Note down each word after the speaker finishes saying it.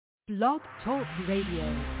Blog Talk Radio.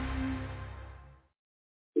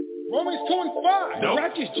 Romans 2:5, the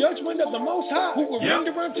righteous judgment of the Most High, who will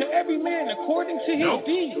render unto every man according to his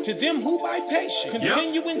deeds. To them who by patience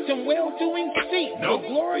continue in some well-doing seek for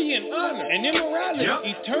glory and honor and immorality,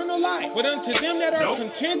 eternal life. But unto them that are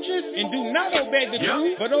contentious and do not obey the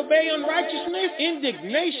truth, but obey unrighteousness,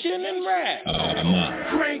 indignation, and wrath.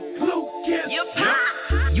 Frank Lucas.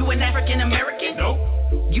 You an African American?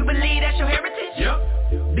 You believe that's your heritage?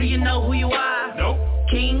 Do you know who you are?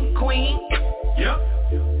 King, queen?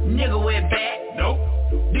 Nigga with back?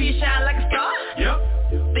 Do you shine like a star?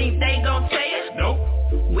 Think they gon' tell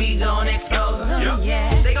you? We gon' expose them.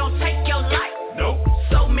 They gon' take your life?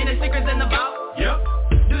 So many secrets in the vault.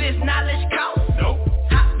 Do this knowledge cost?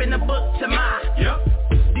 Hop in the book to mine.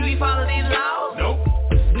 Do we follow these laws?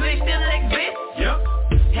 Do they still exist?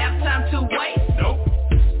 Have time to wait?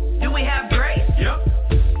 Do we have grace?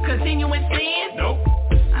 Continue in sin?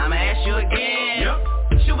 I'ma ask you again.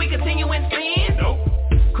 Should we continue in sin?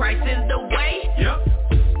 Christ is the way.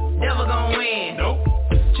 Devil gon' win.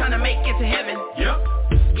 Tryna make it to heaven.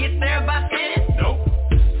 Get there by sinning.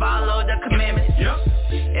 Follow the commandments.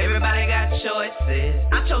 Everybody got choices.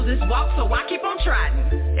 I chose this walk, so I keep on trying.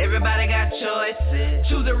 Everybody got choices.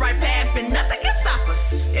 Choose the right path and nothing can stop us.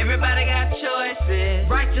 Everybody got choices.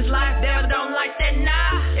 Righteous life, devil don't like that,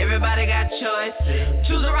 nah. Everybody got choices.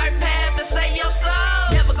 Choose the right path to save your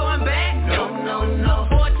soul. Never going back. No.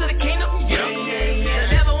 Forward to the kingdom. The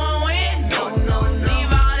devil won't win. No.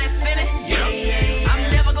 Leave all that sinning. I'm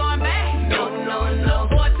never going back. No.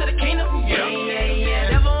 Forward to the kingdom. The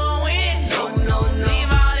devil won't win. No. Leave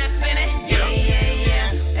all that sinning.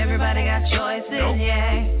 Everybody got choices,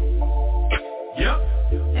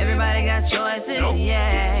 Everybody got choices,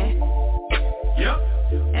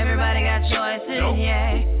 Everybody got choices,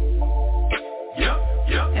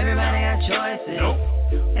 Everybody got choices.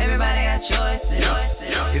 Everybody got choices.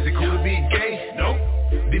 Is it cool to be gay?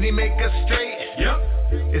 Did he make us straight?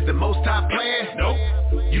 Is the Most High plan?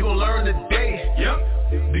 You gon' learn today.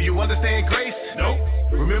 Do you understand grace?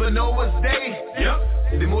 Remember Noah's day?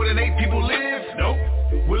 Did more than 8 people live?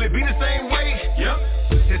 Will it be the same way?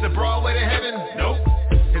 Is a broad way to heaven?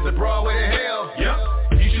 Is a broad way to hell?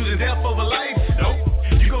 You choosing death over life?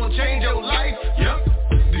 You gon' change your life?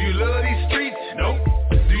 Do you love these streets?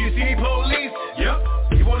 Do you see police?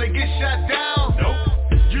 You wanna get shot down?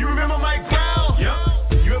 You remember my ground?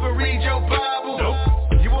 You ever read your Bible?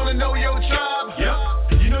 You wanna know your tribe?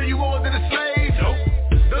 You know you more than a slave?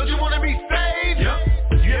 Don't you wanna be saved?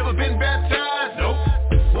 You ever been baptized?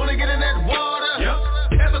 Wanna get in that water?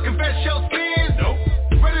 Ever confess your sins?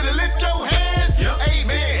 Ready to lift your hands?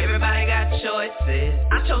 Amen. Everybody got choices.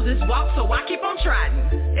 I chose this walk, so I keep on trying.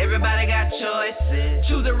 Everybody got choices.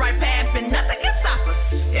 Choose the right path and nothing can stop us.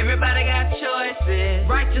 Everybody got choices.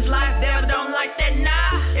 Righteous life, devil don't like that,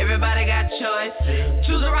 nah. Everybody got choices.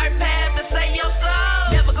 Choose the right path to save your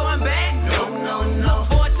soul. Never going back. No.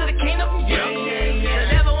 Forward to the kingdom. The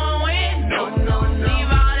devil won't win. No. Leave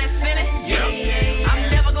all that sinning. I'm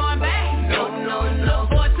never going back. No.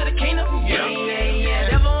 Forward to the kingdom. The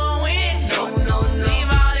devil won't win. No. Leave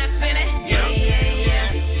all that sinning.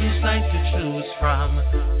 Who's like to choose from?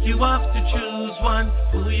 You have to choose one.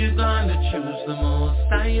 Who you gonna choose the most?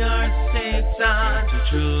 I heard Satan to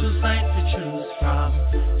choose. Who's like to choose from?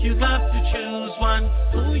 You got to choose one.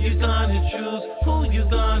 Who you gonna choose? Who you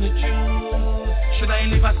gonna choose? Should I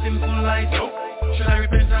live a simple life? Should I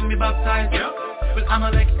repent and be baptized? Will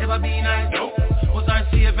Amalek ever be nice? Was our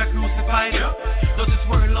Savior crucified? Does this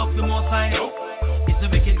world love the Most High? Is the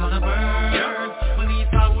wicked gonna burn? Will we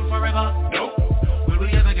fall forever? Will we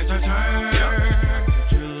ever get our turn?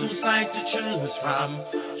 Side to choose from.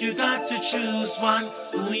 You got to choose one.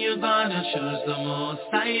 Who you gonna choose the most?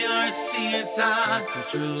 I heard Satan to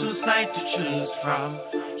choose. Two sides to choose from.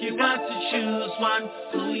 You got to choose one.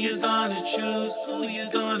 Who you gonna choose? Who you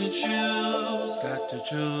gonna choose? Got to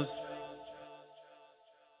choose.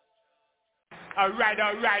 Alright.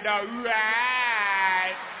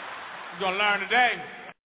 You gonna learn today.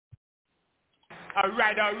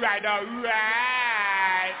 Alright.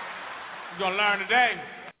 You gonna learn today.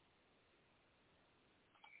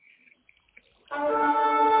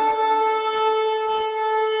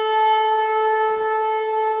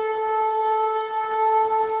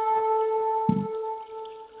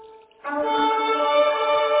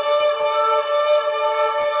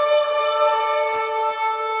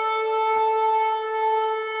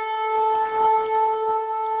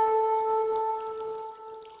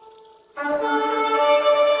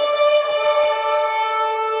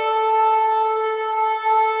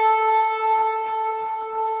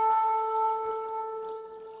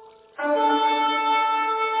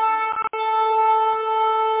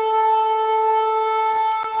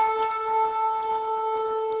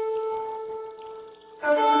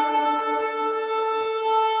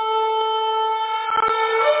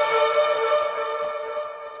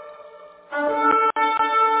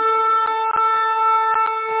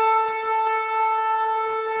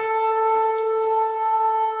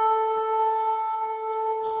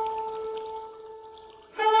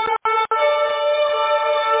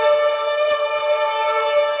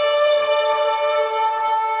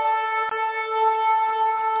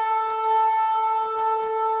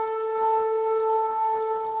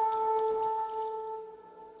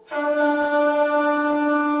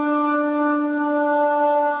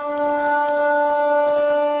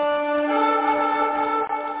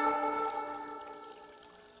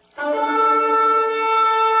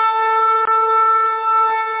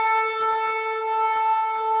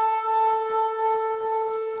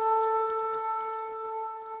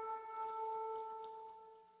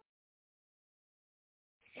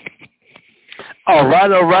 All right.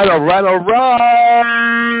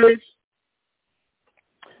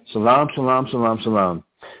 Salam.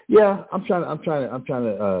 Yeah, I'm trying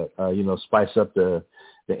to spice up the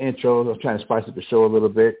intro. I'm trying to spice up the show a little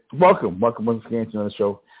bit. Welcome once again to another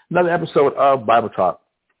show, another episode of Bible Talk.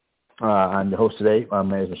 I'm the host today. My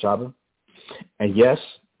name is Mashaba, and yes,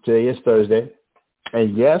 today is Thursday,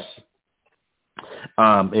 and yes,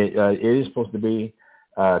 it is supposed to be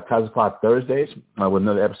Tazapod Thursdays with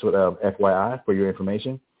another episode of FYI for your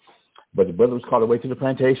information. But the brother was called away to the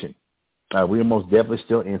plantation. We are most definitely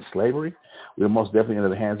still in slavery. We are most definitely under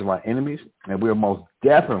the hands of our enemies, and we are most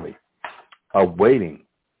definitely awaiting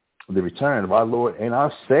the return of our Lord and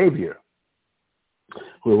our Savior,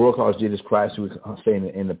 who the world calls Jesus Christ, who is saying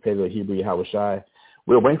in the Paleo Hebrew Yahweh Shai.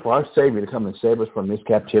 We're waiting for our Savior to come and save us from this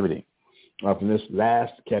captivity, from this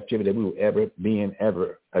last captivity that we will ever be in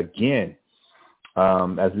ever again,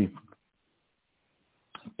 as we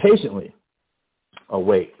patiently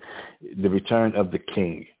await the return of the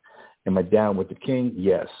King. Am I down with the King?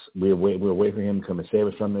 Yes. We're waiting for him to come and save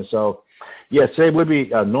us from this. So, yes, today would be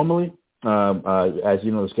normally, as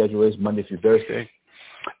you know, the schedule is Monday through Thursday.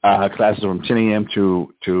 Classes from 10 a.m.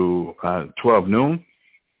 to 12 noon.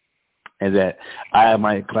 And that I have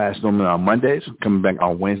my class normally on Mondays, coming back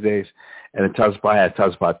on Wednesdays. And then Tazapod has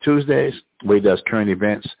Tazapod Tuesdays, where he does current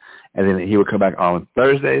events. And then he would come back on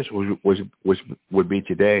Thursdays, which would be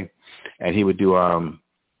today. And he would do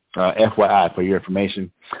FYI for your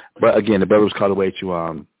information. But again, the brother was called away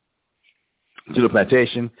to the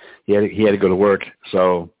plantation. He had to go to work.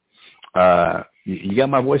 So you got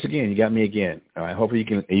my voice again. You got me again. All right. Hopefully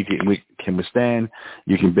we can withstand.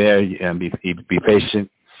 You can bear and be patient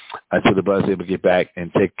until the brother's able to get back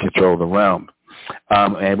and take control of the realm.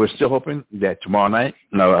 And we're still hoping that tomorrow night,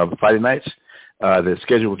 Friday nights, the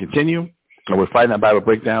schedule will continue. We're fighting our Bible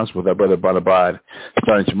breakdowns with our brother Barnabad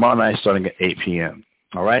starting tomorrow night, starting at 8 p.m.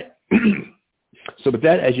 All right. So with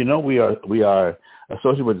that, as you know, we are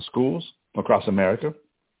associated with the schools across America.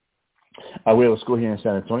 We have a school here in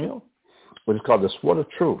San Antonio, which is called the Sword of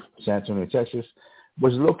Truth, San Antonio, Texas,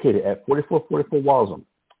 which is located at 4444 Walsham,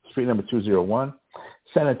 street number 201,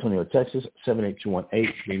 San Antonio, Texas,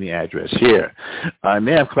 78218, being the address here. And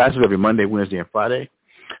they have classes every Monday, Wednesday, and Friday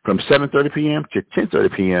from 7:30 p.m. to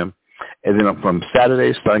 10:30 p.m., and then from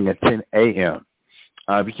Saturdays starting at 10 a.m.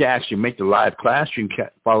 If you can't actually make the live class, you can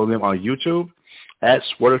follow them on YouTube at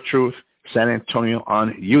Sword of Truth San Antonio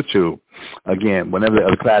on YouTube. Again, whenever the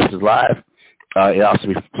other class is live, it also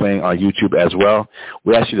be playing on YouTube as well.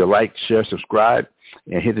 We ask you to like, share, subscribe,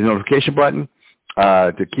 and hit the notification button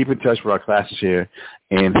to keep in touch with our classes here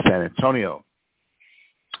in San Antonio.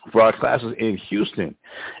 For our classes in Houston,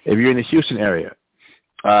 if you're in the Houston area,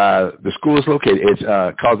 the school is located, it's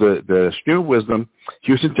called the Stream of Wisdom,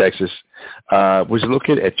 Houston, Texas, which is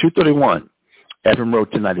located at 231 Ephraim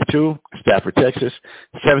Road 1092, Stafford, Texas,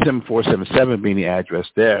 77477 being the address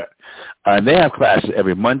there. And they have classes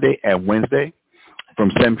every Monday and Wednesday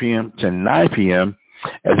from 7 p.m. to 9 p.m.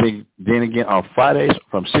 And then again on Fridays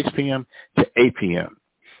from 6 p.m. to 8 p.m.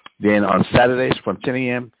 Then on Saturdays from 10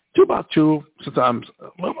 a.m. to about 2, sometimes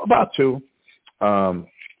about 2 on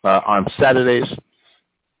Saturdays.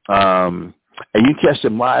 And you can catch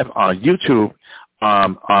them live on YouTube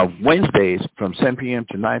on Wednesdays from 7 p.m.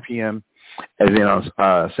 to 9 p.m. And then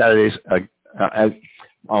on Saturdays,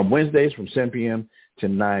 on Wednesdays from 7 p.m. to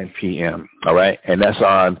 9 p.m. All right? And that's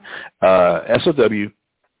on SOW,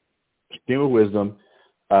 Stream of Wisdom,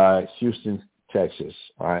 Houston, Texas.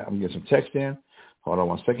 All right? I'm getting some text in. Hold on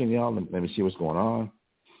 1 second, y'all. Let me see what's going on.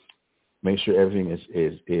 Make sure everything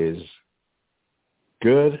is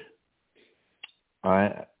good. All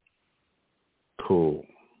right. Cool.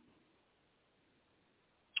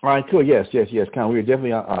 All right, cool. Yes. Con, we are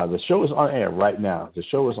definitely on. The show is on air right now. The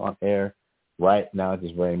show is on air right now at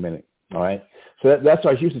this very minute. All right. So that's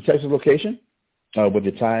our Houston, Texas location with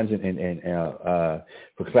the times and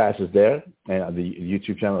for classes there and the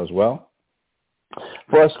YouTube channel as well.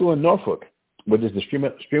 For our school in Norfolk, which is the Stream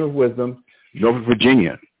of Wisdom, Norfolk,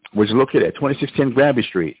 Virginia, which is located at 2610 Granby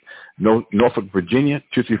Street, Norfolk, Virginia,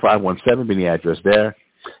 23517 being the address there.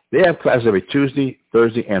 They have classes every Tuesday,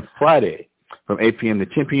 Thursday, and Friday from 8 p.m. to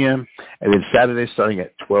 10 p.m., and then Saturday starting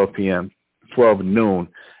at 12 noon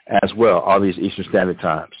as well, all these Eastern Standard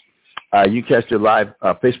Times. You can catch the live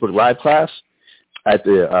Facebook Live class at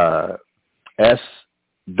the s.o.w.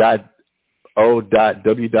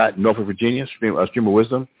 Norfolk, Virginia, Stream of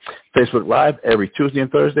Wisdom, Facebook Live every Tuesday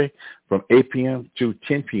and Thursday from 8 p.m. to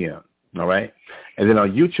 10 p.m., all right? And then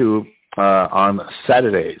on YouTube on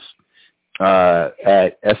Saturdays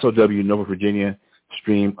at SOW Norfolk, Virginia,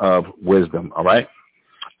 Stream of Wisdom, all right?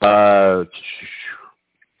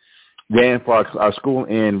 Then for our school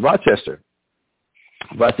in Rochester,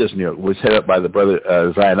 New York, was headed up by the brother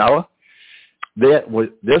Zionala. Their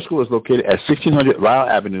school is located at 1600 Ryle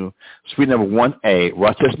Avenue, Suite number 1A,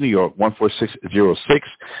 Rochester, New York, 14606,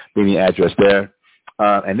 being the address there.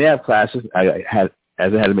 And they have classes. I had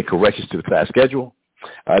to make corrections to the class schedule.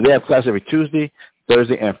 They have class every Tuesday,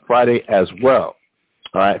 Thursday, and Friday as well.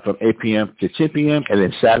 All right, from 8 p.m. to 10 p.m. and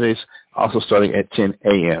then Saturdays also starting at 10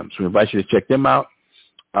 a.m. So we invite you to check them out.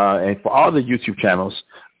 And for all the YouTube channels,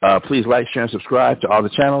 please like, share, and subscribe to all the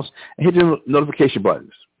channels and hit the notification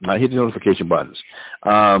buttons. Hit the notification buttons.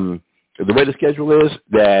 The way the schedule is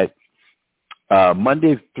that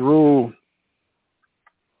Monday through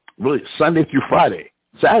really Sunday through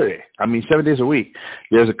Saturday, 7 days a week,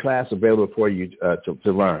 there's a class available for you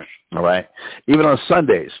to learn. All right. Even on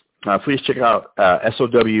Sundays, please check out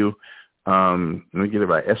SOW. Let me get it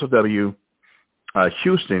right. SOW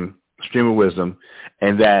Houston Stream of Wisdom,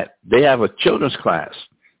 and that they have a children's class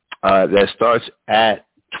that starts at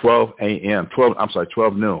 12 noon.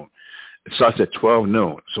 It starts at 12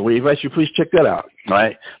 noon. So we invite you, please check that out, all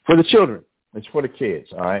right? For the children. It's for the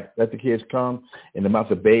kids, all right? Let the kids come. In the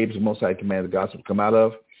mouth of babes, the Most High command the gospel come out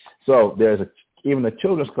of. So there's even a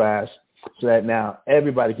children's class so that now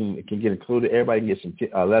everybody can get included. Everybody can get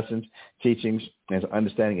some lessons, teachings, and some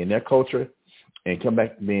understanding in their culture and come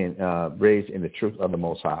back being raised in the truth of the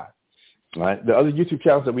Most High. All right? The other YouTube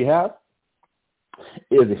channels that we have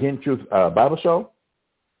is the Hidden Truth Bible Show,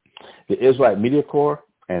 the Israelite Media Corps,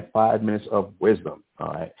 and 5 Minutes of Wisdom.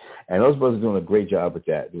 All right, and those brothers are doing a great job with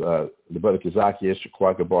that. The brother Kazaki,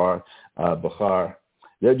 Shaquar Gabar, Bachar,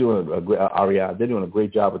 they're doing a great They're doing a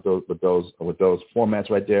great job with those formats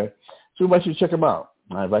right there. So we invite you to check them out.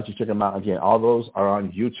 I invite you to check them out again. All those are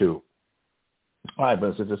on YouTube. All right,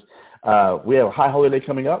 brothers and sisters, we have a high holiday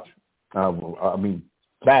coming up.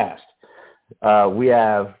 Fast. We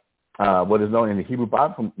have what is known in the Hebrew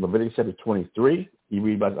Bible from Leviticus chapter 23. You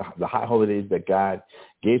read about the high holidays that God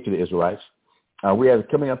gave to the Israelites. We have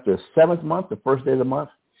coming up the 7th month, the first day of the month,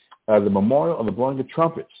 the memorial of the blowing of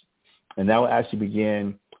trumpets. And that will actually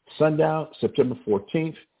begin sundown, September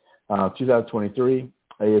 14th, 2023.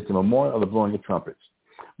 It's the memorial of the blowing of trumpets.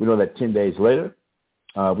 We know that 10 days later,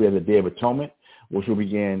 we have the Day of Atonement, which will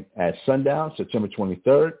begin at sundown, September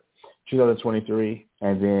 23rd, 2023.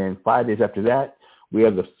 And then 5 days after that, we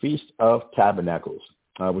have the Feast of Tabernacles,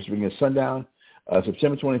 which begins sundown,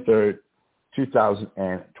 September 23rd,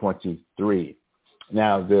 2023.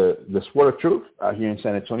 Now, the Sword of Truth here in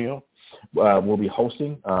San Antonio will be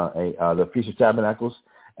hosting the Feast of Tabernacles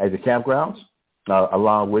at the campgrounds,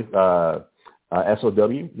 along with SOW,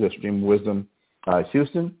 the Stream of Wisdom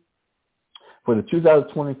Houston, for the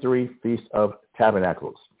 2023 Feast of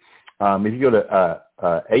Tabernacles. If you go to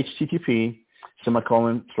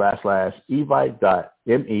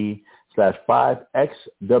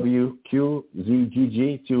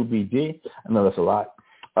http://evite.me/5xwqzgg2bd. I know that's a lot.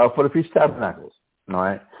 For the Feast of Tabernacles, all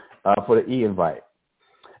right, for the e-invite.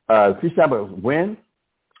 The Feast of Tabernacles when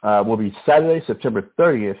will be Saturday, September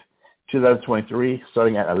 30th, 2023,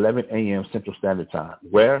 starting at 11 a.m. Central Standard Time.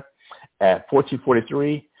 Where? At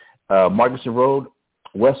 1443 Martinson Road,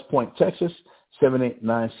 West Point, Texas,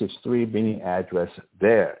 78963, being the address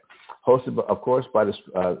there. Hosted, of course, by the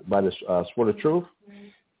Sword of Truth.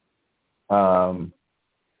 And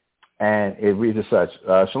it reads as such.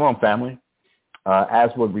 Shalom, family. As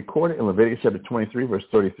was recorded in Leviticus chapter 23, verse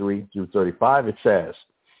 33 through 35, it says,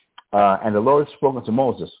 and the Lord spoke unto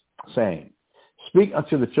Moses, saying, speak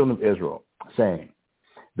unto the children of Israel, saying,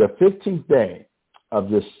 the 15th day of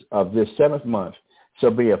this 7th month shall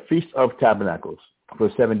be a feast of tabernacles for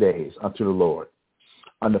 7 days unto the Lord.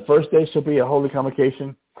 On the first day shall be a holy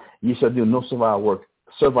convocation. Ye shall do no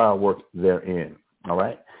servile work therein. All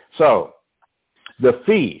right? So the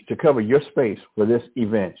fee to cover your space for this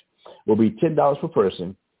event will be $10 per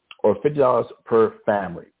person or $50 per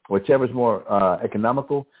family, whichever is more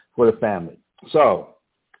economical for the family. So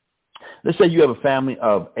let's say you have a family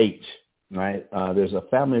of 8, right? There's a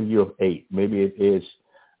family of you of 8. Maybe it is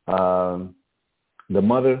the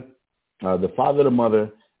mother, the father, the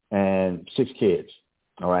mother, and 6 kids,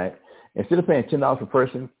 all right? Instead of paying $10 per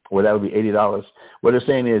person, well, that would be $80. What they're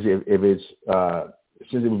saying is if it's,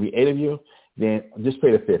 since it would be 8 of you, then just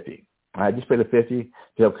pay the $50. All right, just pay the $50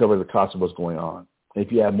 to help cover the cost of what's going on.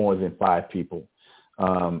 If you have more than 5 people,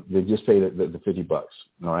 then just pay the $50. All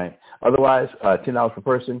right. Otherwise, $10 per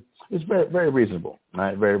person is very, very reasonable. All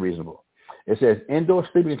right, very reasonable. It says indoor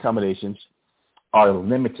sleeping accommodations are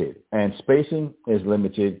limited, and spacing is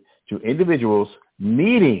limited to individuals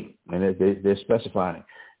needing, and they're specifying,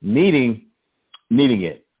 needing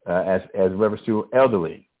it as reference to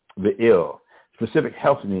elderly, the ill, specific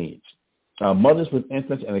health needs, mothers with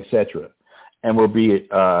infants, and etc. And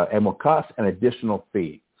will cost an additional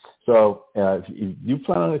fee. So if you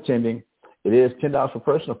plan on attending, it is $10 per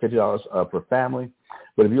person or $50 per family.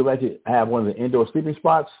 But if you'd like to have one of the indoor sleeping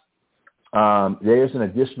spots, there is an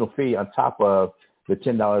additional fee on top of the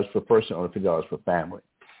 $10 per person or the $50 per family.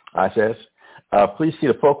 I says, please see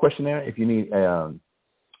the poll questionnaire. If you need a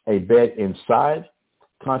bed inside,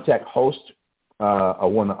 contact host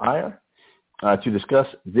Awana Iyer to discuss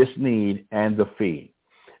this need and the fee.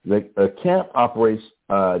 The camp operates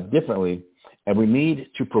differently, and we need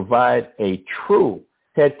to provide a true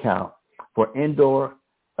head count for indoor,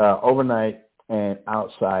 overnight, and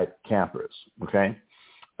outside campers. Okay,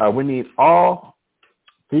 we need all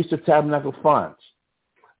Feast of Tabernacle funds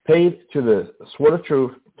paid to the Sword of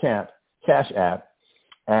Truth Camp Cash App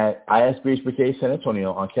at ISBH Brigade San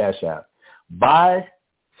Antonio on Cash App by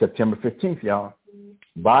September 15th, y'all.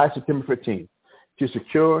 By September 15th to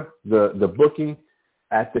secure the booking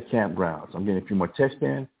at the campgrounds. I'm getting a few more texts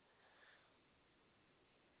in.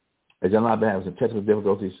 As y'all not been having some technical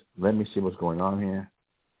difficulties, let me see what's going on here.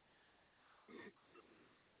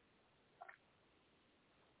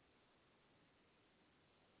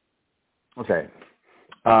 Okay.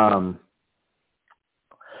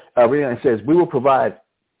 It says, we will provide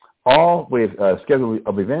all with schedule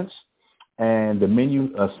of events and the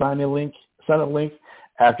menu sign-up link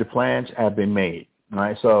after plans have been made. All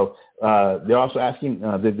right. So they're also asking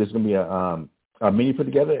that there's going to be a menu put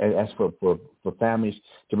together and ask for families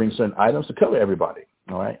to bring certain items to cover everybody.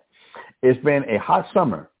 All right. It's been a hot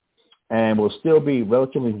summer and will still be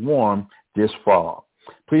relatively warm this fall.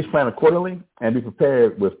 Please plan accordingly and be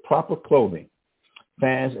prepared with proper clothing,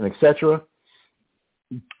 fans, and etc.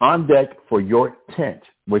 on deck for your tent,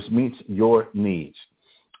 which meets your needs.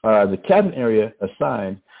 The cabin area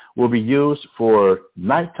assigned will be used for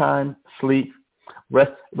nighttime sleep,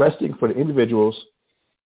 resting for the individuals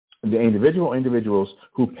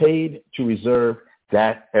who paid to reserve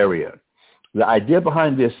that area. The idea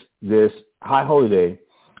behind this high holiday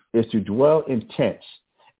is to dwell in tents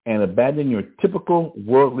and abandon your typical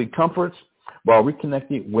worldly comforts while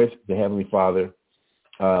reconnecting with the Heavenly Father,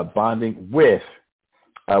 bonding with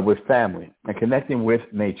family, and connecting with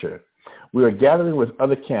nature. We are gathering with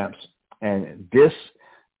other camps, and this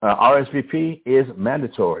RSVP is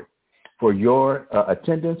mandatory for your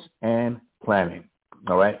attendance and planning.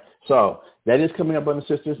 All right? So that is coming up, brothers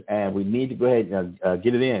and sisters, and we need to go ahead and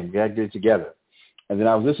get it in. We got to get it together. And then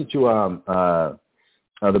I was listening to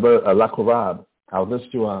the brother La Corab. I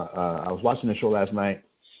was watching the show last night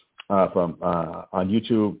from on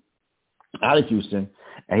YouTube out of Houston,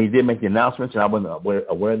 and he did make the announcements, and I wasn't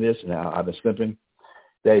aware of this, and I've been slipping,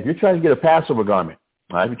 that if you're trying to get a Passover garment,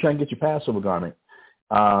 all right, if you're trying to get your Passover garment,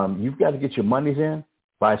 you've got to get your monies in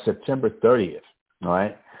by September 30th, all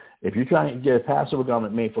right? If you're trying to get a Passover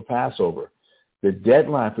garment made for Passover, the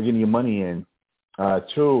deadline for getting your money in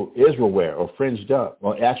to Israelware or Fringed Up,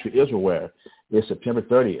 well, actually Israelware, is September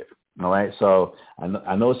 30th, all right? So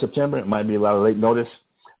I know it's September. It might be a lot of late notice,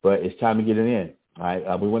 but it's time to get it in, all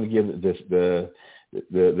right? We want to give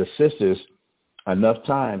the sisters enough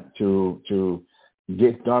time to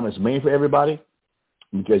get garments made for everybody,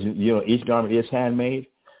 because each garment is handmade,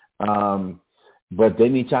 but they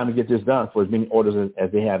need time to get this done for as many orders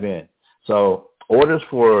as they have in. So orders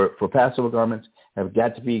for Passover garments have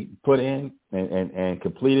got to be put in and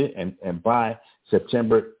completed and by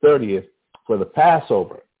September 30th for the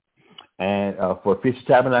Passover, and for Feast of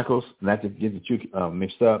Tabernacles, not to get the two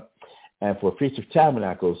mixed up, and for Feast of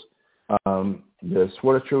Tabernacles, the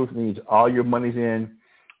Sword of Truth needs all your monies in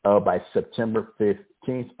by September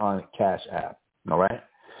 15th on Cash App. All right?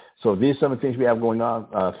 So these are some of the things we have going on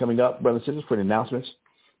coming up, brothers and sisters, for the announcements,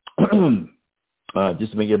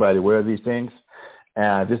 just to make everybody aware of these things.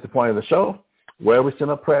 And this is the point of the show where we send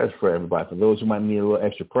up prayers for everybody, for those who might need a little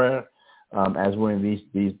extra prayer as we're in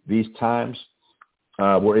these times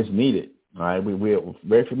where it's needed. All right? We're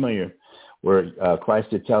very familiar where Christ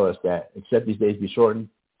did tell us that except these days be shortened,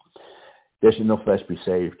 there should no flesh be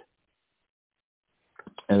saved.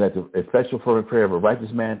 And that the effectual fervent prayer of a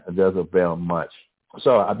righteous man does avail much.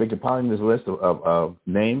 So I've been compiling this list of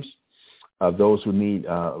names of those who need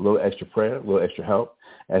a little extra prayer, a little extra help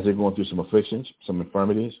as they're going through some afflictions, some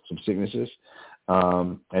infirmities, some sicknesses,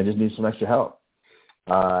 and just need some extra help.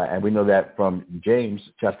 And we know that from James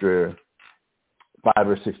chapter 5,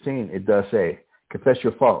 verse 16, it does say, confess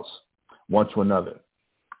your faults one to another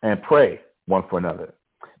and pray one for another,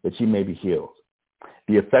 that ye may be healed.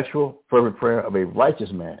 The effectual, fervent prayer of a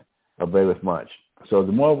righteous man availeth much. So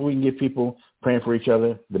the more we can get people praying for each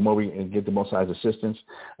other, the more we can get the Most High's assistance,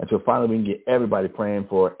 until finally we can get everybody praying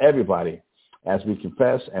for everybody as we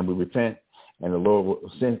confess and we repent and the Lord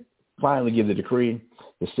will finally give the decree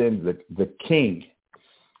to send the King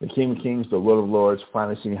of Kings, the Lord of Lords,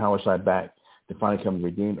 finally sending Yahushua back to finally come and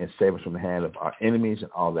redeem and save us from the hand of our enemies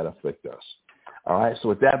and all that afflict us. All right, so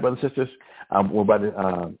with that, brothers and sisters, I'm about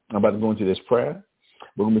to go into this prayer.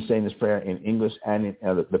 We're going to be saying this prayer in English and in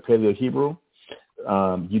the Paleo-Hebrew.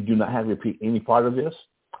 You do not have to repeat any part of this.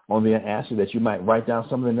 Only I ask you that you might write down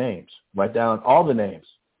some of the names. Write down all the names.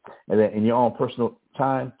 And then in your own personal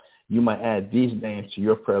time, you might add these names to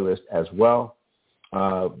your prayer list as well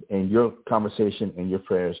in your conversation and your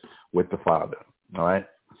prayers with the Father. All right?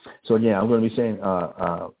 So, again, I'm going to be saying,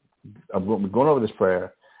 I'm going over this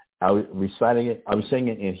prayer. I'll be saying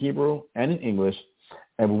it in Hebrew and in English.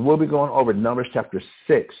 And we will be going over Numbers chapter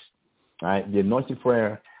 6, all right, the anointed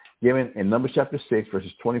prayer given in Numbers chapter 6,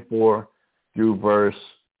 verses 24 through verse,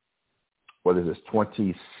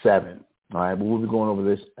 27. All right, but we'll be going over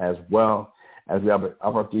this as well as we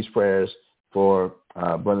offer up these prayers for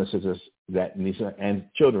brothers and sisters that need and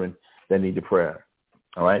children that need the prayer.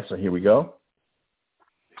 All right, so here we go.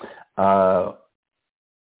 The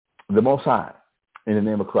Most High, in the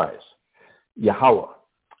name of Christ, Yahweh,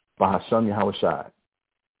 Bahasham Yahweh Shai.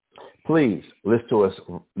 Please listen to us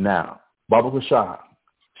now. Baba Kushah,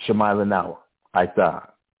 Shemai Lanawa, Aita.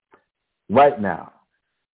 Right now,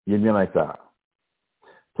 Yinyan Aita.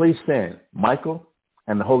 Please send Michael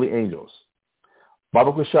and the holy angels.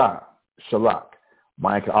 Baba Kushah, Shalak,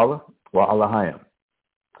 Ma'ika Allah, wa Allahayim.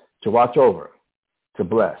 To watch over, to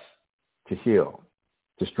bless, to heal,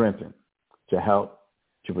 to strengthen, to help,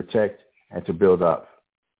 to protect, and to build up.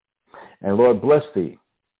 And Lord, bless thee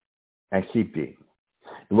and keep thee.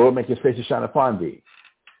 The Lord make his face to shine upon thee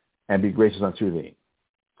and be gracious unto thee.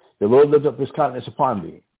 The Lord lift up his countenance upon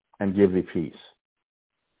thee and give thee peace.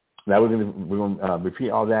 Now we're going to repeat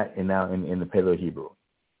all that in the Paleo-Hebrew.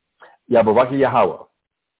 Yabaraki Yahweh,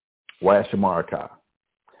 Waya Shemaraka.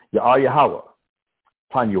 Ya'ar Yahweh,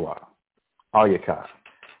 Panyua, Aryaka,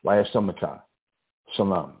 Waya Samaka,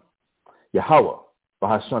 Shalom. Yahweh,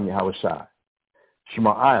 Bahasham Yahweh Shai.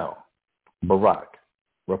 Shema'il, Barak,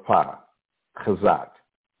 Rapah, Chazak,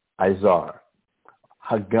 Izar,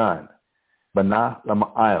 Hagan, Banah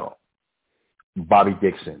Lama'il, Bobby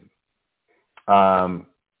Dixon.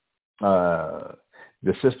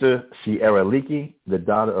 The sister Sierra Leakey, the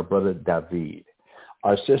daughter of Brother David.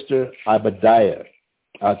 Our sister Ibadiah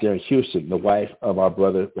out there in Houston, the wife of our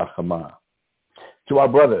brother Rahama. To our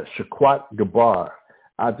brother Shaquat Gabar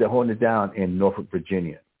out there holding it down in Norfolk,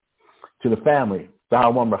 Virginia. To the family,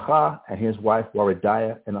 Dahawam Racha and his wife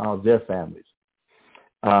Waradiah and all their families.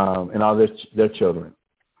 And all their children.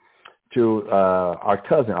 To our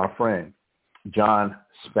cousin, our friend, John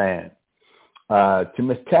Spann. To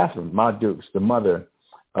Miss Catherine Ma Dukes, the mother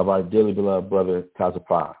of our dearly beloved brother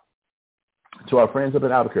Kazapa. To our friends up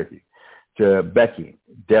in Albuquerque. To Becky,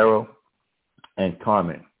 Daryl, and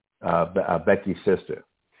Carmen, Becky's sister.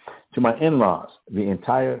 To my in-laws, the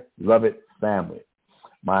entire Lovett family.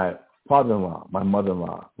 My father-in-law, my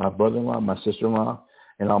mother-in-law, my brother-in-law, my sister-in-law,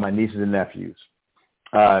 and all my nieces and nephews.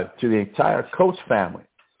 To the entire Coates family,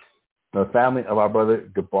 the family of our brother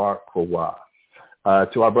Gabar Kowah.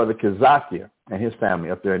 To our brother Kazakia and his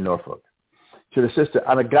family up there in Norfolk. To the sister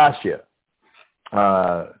Anagasia.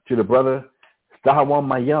 To the brother Stahawam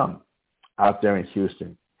Mayam out there in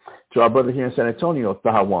Houston. To our brother here in San Antonio,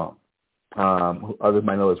 Stahawam, who others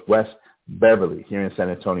might know as West Beverly here in San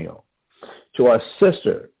Antonio. To our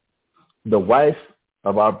sister, the wife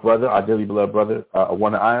of our brother, our dearly beloved brother,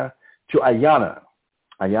 Awana Iyer. To Ayana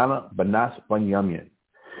Banas Banyamian.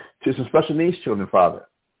 To some special needs children, Father.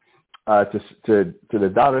 To the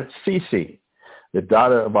daughter, Cece, the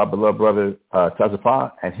daughter of our beloved brother,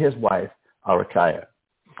 Tazapah, and his wife, Arakaya.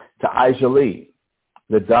 To Aisha Lee,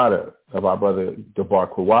 the daughter of our brother,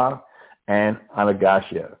 Gabar Kowah, and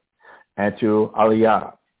Anagasia. And to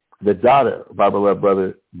Aliyah, the daughter of our beloved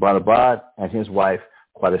brother, Barnabad, and his wife,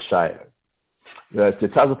 Quadashaya. To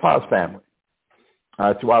Tazapah's family.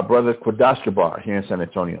 To our brother Quadash Gabar here in San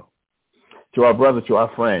Antonio. To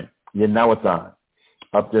our friend, Yenawathan,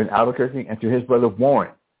 up there in Albuquerque, and to his brother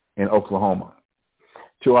Warren in Oklahoma.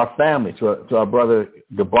 To our family, to our brother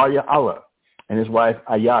Gabaria Allah and his wife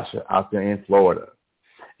Ayasha out there in Florida.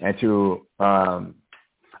 And to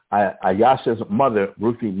Ayasha's mother,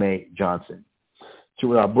 Ruthie Mae Johnson.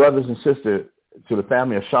 To our brothers and sisters, to the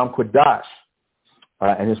family of Sham Quadash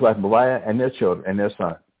and his wife Mariah and their children and their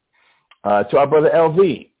son. To our brother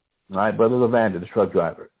LV, right, brother Levander, the truck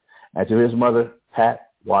driver. And to his mother,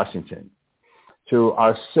 Pat Washington. To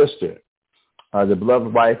our sister, the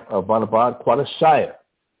beloved wife of Bonabad, Quadashaya.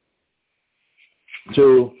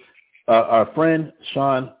 To our friend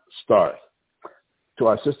Sean Starth. to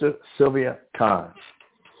our sister Sylvia Khan,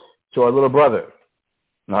 to our little brother,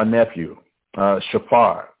 our nephew,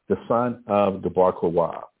 Shapar, the son of Gabar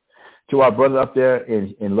Kawab, to our brother up there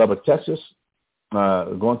in Lubbock, Texas,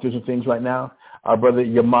 going through some things right now, our brother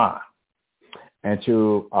Yama, and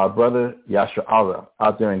to our brother Yasha Allah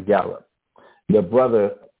out there in Gallup, the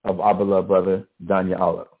brother of our beloved brother Danya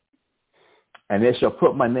Allah. And they shall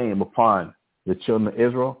put my name upon the children of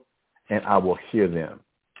Israel, and I will hear them.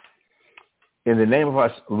 In the name of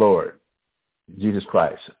our Lord, Jesus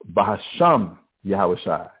Christ, Bahasham Yahweh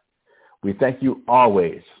Shai, we thank you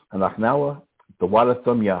always. Anachnawa, the water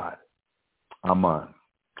thum yad. Amen.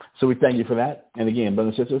 So we thank you for that. And again,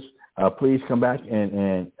 brothers and sisters, please come back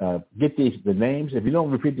and get the names. If you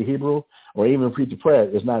don't repeat the Hebrew or even repeat the prayer,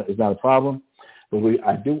 it's not a problem. But we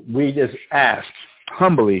just ask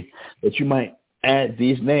humbly that you might add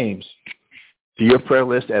these names to your prayer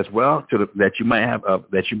list as well, that you might have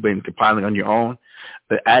that you've been compiling on your own.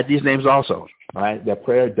 But add these names also. All right, that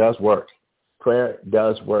prayer does work. Prayer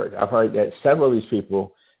does work. I've heard that several of these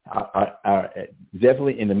people are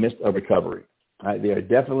definitely in the midst of recovery. Right? They are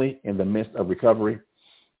definitely in the midst of recovery.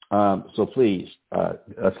 So please,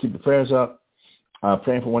 let's keep the prayers up,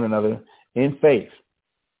 praying for one another in faith,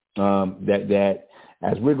 that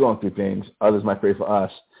as we're going through things, others might pray for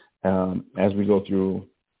us as we go through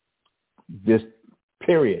this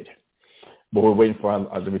period. But we're waiting for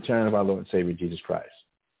the return of our Lord and Savior, Jesus Christ.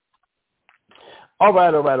 All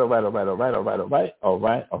right.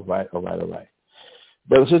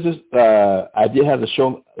 Brothers and sisters, I did have the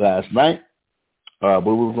show last night. We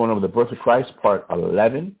were going over the birth of Christ, part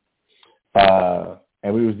 11.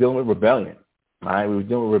 And we was dealing with rebellion. All right, we were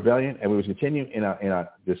dealing with rebellion, and we was continuing in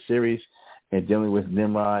this series and dealing with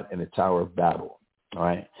Nimrod and the Tower of Babel. All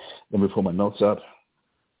right, let me pull my notes up.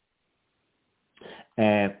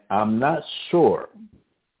 And I'm not sure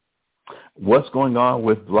what's going on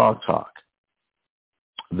with Blog Talk,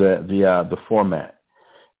 the format.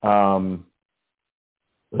 Last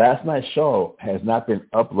night's show has not been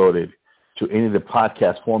uploaded to any of the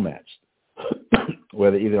podcast formats,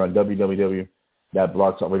 whether either on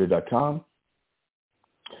www.blogtalkradio.com,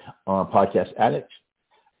 on Podcast Addict,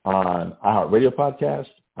 on iHeartRadio Podcast,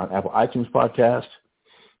 on Apple iTunes Podcast,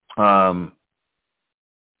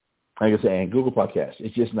 like I say, and Google Podcast.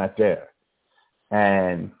 It's just not there.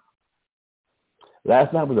 And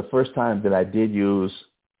last night was the first time that I did use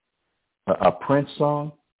a Prince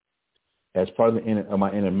song as part of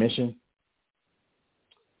my intermission.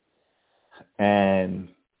 And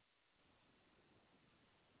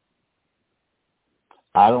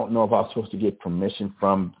I don't know if I was supposed to get permission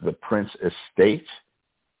from the Prince estate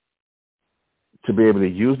to be able to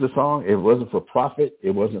use the song. It wasn't for profit.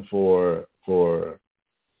 It wasn't for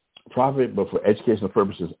profit, but for educational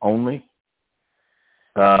purposes only.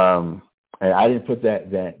 And I didn't put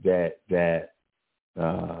that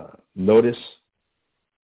notice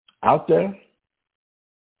out there.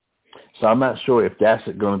 So I'm not sure if that's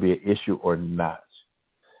going to be an issue or not.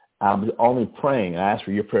 I'm only praying, and I ask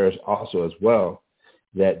for your prayers also as well,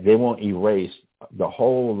 that they won't erase the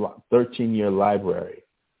whole 13-year library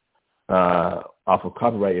off of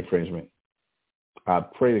copyright infringement. I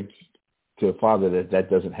pray to the Father that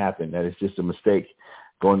doesn't happen, that it's just a mistake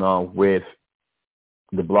going on with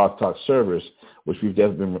the Blog Talk servers, which we've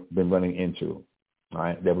definitely been running into, all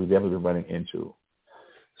right, that we've definitely been running into.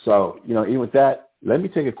 So, even with that, let me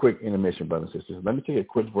take a quick intermission, brothers and sisters. Let me take a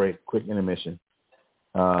quick break, quick intermission.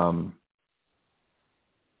 And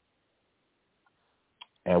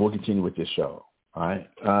we'll continue with this show. All right.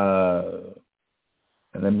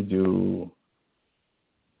 And let me do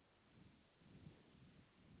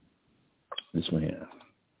this one here.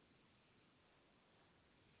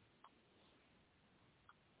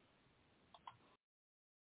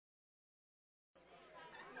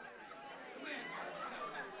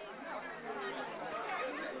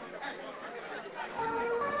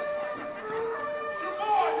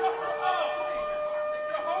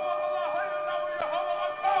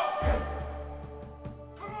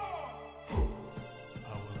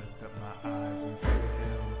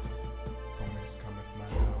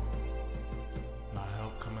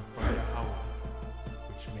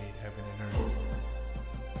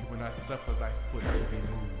 Suffer thy foot to be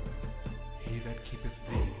moved. He that keepeth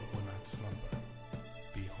thee will not slumber.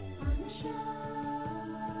 Behold.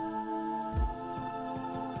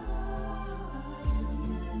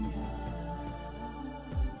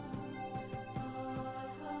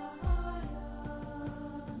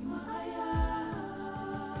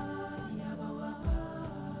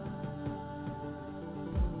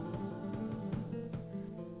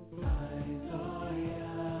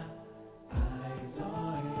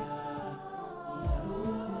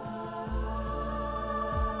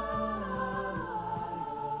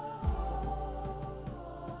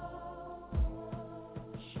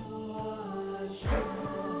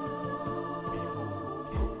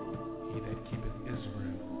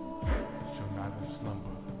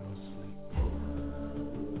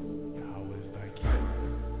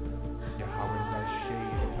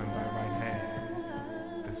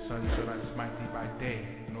 smite thee by day,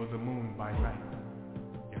 nor the moon by night.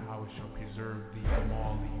 Yahweh shall preserve thee from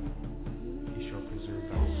all evil. He shall preserve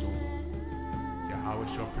thy soul. Yahweh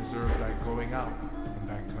shall preserve thy going out and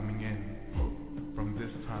thy coming in, from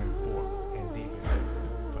this time forth and even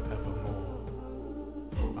forevermore.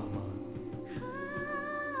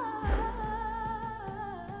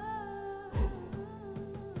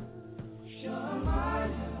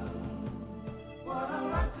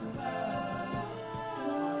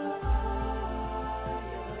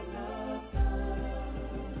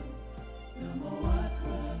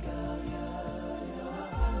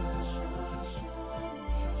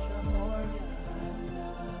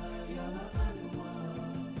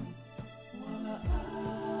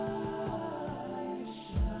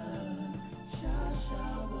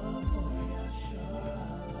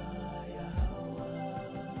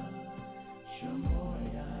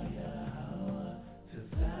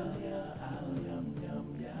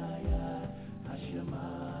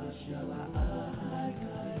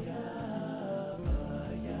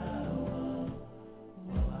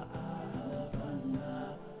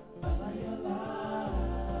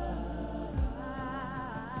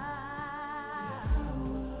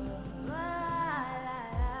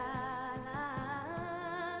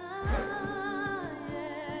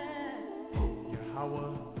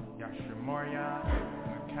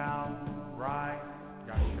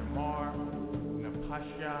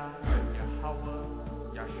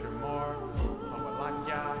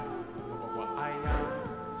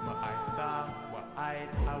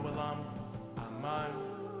 Amen.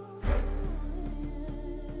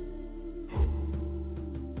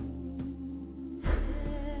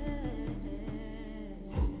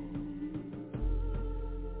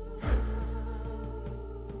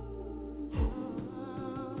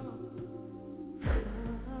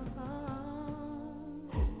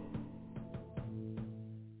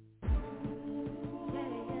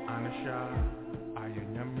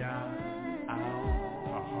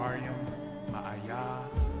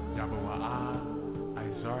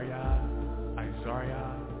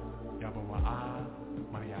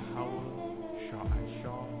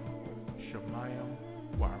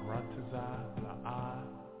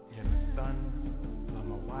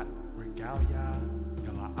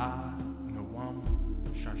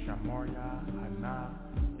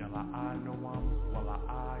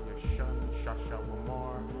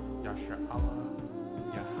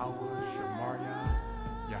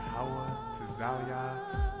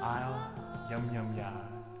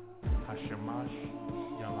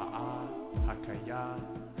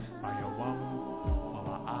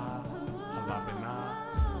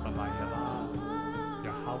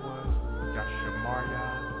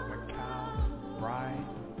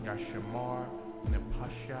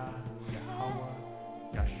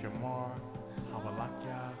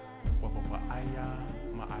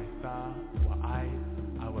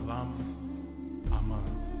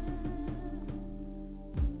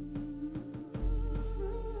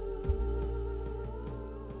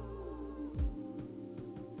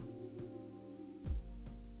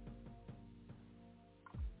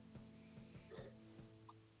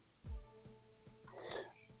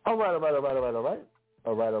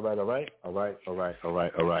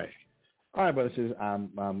 All right. All right, brothers and sisters.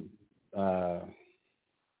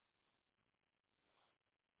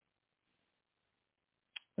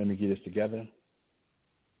 Let me get this together.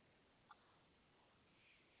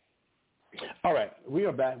 All right, we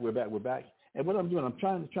are back. We're back. And what I'm doing, I'm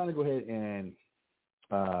trying to go ahead and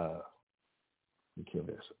let me kill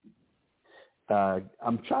this.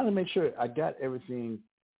 I'm trying to make sure I got everything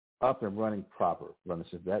up and running proper.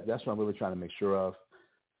 That's what I'm really trying to make sure of.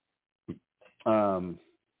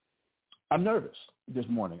 I'm nervous this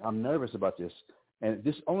morning. I'm nervous about this, and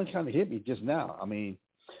this only kind of hit me just now. I mean,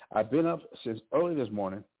 I've been up since early this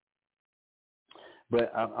morning,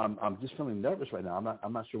 but I'm just feeling nervous right now.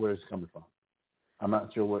 I'm not sure where it's coming from. I'm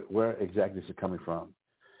not sure where exactly this is coming from.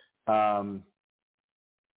 But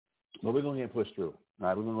we're going to get pushed through. All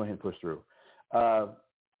right, we're going to go ahead and push through.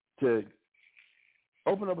 To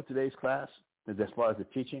open up with today's class, as far as the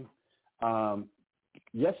teaching,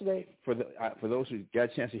 yesterday, for those who got a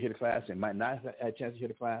chance to hear the class and might not have had a chance to hear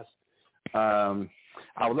the class,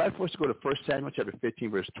 I would like for us to go to 1 Samuel chapter 15,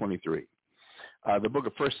 verse 23. The book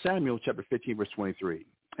of 1 Samuel chapter 15, verse 23.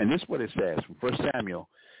 And this is what it says from 1 Samuel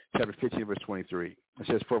chapter 15, verse 23. It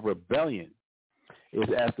says, "For rebellion is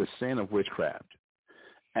as the sin of witchcraft,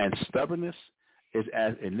 and stubbornness is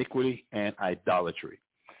as iniquity and idolatry."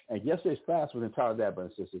 And yesterday's fast was entirely that,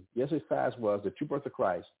 brothers and sisters. Yesterday's fast was the true birth of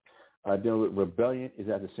Christ, dealing with rebellion is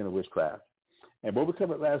as the sin of witchcraft. And what we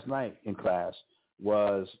covered last night in class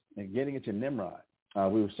was getting into Nimrod.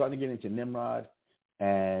 we were starting to get into Nimrod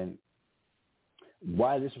and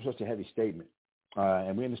why this was such a heavy statement.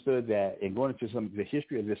 And we understood that in going into the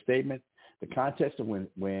history of this statement, the context of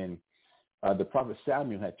when the prophet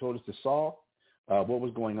Samuel had told us to Saul what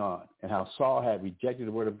was going on and how Saul had rejected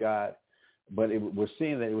the word of God, but we're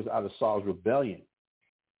seeing that it was out of Saul's rebellion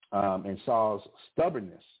and Saul's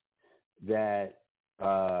stubbornness that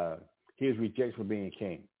he was rejected from being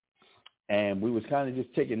king. And we was kind of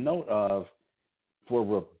just taking note of, for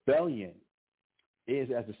rebellion is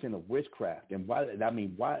as the sin of witchcraft. And why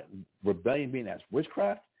rebellion being as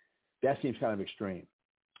witchcraft, that seems kind of extreme.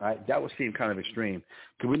 All right, that would seem kind of extreme.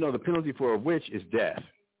 Because we know the penalty for a witch is death.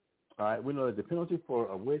 All right, we know that the penalty for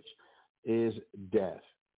a witch is death.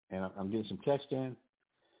 And I'm getting some text in.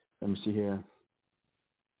 Let me see here.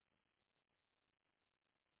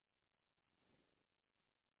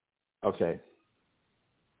 Okay.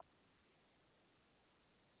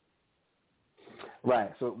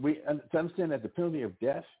 Right. So we to understand that the penalty of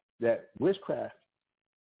death, that witchcraft,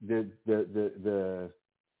 the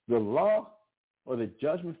law or the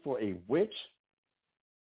judgment for a witch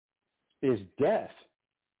is death.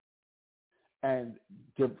 And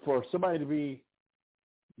for somebody to be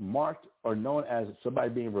marked or known as somebody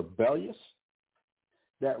being rebellious,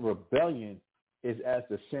 that rebellion is as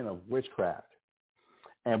the sin of witchcraft.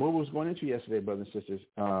 And what we was going into yesterday, brothers and sisters,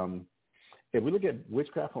 if we look at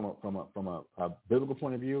witchcraft from a biblical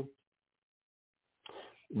point of view,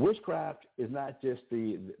 witchcraft is not just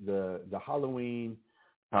the Halloween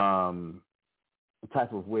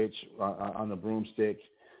type of witch on a broomstick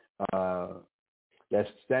that's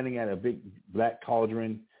standing at a big black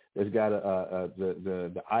cauldron that's got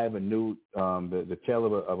the eye of a newt, the tail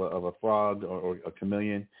of a frog or a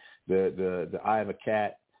chameleon, the eye of a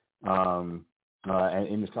cat, and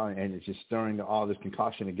in this time, and it's just stirring all this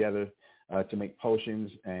concoction together to make potions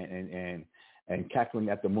and cackling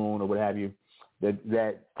at the moon or what have you.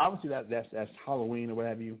 That obviously that's Halloween or what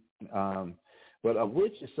have you. But a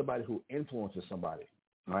witch is somebody who influences somebody.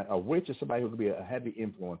 Right? A witch is somebody who could be a heavy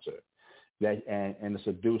influencer, and a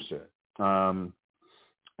seducer. And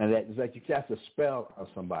that it's like you cast a spell on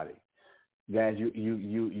somebody. That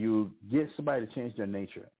you get somebody to change their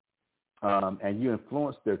nature, and you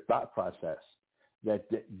influence their thought process. That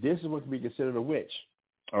this is what can be considered a witch.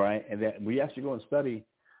 All right, and that we actually go and study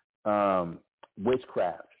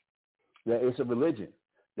witchcraft. That it's a religion.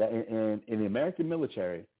 That in the American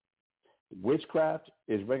military, witchcraft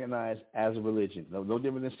is recognized as a religion. No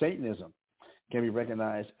different than Satanism can be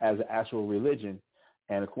recognized as an actual religion.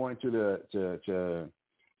 And according to the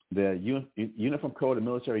Uniform Code of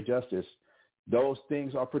Military Justice, those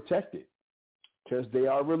things are protected because they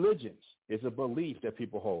are religions. It's a belief that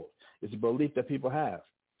people hold. It's a belief that people have.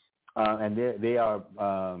 And they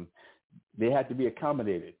have to be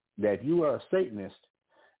accommodated. That if you are a Satanist,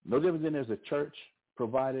 no different than there's a church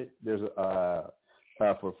provided. There's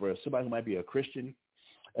for somebody who might be a Christian,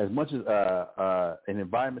 as much as an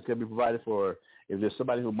environment can be provided for. If there's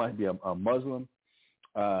somebody who might be a Muslim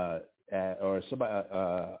or somebody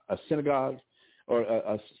a synagogue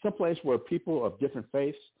or some place where people of different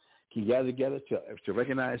faiths can gather together to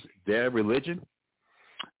recognize their religion.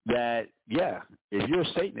 That, if you're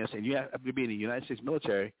a Satanist and you have to be in the United States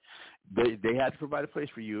military, they have to provide a place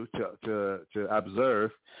for you to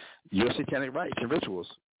observe your satanic rites and rituals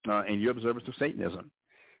and your observance of Satanism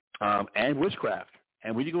and witchcraft.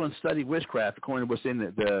 And when you go and study witchcraft, according to what's in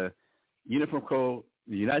the Uniform Code,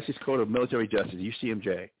 the United States Code of Military Justice,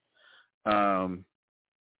 UCMJ,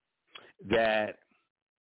 that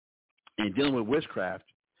in dealing with witchcraft,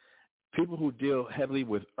 people who deal heavily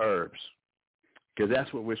with herbs, because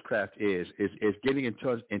that's what witchcraft is getting in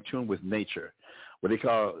tune with nature, what they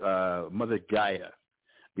call Mother Gaia,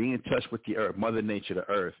 being in touch with the earth, Mother Nature, the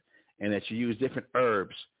earth, and that you use different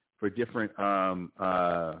herbs for different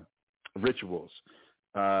rituals.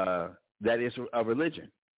 That is a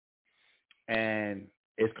religion, and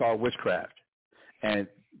it's called witchcraft. And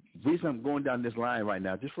the reason I'm going down this line right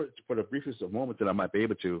now, just for the briefest of moment that I might be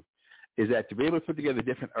able to, is that to be able to put together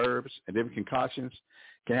different herbs and different concoctions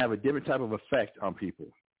can have a different type of effect on people.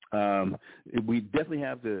 We definitely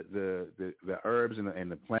have the herbs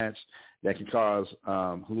and the plants that can cause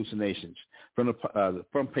hallucinations from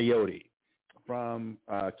peyote, from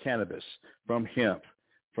cannabis, from hemp,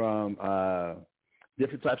 from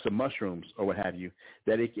different types of mushrooms or what have you,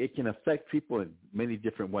 that it can affect people in many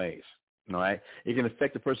different ways. All right, it can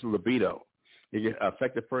affect the person's libido. It can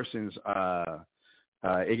affect the person's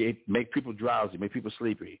it make people drowsy, make people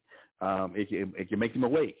sleepy. It can make them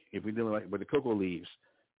awake if we're dealing with the cocoa leaves.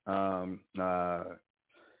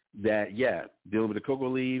 that, dealing with the cocoa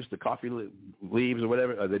leaves, the coffee leaves or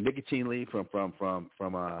whatever, or the nicotine leaf from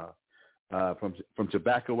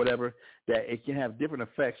tobacco, whatever, that it can have different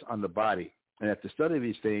effects on the body. And at the study of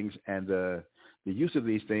these things and the use of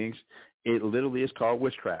these things, it literally is called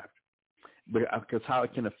witchcraft, because how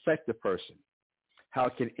it can affect the person, how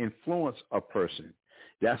it can influence a person.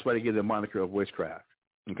 That's why they give the moniker of witchcraft.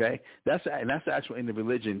 Okay, that's actually in the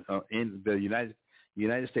religion in the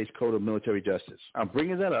United States Code of Military Justice. I'm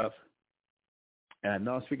bringing that up, and I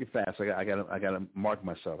know I'm speaking fast. I got to mark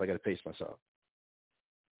myself. I got to pace myself.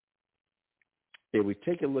 If we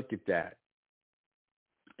take a look at that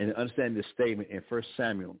and understand this statement in 1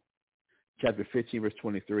 Samuel chapter 15, verse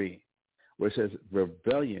 23, where it says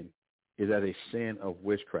rebellion is as a sin of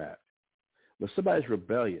witchcraft. When somebody's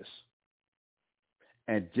rebellious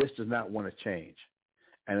and just does not want to change,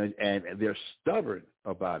 and they're stubborn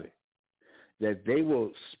about it, that they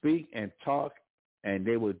will speak and talk and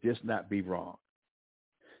they will just not be wrong.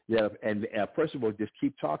 Yeah, and a person will just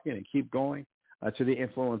keep talking and keep going until they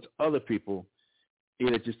influence other people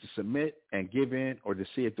either just to submit and give in or to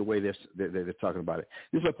see it the way they're talking about it.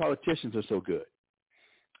 This is why politicians are so good.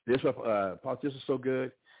 This is why politicians are so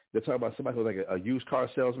good. They're talking about somebody who's like a used car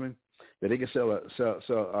salesman, that they can sell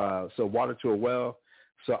water to a well,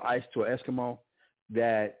 sell ice to an Eskimo,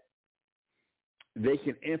 that they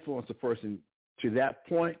can influence a person to that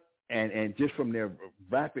point, and just from their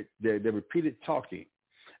repeated talking,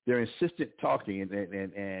 their insistent talking,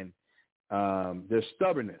 and their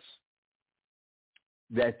stubbornness,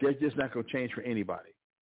 that they're just not going to change for anybody,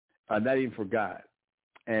 not even for God.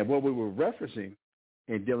 And what we were referencing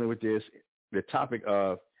in dealing with this, the topic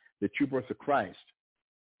of the true birth of Christ,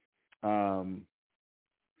 that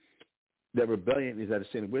rebellion is at a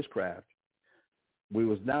sin of witchcraft, we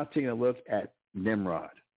was now taking a look at Nimrod.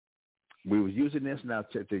 We was using this now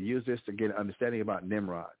to use this to get an understanding about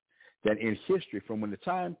Nimrod, that in history, from when the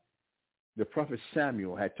time the prophet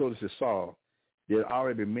Samuel had told us to Saul, there had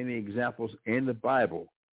already been many examples in the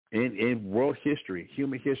Bible, in world history,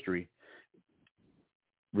 human history,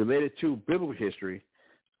 related to biblical history,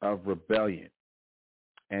 of rebellion.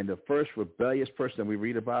 And the first rebellious person that we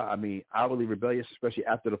read about, outwardly rebellious, especially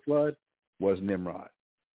after the flood, was Nimrod.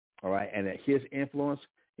 All right, and that his influenced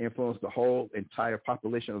the whole entire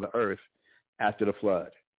population of the earth after the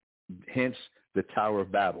flood, hence the Tower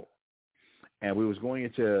of Babel. And we was going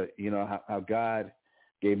into, how God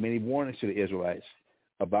gave many warnings to the Israelites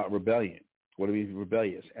about rebellion. What do we mean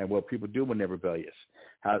rebellious? And what people do when they're rebellious,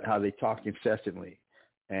 how they talk incessantly,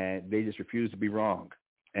 and they just refuse to be wrong.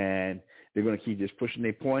 And they're going to keep just pushing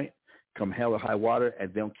their point, come hell or high water,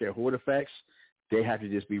 and they don't care who it affects. They have to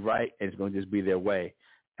just be right, and it's going to just be their way.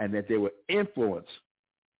 And that they will influence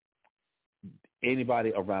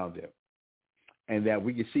anybody around them. And that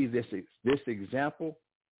we can see this example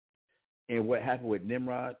in what happened with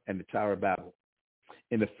Nimrod and the Tower of Babel.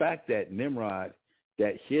 In the fact that Nimrod,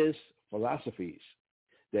 that his philosophies,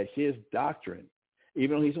 that his doctrine,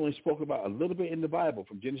 even though he's only spoken about a little bit in the Bible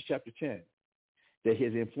from Genesis chapter 10, that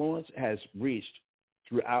his influence has reached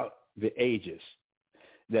throughout the ages,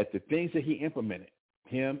 that the things that he implemented,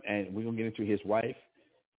 him and we're going to get into his wife,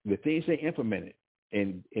 the things they implemented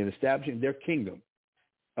in establishing their kingdom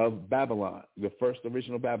of Babylon, the first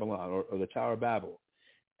original Babylon or the Tower of Babel,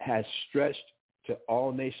 has stretched to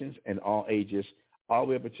all nations and all ages, all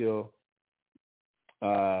the way up until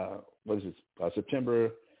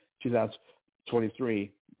September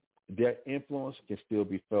 2023. Their influence can still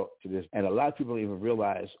be felt to this. And a lot of people don't even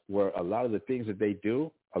realize where a lot of the things that they do,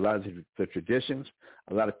 a lot of the traditions,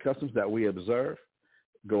 a lot of customs that we observe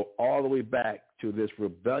go all the way back to this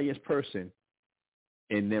rebellious person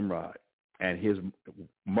in Nimrod and his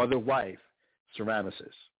mother wife, Semiramis,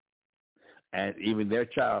 and even their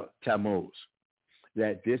child, Tammuz.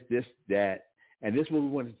 And this is what we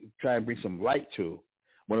want to try and bring some light to,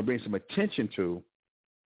 want to bring some attention to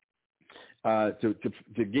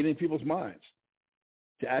get in people's minds,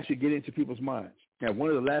 to actually get into people's minds. And one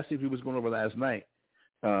of the last things we was going over last night,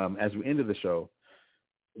 as we ended the show,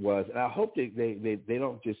 was, and I hope they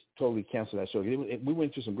don't just totally cancel that show. We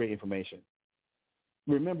went through some great information.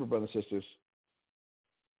 Remember, brothers and sisters,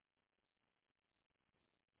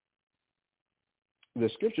 the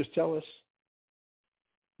scriptures tell us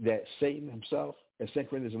that Satan himself, in 2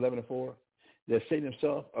 Corinthians 11:4, that Satan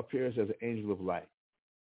himself appears as an angel of light.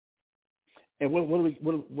 And what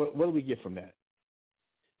do we get from that?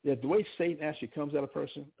 That the way Satan actually comes at a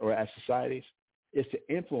person or at societies is to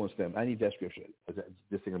influence them. I need that scripture. Just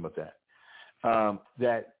thinking about that.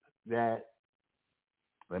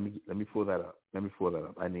 Let me pull that up.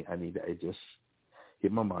 I need that. It just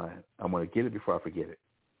hit my mind. I want to get it before I forget it.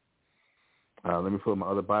 Let me pull my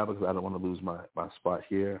other Bible because I don't want to lose my spot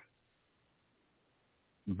here.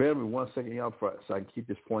 Bear with me 1 second, y'all, so I can keep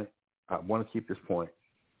this point. I want to keep this point.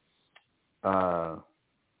 I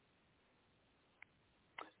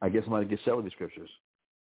guess I'm going to get several of these scriptures.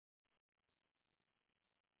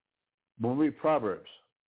 When we read Proverbs,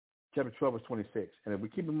 chapter 12, verse 26, and if we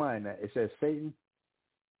keep in mind that it says Satan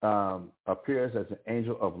appears as an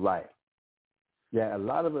angel of light. Yeah, a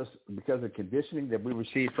lot of us, because of conditioning that we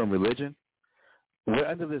receive from religion, we're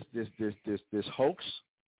under this hoax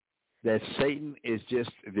that Satan is just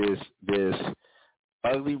this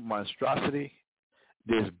ugly monstrosity,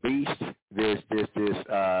 this beast, this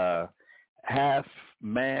half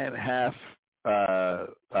man, half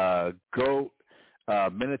goat,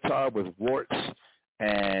 minotaur with warts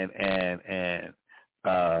and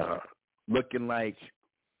looking like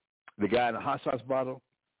the guy in the hot sauce bottle,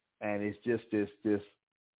 and it's just this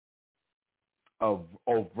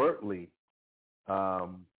overtly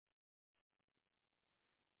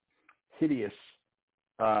hideous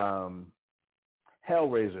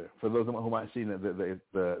Hellraiser. For those who might have seen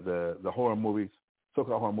the horror movies,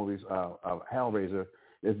 so-called horror movies, Hellraiser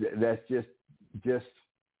that's just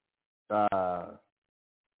the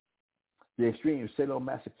extreme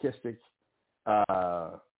sadomasochistic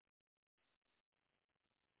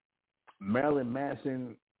Marilyn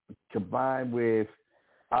Manson combined with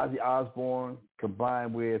Ozzy Osbourne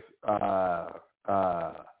combined with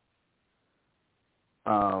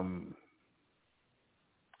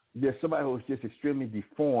there's somebody who's just extremely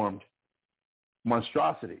deformed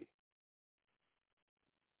monstrosity.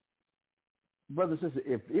 Brothers and sisters,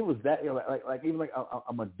 if it was that, like even like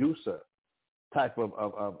a Medusa type of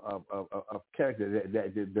character,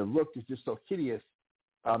 that the look is just so hideous.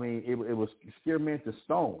 I mean, it was scare men to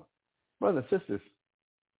stone. Brothers and sisters,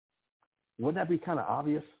 wouldn't that be kind of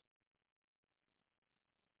obvious?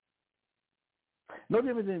 No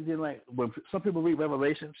different than like when some people read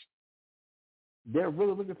Revelations, they're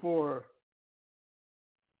really looking for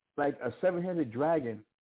like a 7-headed dragon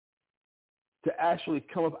to actually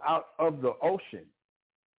come up out of the ocean.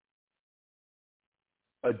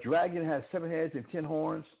 A dragon has 7 heads and 10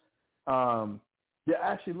 horns. They're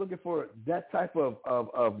actually looking for that type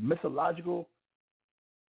of mythological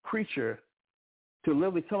creature to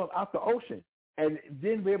literally come up out the ocean and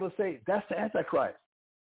then be able to say, that's the Antichrist.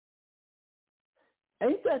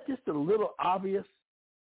 Ain't that just a little obvious?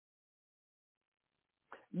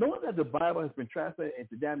 Knowing that the Bible has been translated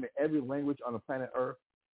into damn near every language on the planet Earth,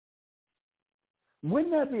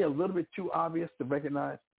 wouldn't that be a little bit too obvious to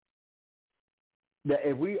recognize? That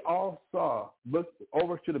if we all looked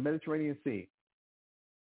over to the Mediterranean Sea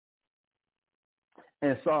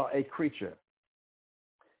and saw a creature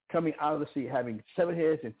coming out of the sea having 7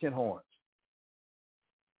 heads and 10 horns,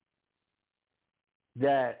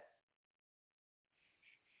 that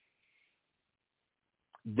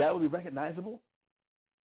would be recognizable?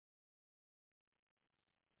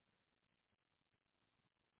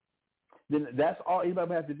 Then that's all anybody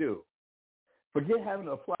would have to do. Forget having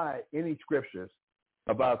to apply any scriptures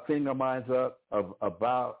about cleaning our minds up,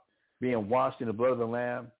 about being washed in the blood of the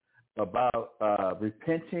Lamb, about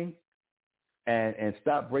repenting and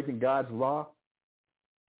stop breaking God's law.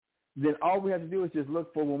 Then all we have to do is just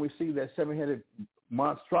look for when we see that 7-headed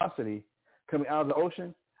monstrosity coming out of the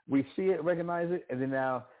ocean, we see it, recognize it, and then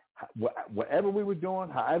now whatever we were doing,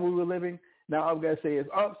 however we were living, now all we got to say is,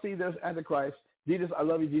 oh, see, there's Antichrist. Jesus, I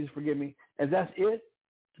love you. Jesus, forgive me. And that's it?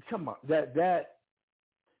 Come on. That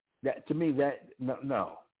to me, that,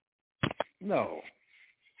 no.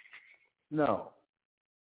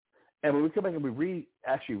 And when we come back and we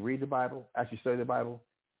actually read the Bible, actually study the Bible,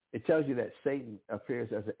 it tells you that Satan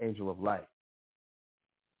appears as an angel of light.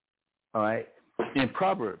 All right? In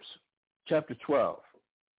Proverbs chapter 12,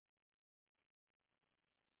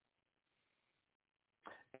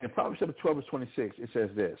 in Proverbs chapter 12, verse 26, it says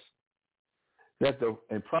this.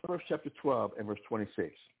 In Proverbs chapter 12 and verse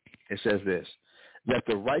 26, it says this, that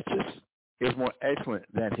the righteous is more excellent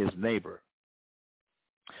than his neighbor,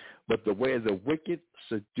 but the way of the wicked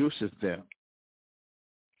seduces them.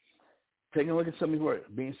 Taking a look at some of these words,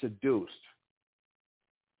 being seduced,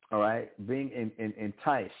 all right, being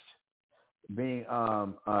enticed, being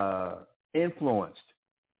influenced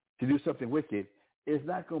to do something wicked is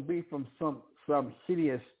not going to be from some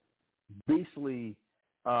hideous, beastly,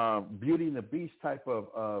 Beauty and the Beast type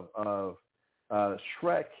of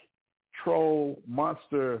Shrek, troll,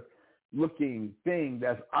 monster looking thing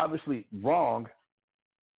that's obviously wrong.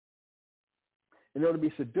 In order to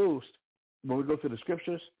be seduced, when we go to the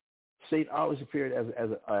scriptures, Satan always appeared as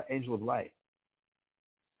an angel of light,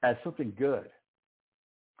 as something good,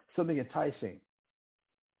 something enticing.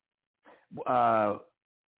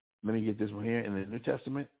 Let me get this one here in the New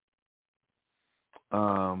Testament.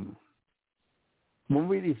 When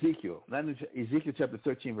we read Ezekiel, Ezekiel chapter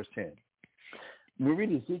 13, verse 10. When we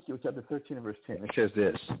read Ezekiel chapter 13 and verse 10, it says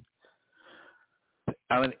this.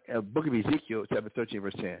 Book of Ezekiel chapter 13,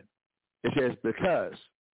 verse 10. It says, because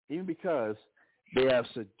they have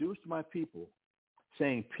seduced my people,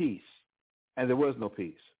 saying peace, and there was no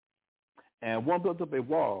peace. And one built up a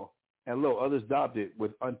wall, and lo, others daubed it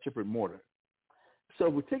with untempered mortar. So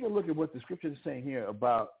we take a look at what the scripture is saying here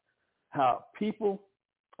about how people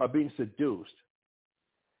are being seduced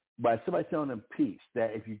by somebody telling them peace,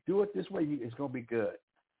 that if you do it this way, it's going to be good.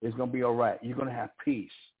 It's going to be all right. You're going to have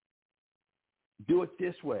peace. Do it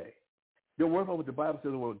this way. Don't worry about what the Bible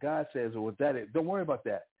says or what God says or what that is. Don't worry about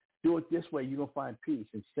that. Do it this way. You're going to find peace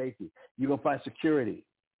and safety. You're going to find security.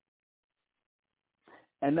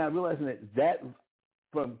 And not realizing that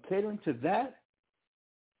from catering to that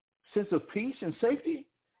sense of peace and safety,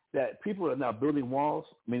 that people are now building walls,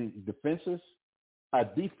 meaning defenses, a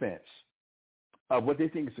defense of what they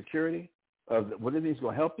think is security, of what they think is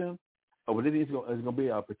going to help them, or what they think is going to be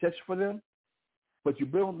a protection for them. But you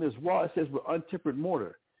build this wall, it says with untempered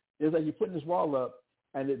mortar. It's like you're putting this wall up,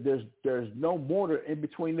 and there's no mortar in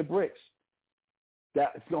between the bricks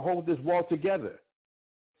that's going to hold this wall together.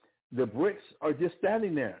 The bricks are just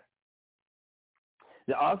standing there.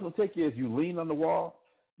 The odds will take you is you lean on the wall,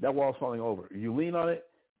 that wall's falling over. You lean on it,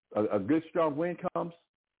 a good strong wind comes,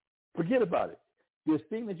 forget about it. This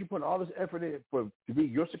thing that you put all this effort in to be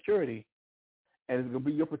your security, and it's going to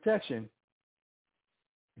be your protection,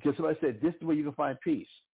 because somebody said this is the way you can find peace,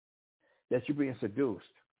 that you're being seduced.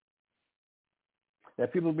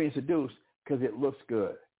 That people are being seduced because it looks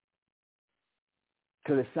good,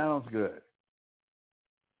 because it sounds good.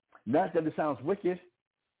 Not that it sounds wicked,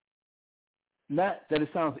 not that it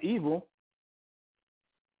sounds evil.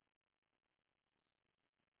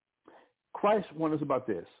 Christ warned us about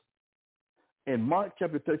this. In Mark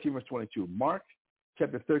chapter 13, verse 22, Mark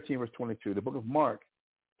chapter 13, verse 22, the book of Mark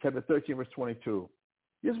chapter 13, verse 22,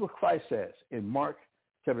 this is what Christ says in Mark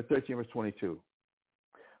chapter 13, verse 22.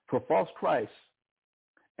 For false Christs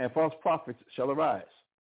and false prophets shall arise,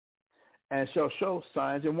 and shall show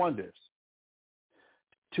signs and wonders,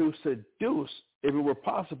 to seduce, if it were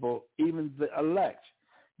possible, even the elect.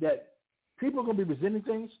 That people are going to be presenting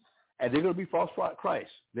things, and they're going to be false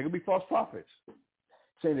Christs. They're going to be false prophets,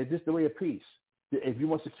 saying that this is the way of peace. If you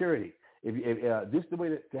want security, this is the way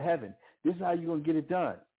to heaven. This is how you're going to get it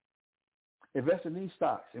done. Invest in these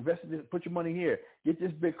stocks. Put your money here. Get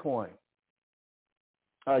this Bitcoin.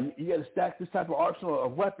 You got to stack this type of arsenal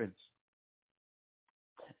of weapons,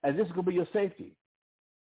 and this is going to be your safety.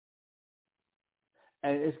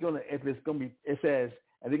 And it says,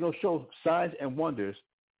 and they're going to show signs and wonders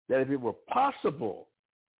that if it were possible,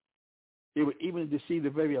 it would even deceive the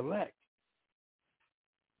very elect.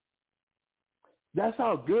 That's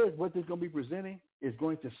how good what they're going to be presenting is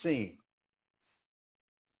going to seem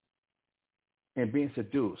and being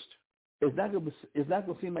seduced. It's not going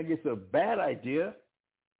to seem like it's a bad idea.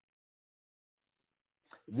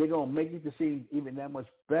 They're going to make it to seem even that much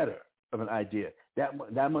better of an idea,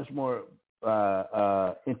 that much more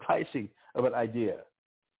enticing of an idea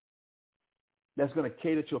that's going to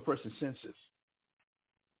cater to a person's senses.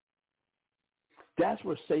 That's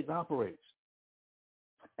where Satan operates.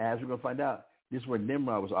 As we're going to find out, this is where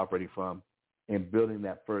Nimrod was operating from in building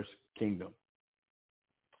that first kingdom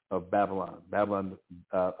of Babylon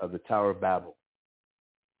of the Tower of Babel.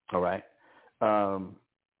 All right?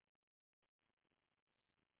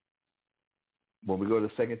 When we go to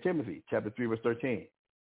 2 Timothy chapter 3, verse 13,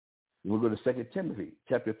 when we go to 2 Timothy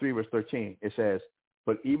chapter 3, verse 13, it says,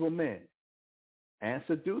 but evil men and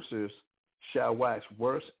seducers shall wax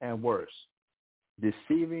worse and worse,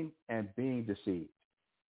 deceiving and being deceived.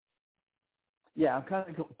 Yeah, I'm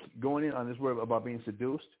kind of going in on this word about being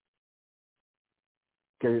seduced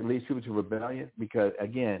because it leads people to rebellion. Because,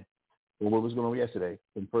 again, what was going on yesterday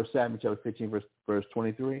in 1 Samuel chapter 15, verse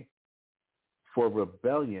 23, for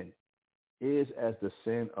rebellion is as the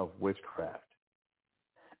sin of witchcraft,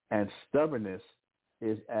 and stubbornness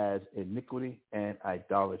is as iniquity and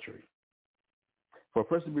idolatry. For a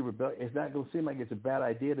person to be rebellious, it's not going to seem like it's a bad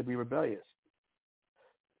idea to be rebellious.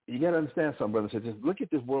 You got to understand something, brothers and sisters. Look at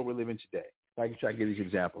this world we live in today. I can try to give these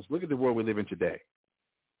examples. Look at the world we live in today.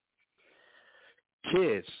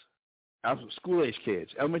 Kids, school-age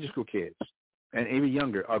kids, elementary school kids, and even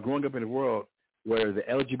younger are growing up in a world where the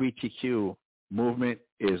LGBTQ movement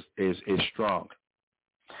is strong.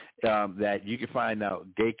 That you can find now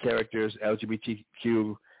gay characters,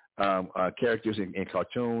 LGBTQ characters in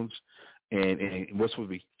cartoons and what's supposed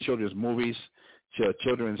to be children's movies,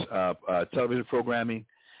 children's television programming,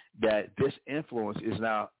 that this influence is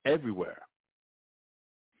now everywhere.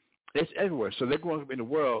 It's everywhere. So they're growing up in a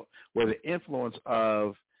world where the influence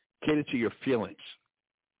of catering to your feelings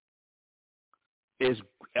is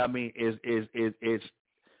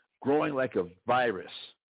growing like a virus.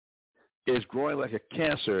 Is growing like a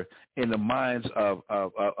cancer in the minds of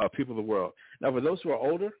people of the world. Now, for those who are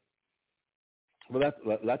older, a lot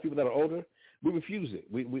of people that are older, we refuse it.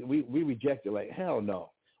 We reject it like, hell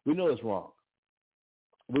no. We know it's wrong.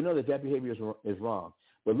 We know that behavior is wrong.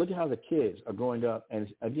 But look at how the kids are growing up, and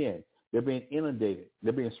again, they're being inundated.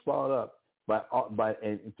 They're being swallowed up by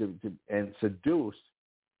and seduced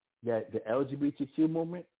that the LGBTQ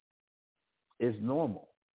movement is normal.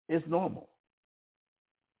 It's normal.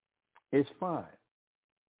 It's fine.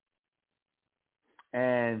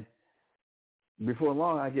 And before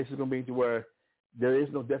long, I guess it's going to be to where there is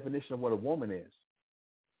no definition of what a woman is.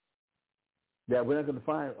 That we're not going to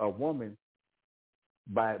find a woman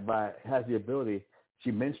has the ability,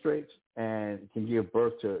 she menstruates and can give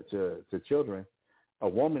birth to children. A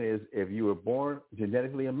woman is, if you were born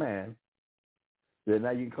genetically a man, then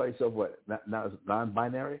now you can call yourself what? Not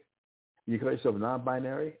non-binary? You can call yourself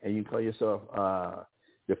non-binary, and you can call yourself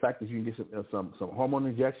the fact that you can get some hormone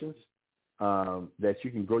injections, that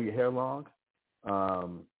you can grow your hair long.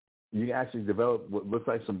 You can actually develop what looks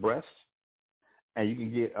like some breasts, and you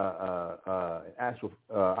can get an actual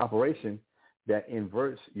operation that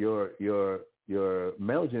inverts your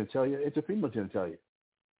male genitalia into female genitalia,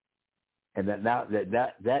 and that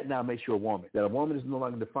now makes you a woman. That a woman is no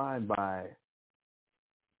longer defined by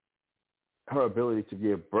her ability to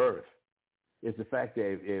give birth. It's the fact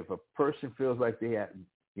that if a person feels like they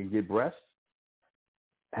can get breasts,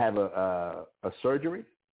 have a surgery,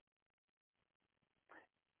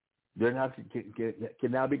 they're not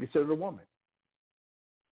can now be considered a woman.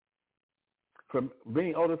 From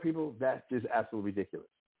many older people, that's just absolutely ridiculous.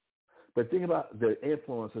 But think about the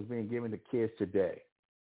influence that's being given to kids today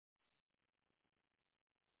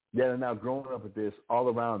that are now growing up with this all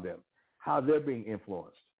around them, how they're being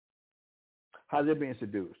influenced, how they're being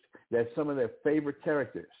seduced, that some of their favorite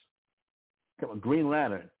characters, Green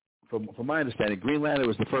Lantern, from my understanding, Green Lantern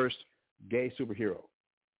was the first gay superhero.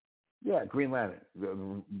 Yeah, Green Lantern.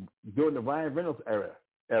 During the Ryan Reynolds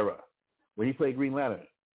era, when he played Green Lantern,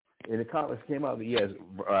 in the comics came out that, yes,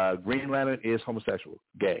 Green Lantern is homosexual,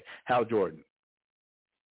 gay. Hal Jordan.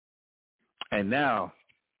 And now,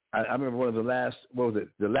 I remember one of the last, what was it,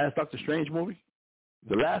 the last Doctor Strange movie?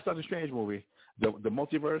 The last Doctor Strange movie, the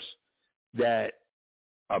multiverse, that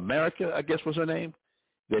America, I guess was her name,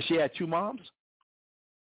 that she had two moms.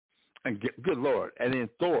 And good Lord. And then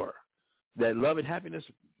Thor, that Love and Happiness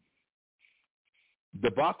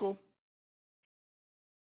debacle,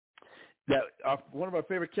 that one of our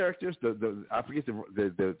favorite characters, I forget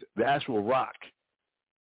the actual Rock,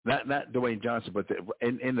 not Dwayne Johnson, but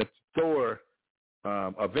in the Thor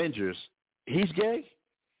Avengers, he's gay.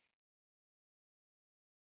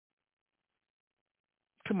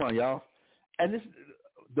 Come on, y'all. And this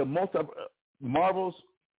the Marvel's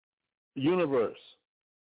universe,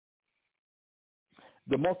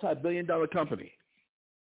 the multi-billion-dollar company.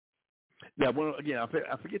 Now, again, I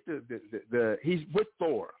forget the he's with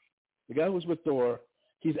Thor. The guy who's with Thor,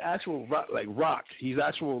 he's actual rock. He's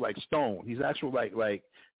actual like stone. He's actual like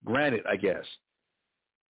granite, I guess.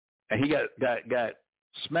 And he got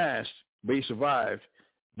smashed, but he survived.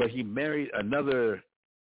 But he married another,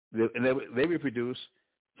 and they reproduce.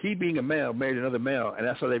 He, being a male, married another male, and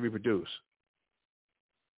that's how they reproduce.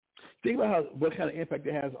 Think about what kind of impact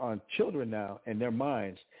it has on children now and their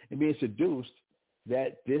minds, and being seduced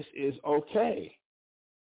that this is okay.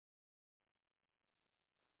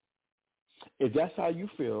 If that's how you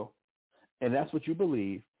feel, and that's what you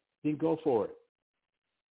believe, then go for it.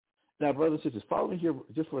 Now, brothers and sisters, follow me here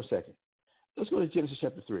just for a second. Let's go to Genesis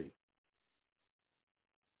chapter 3.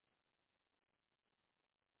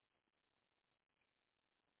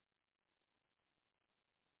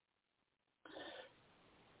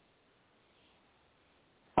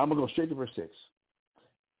 I'm going to go straight to verse 6.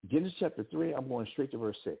 Genesis chapter 3, I'm going straight to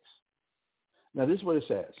verse 6. Now, this is what it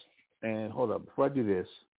says. And hold up, before I do this,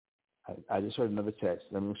 I just heard another text.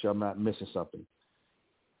 Let me make sure I'm not missing something.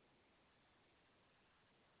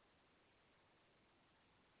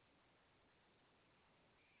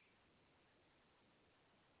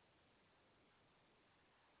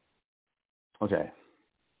 Okay.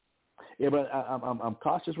 Yeah, but I'm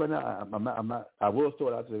cautious right now. I'm not. I will throw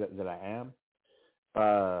it out there that I am.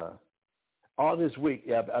 All this week,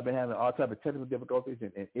 I've been having all type of technical difficulties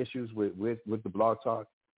and issues with the Blog Talk.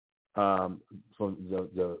 From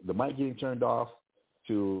the mic getting turned off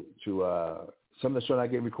to some of the show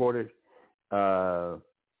not getting recorded. And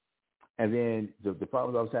then the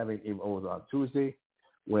problems I was having was on Tuesday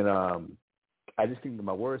when I just couldn't get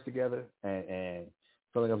my words together and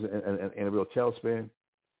felt like I was in a real tailspin.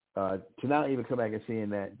 To now even come back and seeing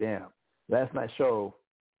that, damn, last night's show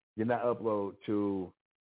did not upload to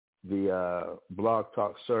the Blog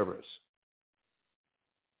Talk servers.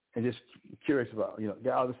 And just curious about,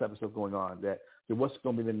 got all this type of stuff going on. That what's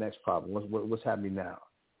going to be the next problem? What's happening now?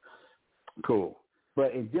 Cool.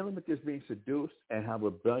 But in dealing with this being seduced and how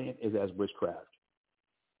rebellion is as witchcraft,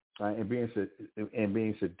 and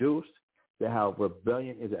being seduced, that how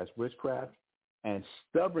rebellion is as witchcraft, and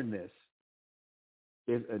stubbornness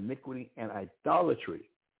is iniquity and idolatry.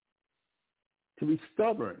 To be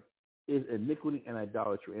stubborn is iniquity and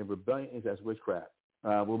idolatry, and rebellion is as witchcraft.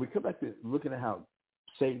 When we come back to looking at how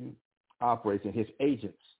Satan operates and his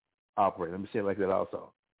agents operate, let me say it like that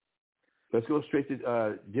also. Let's go straight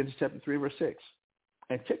to Genesis chapter 3, verse 6.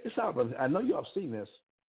 And check this out, brothers. I know you all have seen this,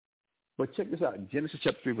 but check this out. In Genesis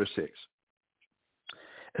chapter 3, verse 6.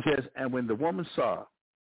 It says, and when the woman saw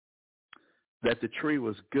that the tree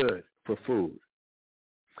was good for food,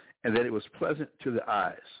 and that it was pleasant to the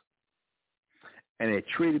eyes, and a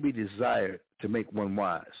tree to be desired to make one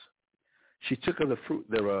wise, she took of the fruit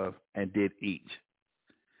thereof and did eat,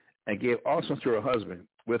 and gave also to her husband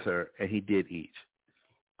with her, and he did eat.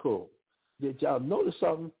 Cool. Did y'all notice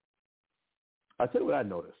something? I'll tell you what I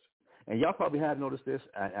noticed, and y'all probably have noticed this.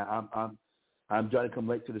 I'm trying to come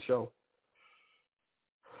late to the show.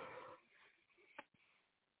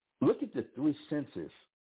 Look at the three senses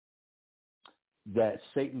that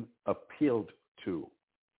Satan appealed to.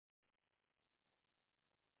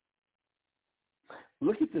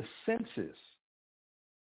 Look at the senses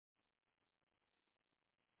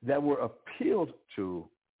that were appealed to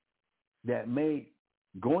that made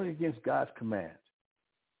going against God's command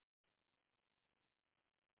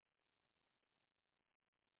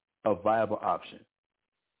a viable option.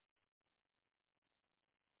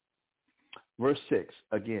 Verse 6,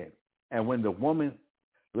 again, and when the woman,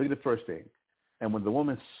 look at the first thing, and when the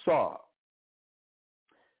woman saw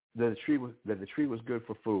that the tree was good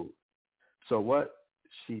for food. So what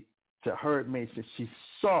to her it made sense. She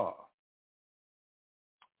saw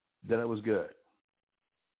that it was good.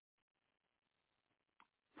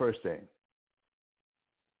 First thing.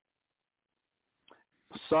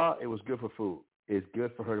 Saw it was good for food. It's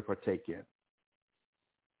good for her to partake in.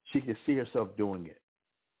 She can see herself doing it.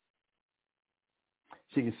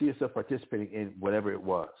 She can see herself participating in whatever it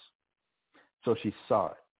was. So she saw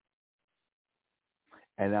it.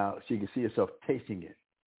 And now she can see herself tasting it,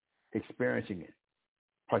 experiencing it,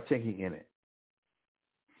 partaking in it.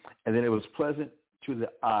 And then it was pleasant to the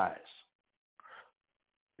eyes.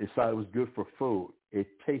 It saw it was good for food. It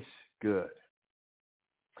tastes good.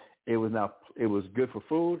 It was good for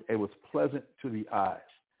food. It was pleasant to the eyes.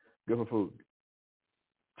 Good for food.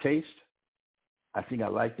 Taste. I think I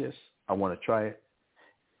like this. I want to try it.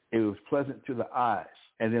 It was pleasant to the eyes.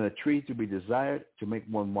 And then a tree to be desired to make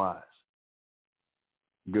one wise.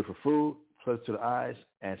 Good for food, pleasant to the eyes,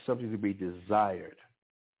 and something to be desired.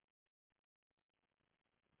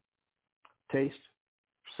 Taste,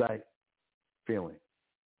 sight, feeling.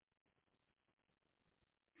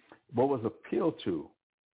 What was appealed to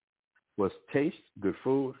was taste, good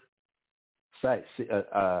food, sight, pleasant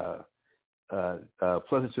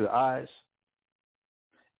to the eyes,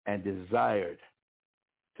 and desired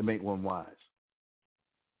to make one wise.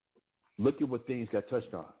 Look at what things got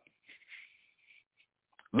touched on.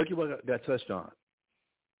 Look at what got touched on.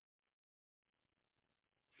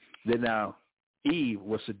 Then now Eve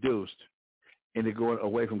was seduced into going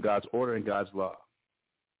away from God's order and God's law.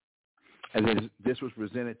 And then this was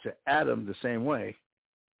presented to Adam the same way,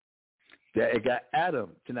 that it got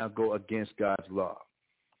Adam to now go against God's law.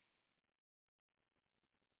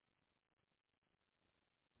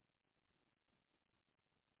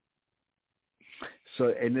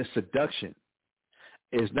 So in this seduction,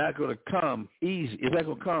 it's not going to come easy. It's not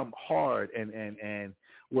going to come hard and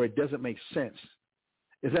where it doesn't make sense.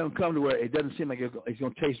 It's not going to come to where it doesn't seem like it's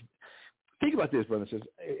going to taste. Think about this, brothers and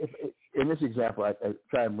sisters. In this example, I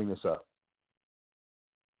try and bring this up.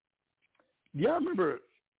 Do y'all remember,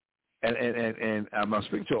 and I'm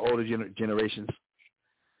speaking to older generations,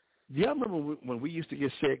 do y'all remember when we used to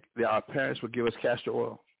get sick that our parents would give us castor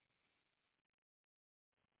oil?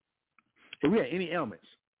 If we had any ailments,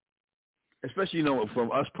 especially,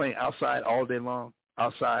 from us playing outside all day long,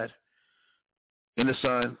 outside, in the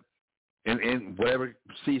sun, in whatever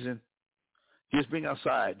season, just being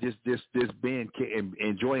outside, just being,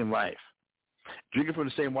 enjoying life. Drinking from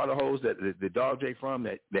the same water hose that the dog drank from,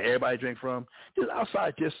 that everybody drank from, just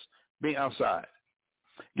outside, just being outside,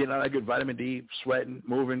 getting all that good vitamin D, sweating,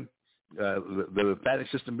 moving, the lymphatic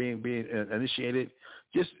system being initiated,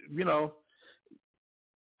 just,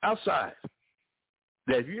 outside.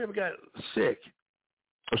 That if you ever got sick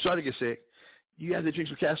or started to get sick, you have to drink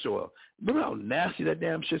some castor oil. Remember how nasty that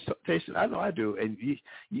damn shit tasted? I know I do. And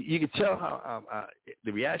you can tell how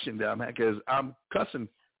the reaction that I'm having because I'm cussing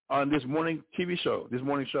on this morning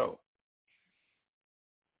show.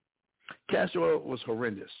 Castor oil was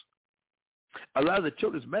horrendous. A lot of the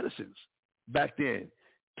children's medicines back then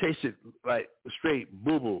tasted like straight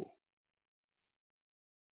boo-boo.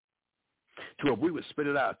 To where we would spit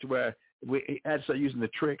it out, to where we had to start using the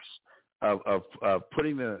tricks of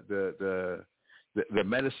putting the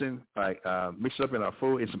medicine, like mix it up in our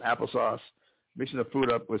food, in some applesauce, mixing the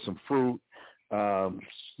food up with some fruit,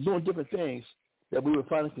 doing different things that we would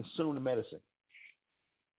finally consume the medicine.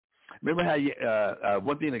 Remember how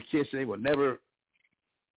one thing the kids today will never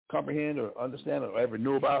comprehend or understand or ever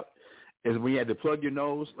knew about is when you had to plug your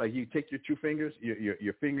nose, like you take your two fingers,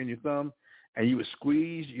 your finger and your thumb, and you would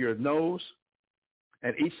squeeze your nose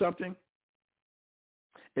and eat something,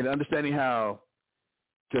 and understanding how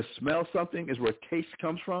to smell something is where taste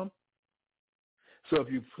comes from. So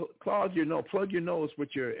if you plug your nose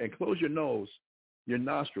and close your nose, your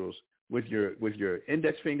nostrils with your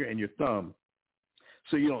index finger and your thumb,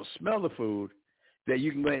 so you don't smell the food, that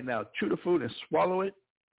you can go ahead now chew the food and swallow it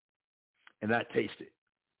and not taste it.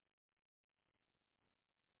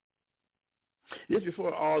 This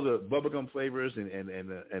before all the bubblegum flavors and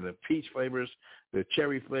the peach flavors, the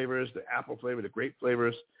cherry flavors, the apple flavor, the grape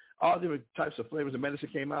flavors, all different types of flavors of medicine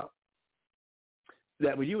came out.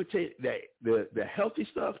 That when you would take the healthy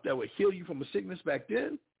stuff that would heal you from a sickness back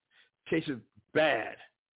then, tasted bad.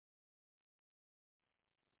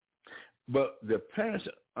 But the parents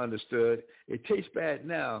understood it tastes bad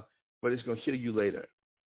now, but it's going to heal you later.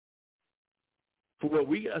 For what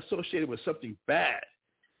we associated with something bad,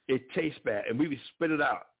 it tastes bad, and we would spit it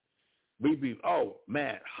out. We'd be, oh,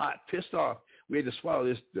 man, hot, pissed off. We had to swallow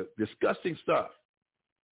this disgusting stuff.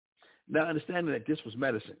 Now understanding that this was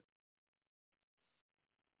medicine.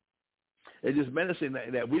 It's just medicine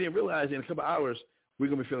that we didn't realize in a couple hours we're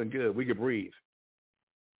going to be feeling good. We could breathe.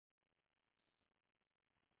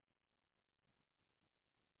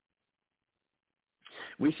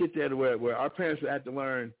 We sit there to where our parents would have to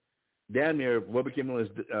learn damn near what became known as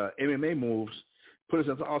MMA moves, put us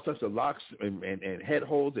into all sorts of locks and head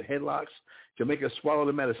holds and headlocks to make us swallow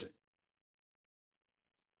the medicine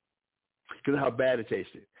because of how bad it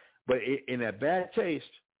tasted. But in that bad taste,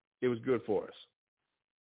 it was good for us.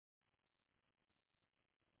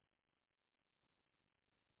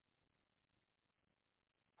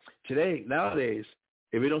 Today, nowadays,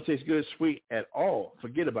 if it don't taste good, sweet at all,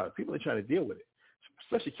 forget about it. People are trying to deal with it,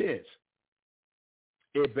 especially kids.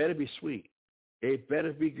 It better be sweet. It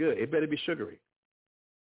better be good. It better be sugary.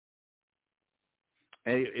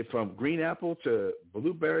 And from green apple to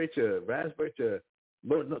blueberry to raspberry to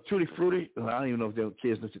tutti frutti. I don't even know if the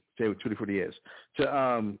kids know say what tutti frutti is.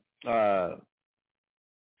 To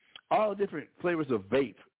all different flavors of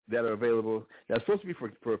vape that are available. That's supposed to be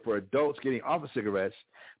for adults getting off of cigarettes,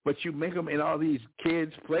 but you make them in all these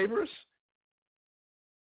kids' flavors.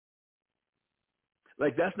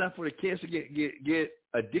 Like that's not for the kids to get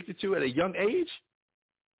addicted to at a young age.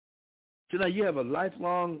 So now you have a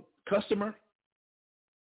lifelong customer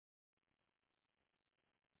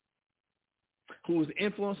who was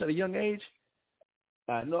influenced at a young age.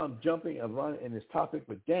 I know I'm jumping and running in this topic,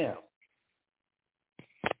 but damn.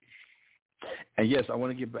 And yes, I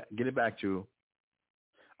want to get it back to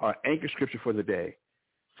our anchor scripture for the day,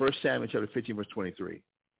 1 Samuel chapter 15, verse 23.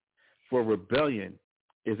 For rebellion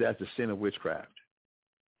is as the sin of witchcraft,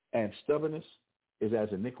 and stubbornness is as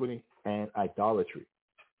iniquity and idolatry.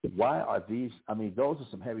 Why are these? I mean, those are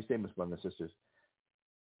some heavy statements, brothers and sisters.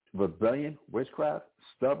 Rebellion, witchcraft,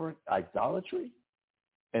 stubborn, idolatry,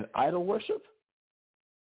 and idol worship?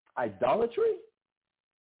 Idolatry?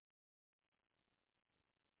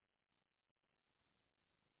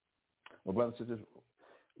 Well, brothers and sisters,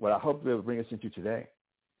 what I hope they'll bring us into today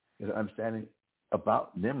is an understanding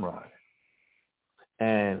about Nimrod.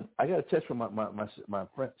 And I got a text from my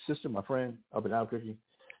sister, my friend up in Albuquerque,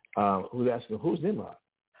 who's asking, who's Nimrod?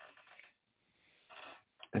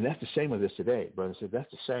 And that's the shame of this today, brother. So that's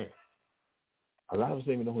the shame. A lot of us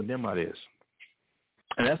don't even know who Nimrod is,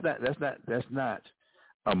 and that's not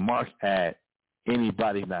a mark at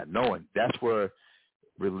anybody not knowing. That's where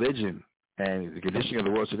religion and the conditioning of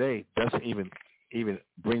the world today doesn't even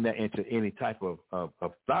bring that into any type of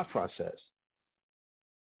thought process.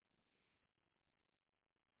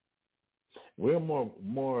 We're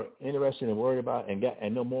more interested and worried about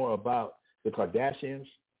and know more about the Kardashians.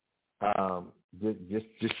 This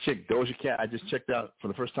chick Doja Cat, I just checked out for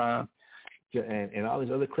the first time, and all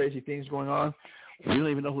these other crazy things going on. We don't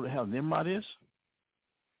even know who the hell Nimrod is.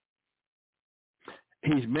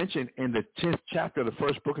 He's mentioned in the 10th chapter of the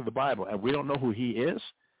first book of the Bible, and we don't know who he is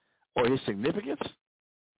or his significance.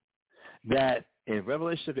 That in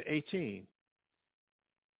Revelation chapter 18,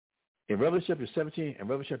 in Revelation chapter 17 and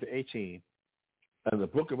Revelation chapter 18 of the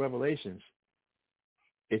book of Revelations,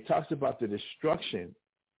 it talks about the destruction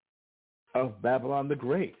of Babylon the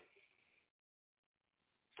Great.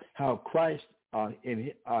 How Christ,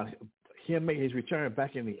 him making his return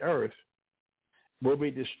back in the earth, will be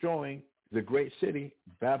destroying the great city,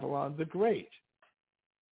 Babylon the Great.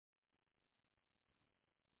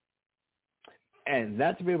 And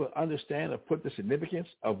not to be able to understand or put the significance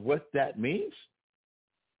of what that means,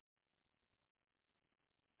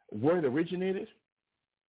 where it originated,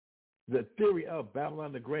 the theory of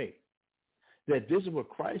Babylon the Great, that this is where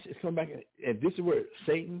Christ is coming back, and this is where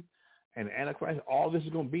Satan and Antichrist, all this is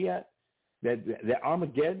going to be at, that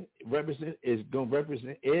Armageddon is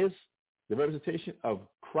the representation of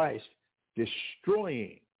Christ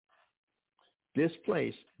destroying this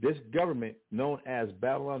place, this government known as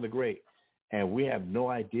Babylon the Great, and we have no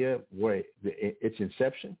idea where its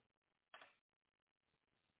inception.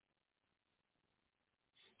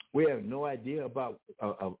 We have no idea about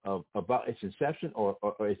its inception or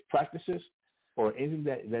its practices or anything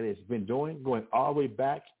that it's been doing, going all the way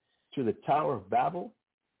back to the Tower of Babel.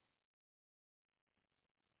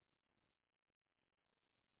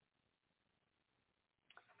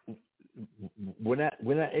 We're not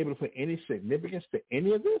able to put any significance to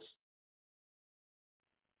any of this.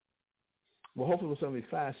 Well, hopefully with some of these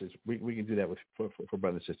classes, we can do that for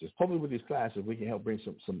brothers and sisters. Hopefully with these classes, we can help bring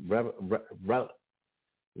some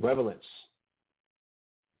relevance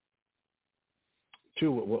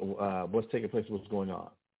to what's taking place, what's going on.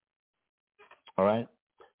 All right?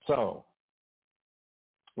 So,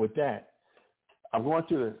 with that, I'm going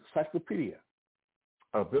to the Encyclopedia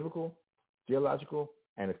of Biblical, Theological,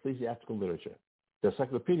 and Ecclesiastical Literature. The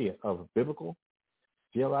Encyclopedia of Biblical,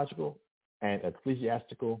 Theological, and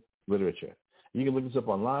Ecclesiastical Literature. You can look this up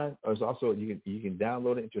online, or it's also you can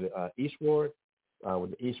download it into the Eastward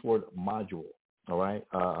with the Eastward module. All right,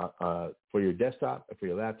 for your desktop or for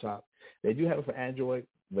your laptop. They do have it for Android,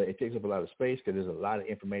 but it takes up a lot of space because there's a lot of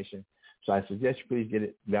information. So I suggest you please get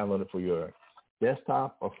it downloaded for your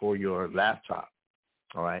desktop or for your laptop.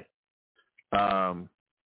 All right.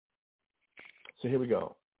 So here we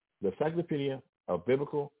go. The Encyclopedia of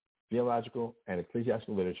Biblical, Theological, and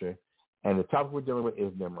Ecclesiastical Literature, and the topic we're dealing with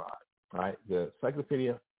is Nimrod. All right. The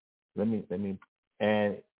Encyclopedia. Let me,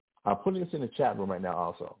 and I'm putting this in the chat room right now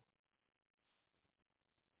also.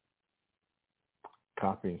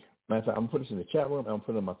 Copy. Matter of fact, I'm putting this in the chat room and I'm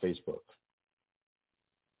putting it on my Facebook.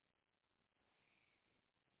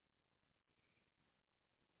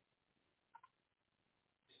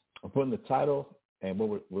 I'm putting the title and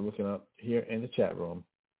what we're looking up here in the chat room.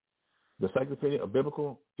 The Encyclopedia of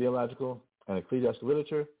Biblical, Theological, and Ecclesiastical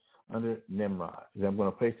Literature under Nimrod. Then I'm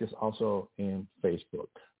going to place this also in Facebook.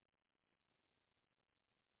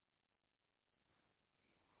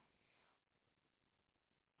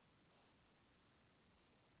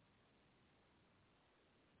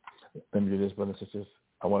 Let me do this, brothers and sisters.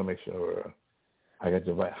 I want to make sure I got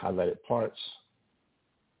the right highlighted parts.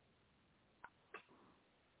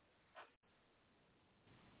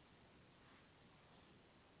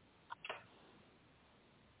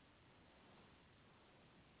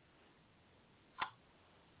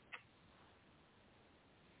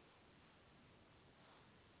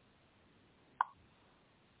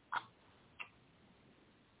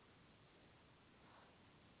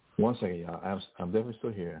 One second, y'all. I'm definitely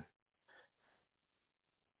still here.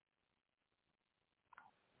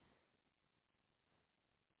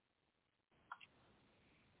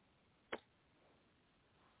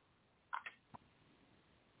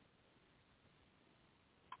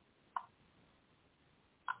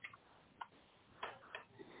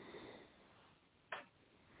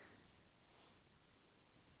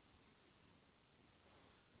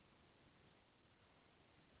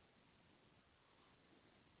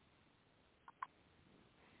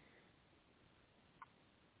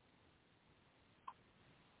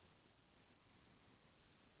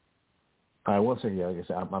 All right, one second, y'all. Like I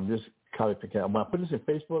said, I'm just copying. When I put this in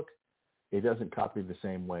Facebook, it doesn't copy the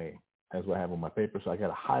same way as what I have on my paper. So I got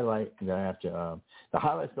to highlight, and then I have to. The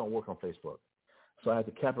highlights don't work on Facebook, so I have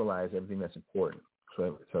to capitalize everything that's important,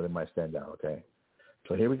 so they might stand out. Okay.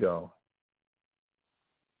 So here we go.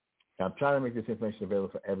 I'm trying to make this information available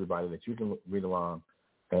for everybody that you can read along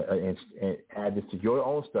and add this to your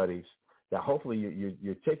own studies. That hopefully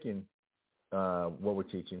you're taking what we're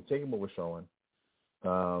teaching, taking what we're showing,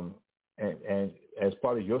 and as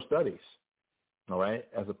part of your studies, all right,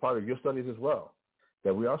 as a part of your studies as well,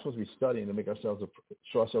 that we are supposed to be studying to make ourselves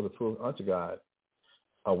show ourselves approved unto God,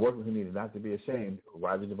 workers who need not to be ashamed,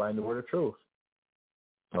 rightly dividing the word of truth.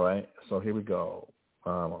 All right, so here we go.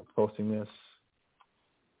 I'm posting this.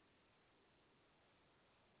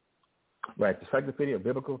 Right, the Encyclopedia of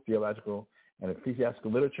Biblical, Theological, and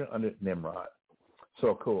Ecclesiastical Literature under Nimrod.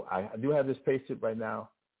 So cool. I do have this pasted right now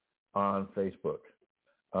on Facebook.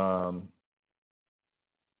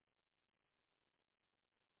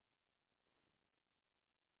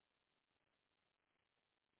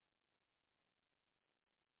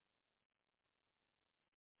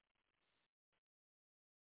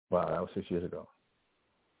 Wow, that was 6 years ago.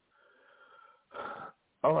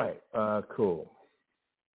 All right, cool.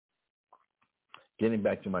 Getting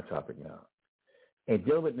back to my topic now. And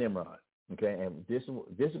deal with Nimrod, okay? And this is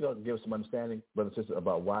going to give us some understanding, brothers and sisters,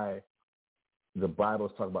 about why the Bible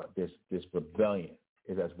is talking about this rebellion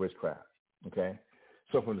is as witchcraft, okay?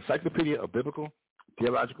 So from the Encyclopedia of Biblical,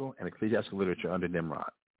 Theological, and Ecclesiastical Literature under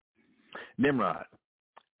Nimrod. Nimrod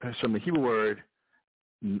is from the Hebrew word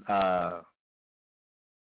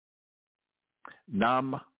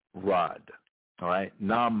Namrod, all right?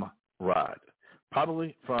 Namrod.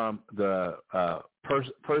 Probably from the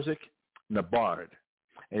Persic Nabard,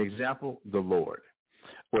 an example, the Lord,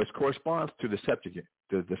 which corresponds to the Septuagint.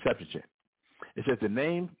 It says the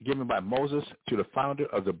name given by Moses to the founder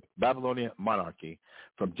of the Babylonian monarchy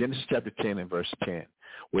from Genesis chapter 10 and verse 10,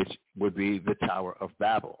 which would be the Tower of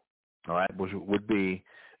Babel, all right, which would be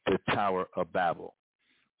the Tower of Babel,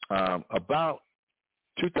 about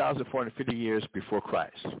 2,450 years before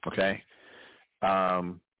Christ, okay?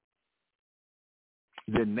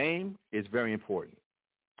 The name is very important.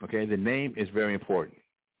 Okay, the name is very important.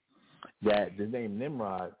 That the name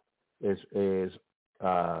Nimrod is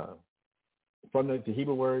from the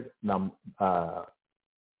Hebrew word Namrod,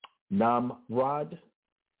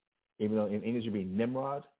 even though in English it would be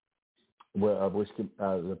Nimrod, which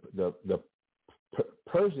the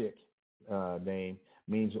Persic name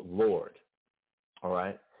means Lord. All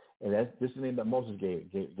right, and this is the name that Moses gave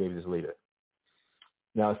his leader.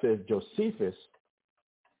 Now it says Josephus,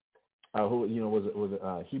 who was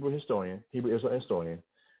a Hebrew Israel historian,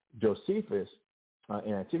 Josephus,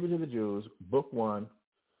 in Antiquity of the Jews, Book 1,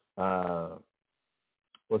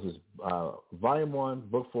 Volume 1,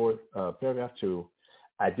 Book 4, Paragraph 2,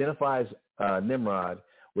 identifies Nimrod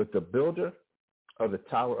with the builder of the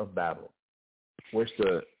Tower of Babel, which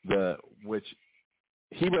which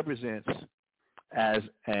he represents as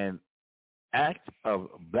an act of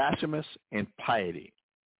blasphemous impiety.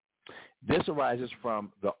 This arises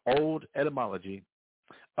from the old etymology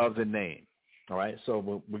of the name, all right?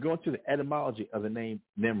 So we're going to the etymology of the name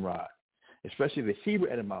Nimrod, especially the Hebrew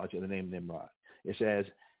etymology of the name Nimrod. It says,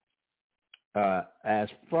 as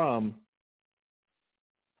from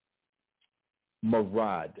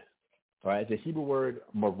marad, all right? The Hebrew word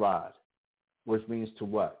marad, which means to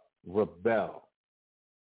what? Rebel.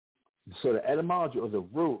 So the etymology or the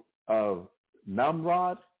root of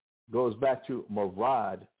Nimrod goes back to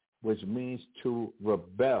marad, which means to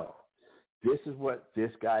rebel. This is what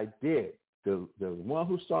this guy did. The one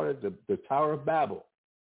who started the Tower of Babel,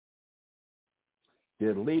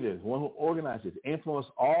 the leader, the one who organized it,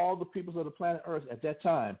 influenced all the peoples of the planet Earth at that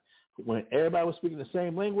time. When everybody was speaking the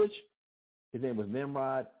same language, his name was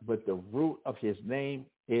Nimrod, but the root of his name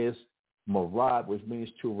is marad, which means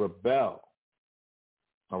to rebel.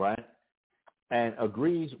 All right? And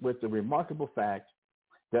agrees with the remarkable fact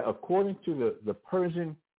that according to the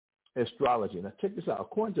Persian astrology. Now check this out.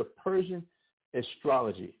 According to Persian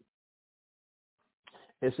astrology,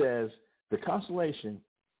 it says the constellation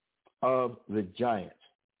of the giant,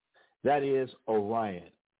 that is Orion,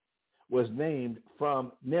 was named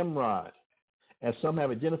from Nimrod. And some have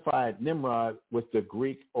identified Nimrod with the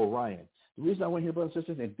Greek Orion. The reason I went here, brothers and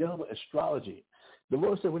sisters, in dealing with astrology, the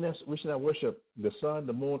Lord said we should not worship the sun,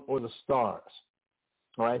 the moon, or the stars.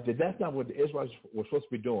 All right? That's not what the Israelites were supposed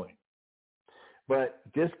to be doing. But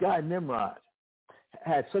this guy, Nimrod,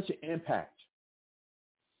 had such an impact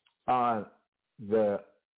on the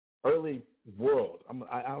early world.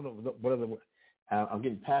 I don't know what other word. I'm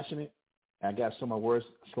getting passionate. I got some of my words,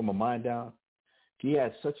 slow my mind down. He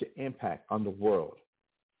had such an impact on the world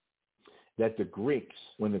that the Greeks,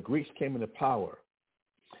 when the Greeks came into power,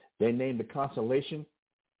 they named the constellation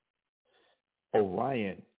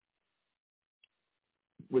Orion,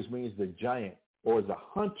 which means the giant or the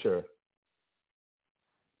hunter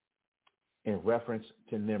in reference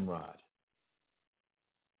to Nimrod.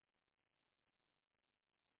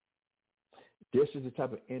 This is the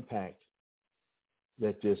type of impact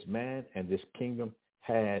that this man and this kingdom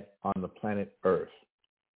had on the planet Earth.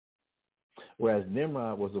 Whereas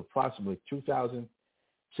Nimrod was approximately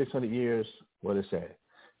 2,600 years,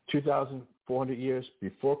 2,400 years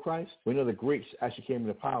before Christ. We know the Greeks actually came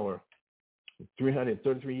into power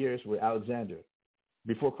 333 years with Alexander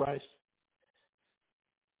before Christ.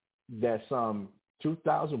 That's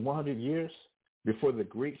 2,100 years before the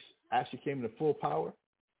Greeks actually came into full power.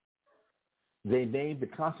 They named the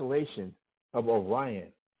constellation of Orion,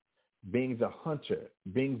 being the hunter,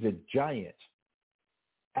 being the giant,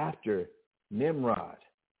 after Nimrod.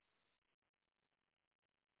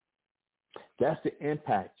 That's the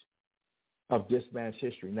impact of this man's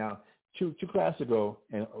history. Now, two classes ago,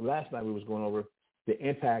 and last night we was going over the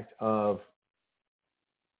impact of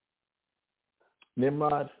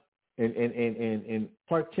Nimrod in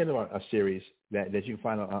part 10 of our series that you can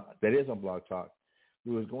find on, that is on Blog Talk.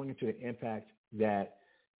 We was going into the impact that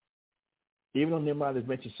even though Nimrod is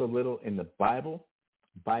mentioned so little in the Bible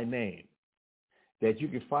by name, that you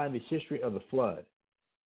can find the history of the flood.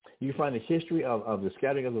 You can find the history of the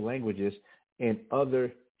scattering of the languages in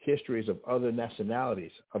other histories of other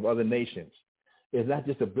nationalities, of other nations. It's not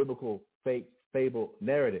just a biblical fake fable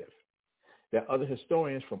narrative. That other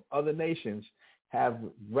historians from other nations have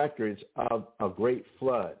records of a great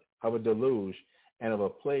flood, of a deluge, and of a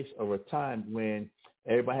place over time when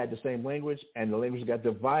everybody had the same language and the language got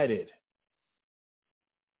divided.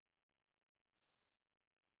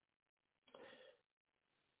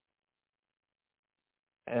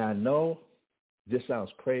 And I know this sounds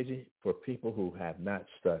crazy for people who have not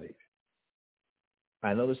studied.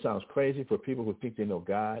 I know this sounds crazy for people who think they know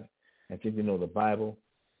God and think they know the Bible,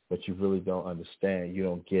 but you really don't understand. You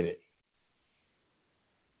don't get it.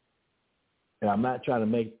 And I'm not trying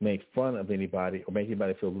to make fun of anybody or make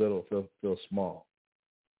anybody feel little, feel small.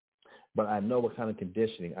 But I know what kind of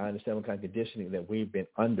conditioning, I understand what kind of conditioning that we've been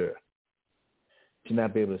under to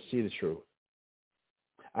not be able to see the truth.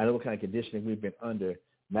 I know what kind of conditioning we've been under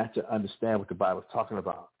not to understand what the Bible is talking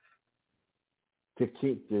about, to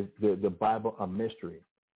keep the Bible a mystery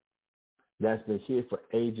that's been here for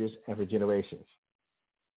ages and for generations.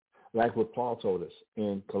 Like what Paul told us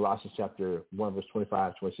in Colossians chapter 1, verse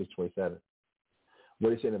 25, 26, 27.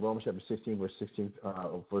 What he said in Romans chapter 16,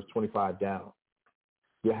 verse 25 down.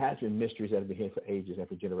 There has been mysteries that have been here for ages and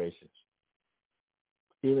for generations.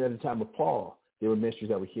 Even at the time of Paul, there were mysteries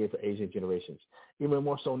that were here for ages and generations. Even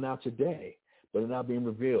more so now today, but are now being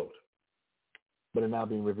revealed.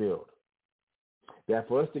 That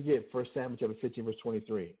for us to get 1 Samuel chapter 15, verse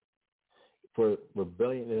 23, for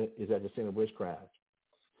rebellion is as a sin of witchcraft,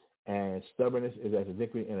 and stubbornness is as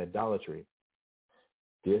iniquity and idolatry.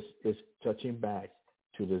 This is touching back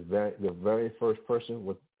to the very first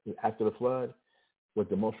person after the flood, with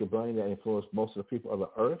the most rebellion that influenced most of the people of the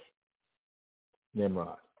earth,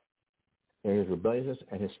 Nimrod, and his rebelliousness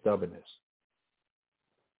and his stubbornness.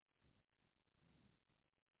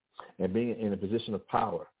 And being in a position of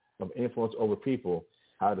power, of influence over people,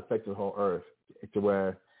 how it affected the whole earth, to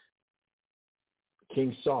where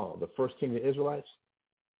King Saul, the first king of the Israelites,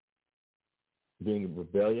 being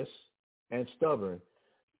rebellious and stubborn,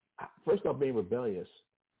 first off being rebellious,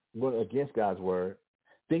 going against God's word,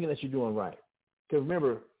 thinking that you're doing right. Because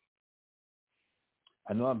remember,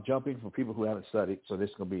 I know I'm jumping for people who haven't studied, so this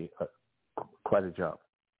is going to be quite a jump.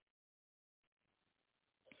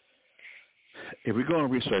 If we go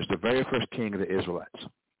and research the very first king of the Israelites,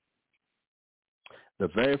 the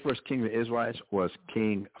very first king of the Israelites was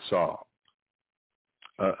King Saul,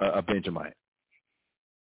 a Benjamite.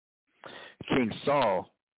 King Saul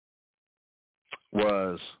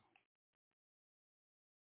was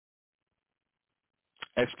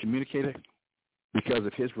excommunicated because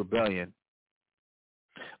of his rebellion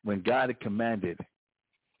when God had commanded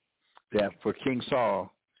that for King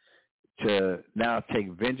Saul to now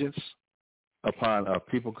take vengeance upon a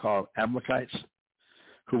people called Amalekites,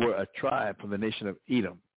 who were a tribe from the nation of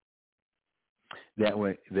Edom. That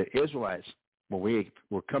when the Israelites, when we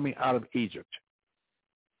were coming out of Egypt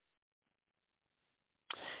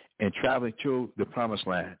and traveling to the promised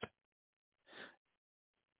land,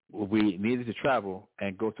 we needed to travel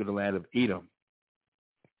and go through the land of Edom.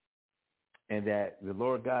 And that the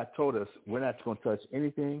Lord God told us, we're not going to touch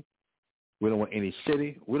anything. We don't want any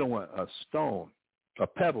city. We don't want a stone, a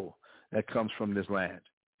pebble that comes from this land.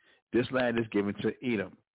 This land is given to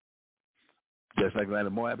Edom. Just like the land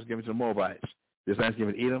of Moab is given to the Moabites. This land is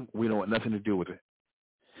given to Edom. We don't want nothing to do with it.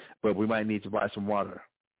 But we might need to buy some water.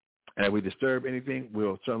 And if we disturb anything,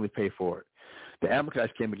 we'll certainly pay for it. The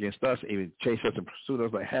Amalekites came against us and even chased us and pursued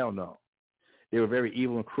us like hell no. They were very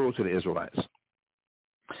evil and cruel to the Israelites.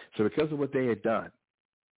 So because of what they had done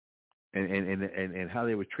and how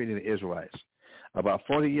they were treating the Israelites, about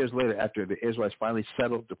 40 years later, after the Israelites finally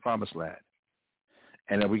settled the Promised Land,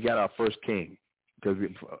 and then we got our first king, because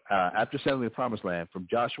after settling the Promised Land, from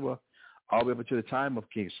Joshua all the way up until the time of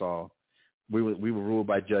King Saul, we were ruled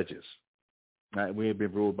by judges. Right? We had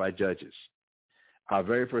been ruled by judges. Our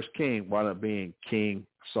very first king wound up being King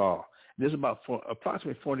Saul. This is about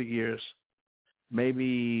approximately 40 years,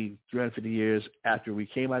 maybe 350 years after we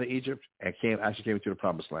came out of Egypt and actually came into the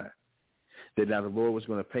Promised Land. That now the Lord was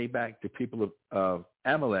going to pay back the people of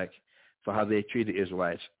Amalek for how they treated the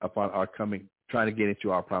Israelites upon our coming, trying to get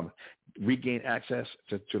into our promise, regain access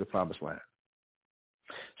to the Promised Land.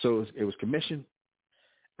 So it was commissioned,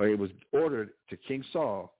 or it was ordered to King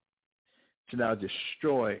Saul to now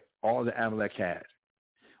destroy all the Amalek had.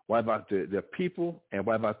 Wipe out the people and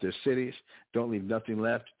wipe out their cities. Don't leave nothing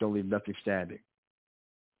left. Don't leave nothing standing.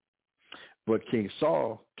 But King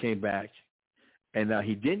Saul came back, and now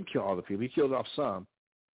he didn't kill all the people. He killed off some,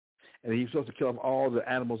 and he was supposed to kill off all the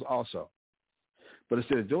animals also. But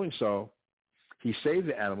instead of doing so, he saved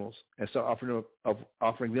the animals and started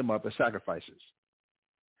offering them up as sacrifices.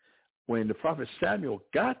 When the prophet Samuel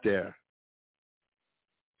got there,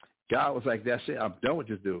 God was like, that's it. I'm done with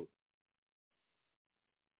this dude.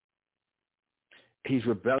 He's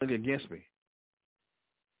rebelling against me.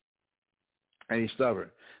 And he's stubborn.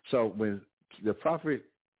 So when the prophet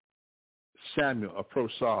Samuel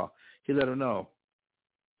approached Saul, he let him know,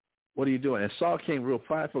 what are you doing? And Saul came real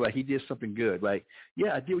prideful, like he did something good. Like,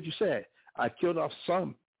 yeah, I did what you said. I killed off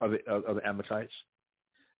some of the Amalekites.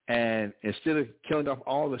 And instead of killing off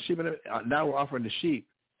all the sheep, now we're offering the sheep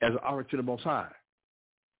as an offering to the Most High.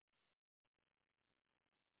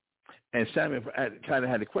 And Samuel kind of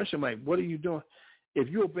had a question, like, what are you doing? If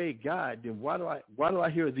you obey God, then why do I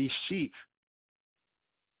hear these sheep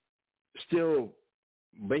still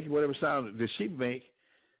making whatever sound the sheep make,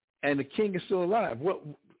 and the king is still alive?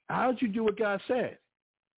 How did you do what God said?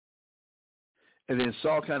 And then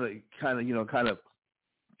Saul kind of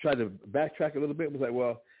tried to backtrack a little bit. Was like,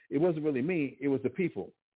 well, it wasn't really me; it was the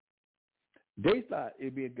people. They thought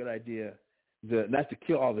it'd be a good idea not to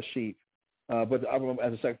kill all the sheep, but to offer them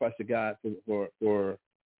as a sacrifice to God for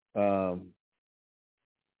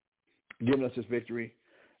giving us this victory.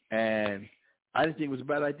 And I didn't think it was a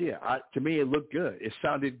bad idea. To me, it looked good. It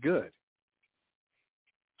sounded good.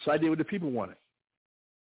 So I did what the people wanted.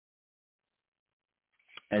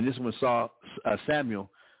 And this is when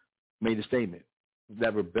Samuel made a statement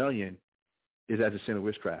that rebellion is as a sin of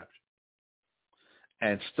witchcraft,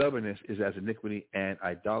 and stubbornness is as iniquity and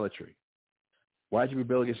idolatry. Why'd you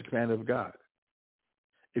rebel against the command of God?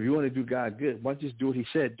 If you want to do God good, why don't you just do what he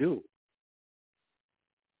said do?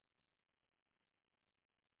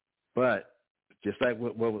 But just like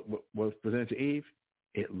what was presented to Eve,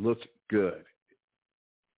 it looked good.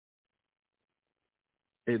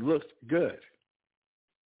 It looked good.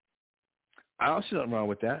 I don't see nothing wrong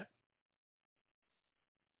with that.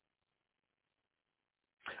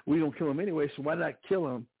 We don't kill him anyway, so why not kill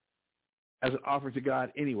him as an offering to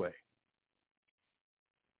God anyway?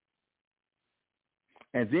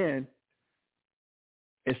 And then,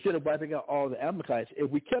 instead of wiping out all the Amalekites, if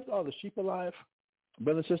we kept all the sheep alive,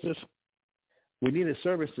 brothers and sisters, we needed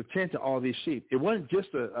servants to tend to all these sheep. It wasn't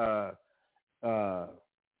just like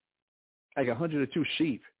 102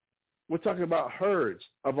 sheep. We're talking about herds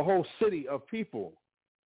of a whole city of people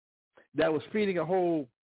that was feeding a whole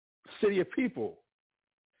city of people.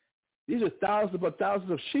 These are thousands upon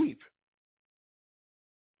thousands of sheep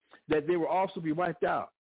that they will also be wiped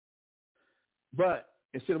out. But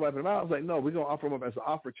instead of wiping them out, I was like, no, we're going to offer them up as an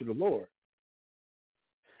offering to the Lord.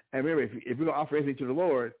 And remember, if we're going to offer anything to the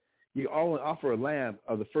Lord, you only offer a lamb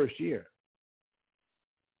of the first year.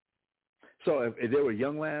 So if there were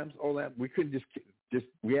young lambs, old lambs, we couldn't just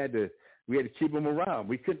we had to keep them around.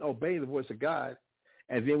 We couldn't obey the voice of God,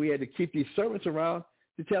 and then we had to keep these servants around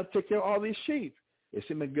to take care of all these sheep. It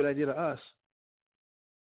seemed like a good idea to us.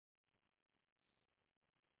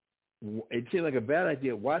 It seemed like a bad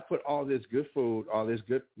idea. Why put all this good food, all this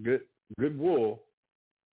good wool?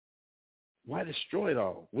 Why destroy it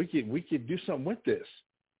all? We could do something with this.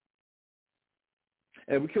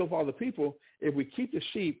 And if we kill off all the people, if we keep the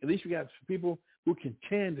sheep, at least we got people who can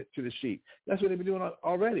tend to the sheep. That's what they've been doing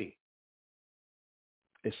already.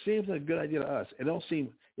 It seems like a good idea to us. It don't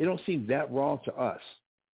seem that wrong to us.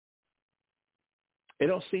 It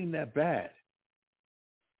don't seem that bad.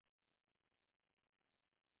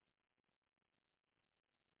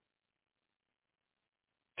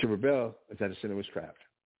 To rebel is that a sin of witchcraft.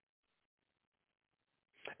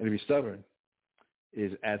 And to be stubborn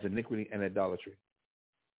is as iniquity and idolatry.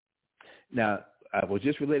 Now, I was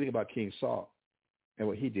just relating about King Saul and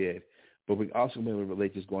what he did, but we also may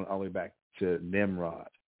relate this going all the way back to Nimrod,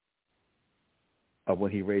 of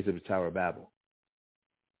when he raised up the Tower of Babel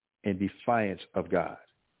in defiance of God.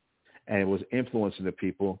 And it was influencing the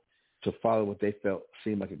people to follow what they felt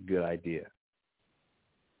seemed like a good idea.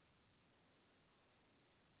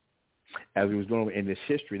 As we was going over in this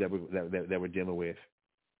history that we're dealing with,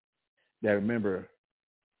 that remember,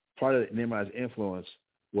 part of Nimrod's influence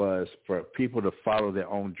was for people to follow their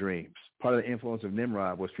own dreams. Part of the influence of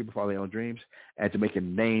Nimrod was people follow their own dreams and to make a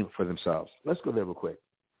name for themselves. Let's go there real quick.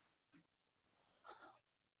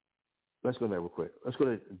 Let's go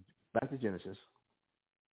back to Genesis.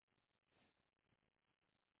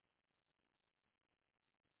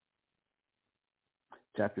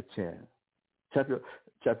 Chapter 10. Chapter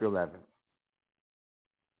 11.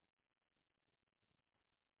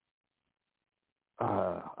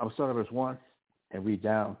 I'm starting at verse 1 and read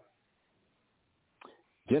down.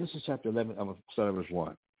 Genesis chapter 11, I'm going to start at verse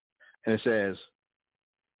 1. And it says,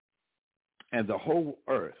 and the whole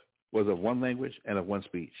earth was of one language and of one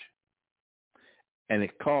speech. And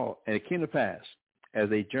it came to pass, as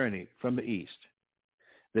they journeyed from the east,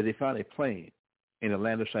 that they found a plain in the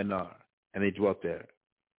land of Shinar, and they dwelt there.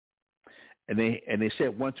 And they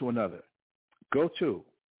said one to another, go to,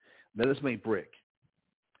 let us make brick,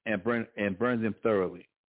 and burn them thoroughly.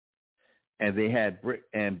 And they had brick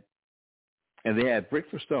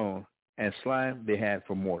for stone, and slime they had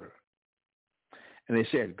for mortar. And they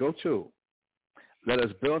said, go to, let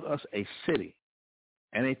us build us a city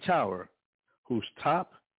and a tower whose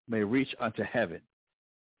top may reach unto heaven.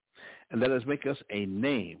 And let us make us a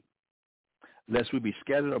name, lest we be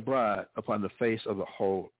scattered abroad upon the face of the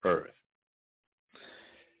whole earth.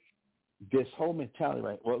 This whole mentality,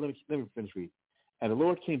 right? Well, let me finish reading. And the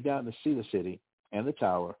Lord came down to see the city and the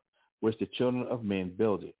tower which the children of men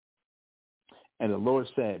builded. And the Lord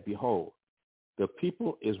said, behold, the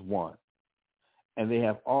people is one, and they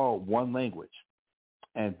have all one language.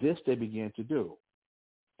 And this they began to do.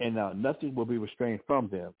 And now nothing will be restrained from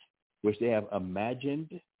them, which they have imagined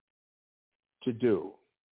to do.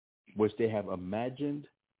 Which they have imagined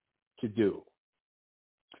to do.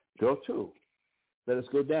 Go to. Let us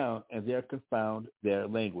go down, and there confound their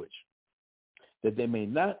language, that they may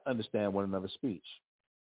not understand one another's speech.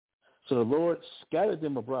 So the Lord scattered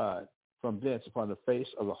them abroad from thence upon the face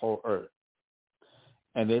of the whole earth.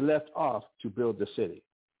 And they left off to build the city.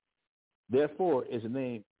 Therefore is the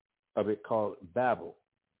name of it called Babel,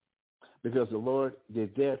 because the Lord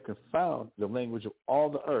did there confound the language of all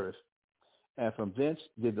the earth, and from thence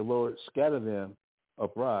did the Lord scatter them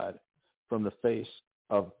abroad from the face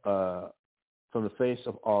of all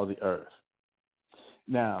the earth.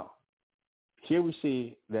 Now, here we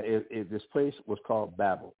see that this place was called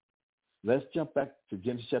Babel. Let's jump back to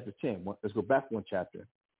Genesis chapter 10. Let's go back one chapter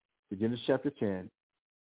to Genesis chapter 10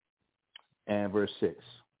 and verse 6.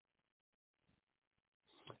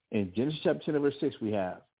 In Genesis chapter 10 and verse 6 we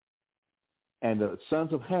have, and the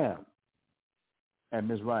sons of Ham and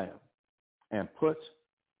Mizraim and Put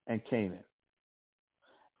and Canaan,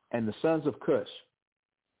 and the sons of Cush,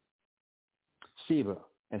 Sheba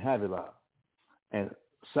and Havilah and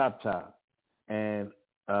Sabta and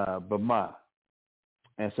Bama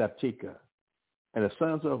and Saptika, and the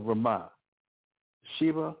sons of Ramah,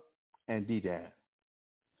 Sheba and Dedan.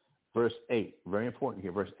 Verse 8, very important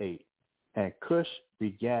here, verse 8. And Cush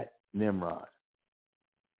begat Nimrod.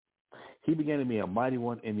 He began to be a mighty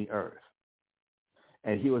one in the earth,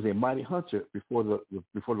 and he was a mighty hunter before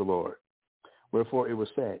the Lord. Wherefore it was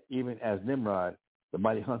said, even as Nimrod, the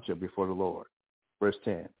mighty hunter before the Lord. Verse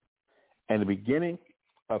 10. And the beginning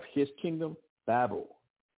of his kingdom, Babel,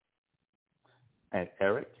 and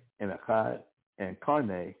Erech, and Akkad, and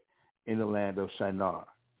Karneh in the land of Shinar.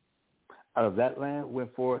 Out of that land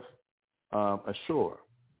went forth Ashur,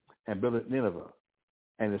 and built Nineveh,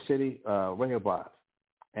 and the city Rehoboth,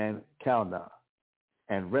 and Calneh,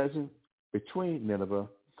 and Rezin between Nineveh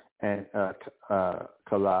and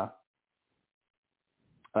Calah.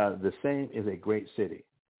 The same is a great city.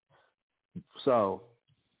 So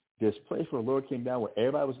this place where the Lord came down, where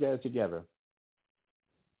everybody was gathered together,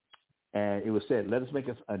 and it was said, let us make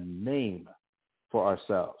us a name for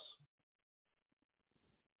ourselves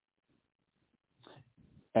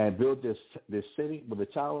and build this city with a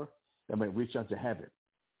tower that might reach unto heaven,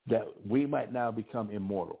 that we might now become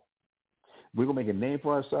immortal. We're going to make a name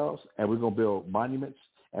for ourselves, and we're going to build monuments.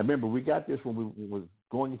 And remember, we got this when we were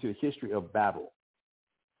going into the history of Babel,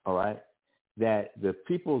 all right, that the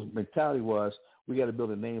people's mentality was, we got to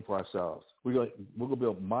build a name for ourselves. We're going to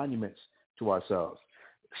build monuments to ourselves.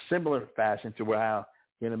 similar fashion to how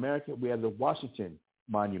in America we have the Washington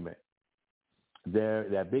Monument. There,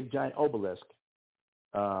 that big giant obelisk,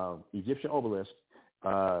 Egyptian obelisk,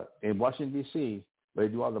 in Washington, D.C., where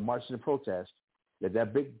they do all the marches and protests,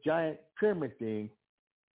 that big giant pyramid thing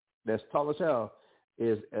that's tall as hell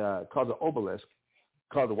is called the obelisk,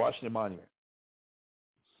 called the Washington Monument.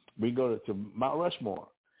 We go to Mount Rushmore,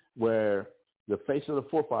 where the face of the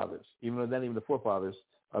forefathers, even though they're not even the forefathers,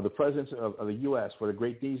 the presidents of the U.S., for the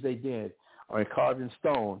great deeds they did, are carved in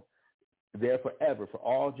stone there forever for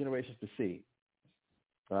all generations to see.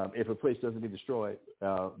 If a place doesn't get destroyed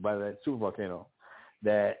by that supervolcano,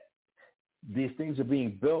 that these things are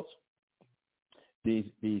being built, these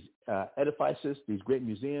edifices, these great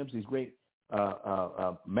museums, these great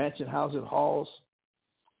mansion houses, halls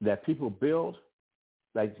that people build,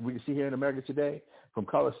 like we can see here in America today, from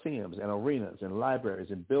coliseums and arenas and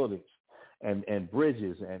libraries and buildings and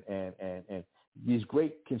bridges and these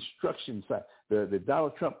great construction sites, the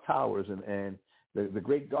Donald Trump towers and the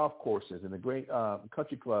great golf courses and the great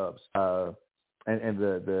country clubs and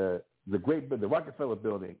the Rockefeller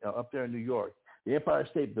Building up there in New York, the Empire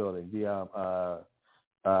State Building, the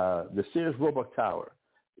Sears Roebuck Tower.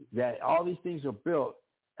 That all these things are built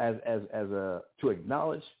as to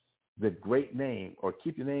acknowledge the great name or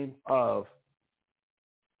keep the name of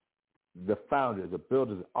the founders, the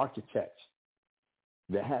builders, the architects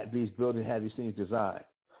that had these buildings, had these things designed.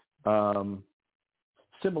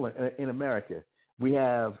 Similar in America, we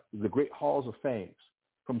have the great halls of fame,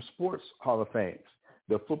 from sports hall of fame,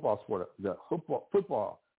 the football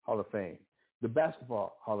hall of fame, the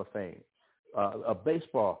basketball hall of fame, a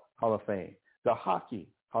baseball hall of fame, the hockey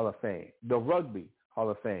hall of fame, the rugby hall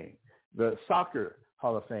of fame, the soccer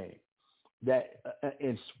hall of fame. That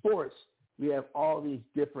in sports, we have all these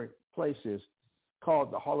different places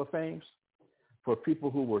called the Hall of Fames for people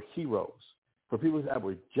who were heroes, for people that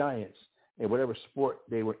were giants in whatever sport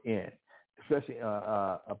they were in, especially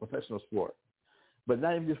a professional sport. But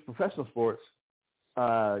not even just professional sports.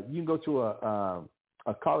 You can go to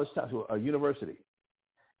a college town, to a university,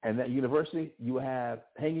 and that university you have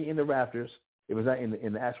hanging in the rafters. It was not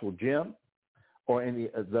in the actual gym or in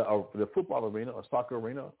the football arena or soccer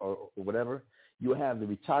arena or whatever. You have the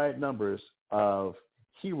retired numbers of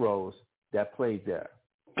heroes that played there,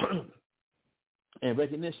 in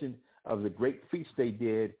recognition of the great feats they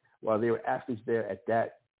did while they were athletes there at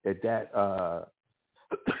that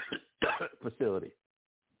facility.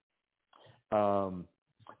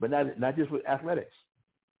 But not just with athletics.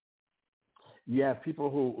 You have people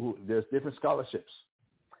who there's different scholarships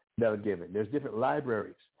that are given. There's different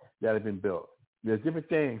libraries that have been built. There's different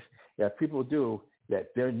things that people do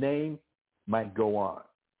that their name might go on,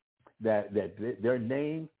 that their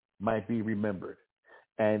name might be remembered.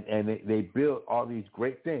 And they build all these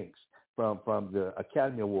great things from the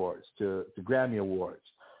Academy Awards to Grammy Awards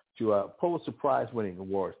to Pulitzer Prize winning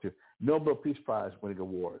awards to Nobel Peace Prize winning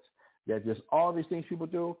awards. That just all these things people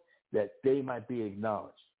do that they might be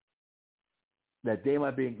acknowledged. That they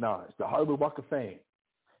might be acknowledged. The Hollywood Walk of Fame,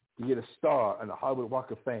 to get a star on the Hollywood Walk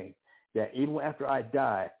of Fame, that even after I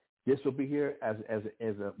die, this will be here as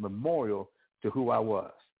a memorial to who I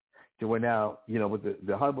was. To where now, with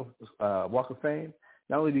the Hollywood Walk of Fame,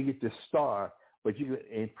 not only do you get this star, but you can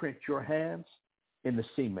imprint your hands in the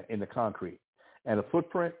cement, in the concrete, and a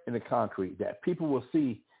footprint in the concrete that people will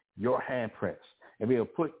see your handprints and be able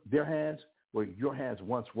to put their hands where your hands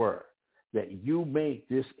once were. That you made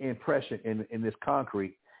this impression in this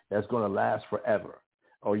concrete that's going to last forever,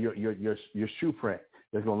 or your shoe print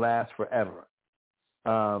that's going to last forever.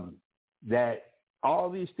 That all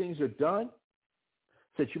these things are done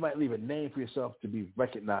so that you might leave a name for yourself to be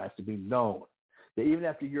recognized, to be known. That even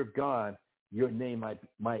after you're gone, your name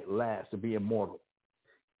might last, to be immortal.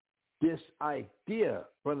 This idea,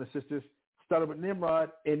 brothers and sisters, started with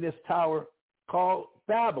Nimrod in this tower called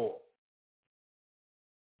Babel,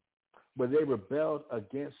 where they rebelled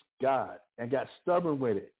against God and got stubborn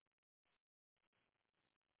with it.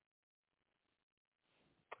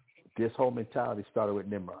 This whole mentality started with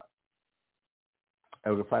Nimrod.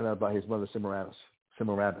 And we're going to find out about his mother, Semiramis.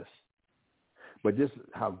 But this is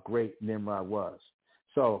how great Nimrod was.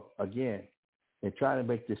 So, again, in trying to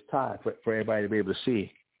make this tie for everybody to be able to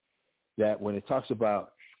see that when it talks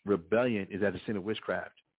about rebellion is as a sin of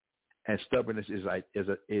witchcraft and stubbornness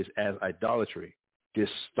is as idolatry, this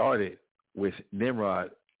started with Nimrod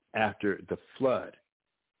after the flood.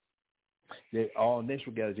 All nations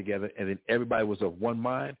were gathered together, and then everybody was of one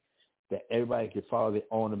mind, that everybody could follow their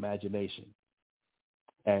own imagination.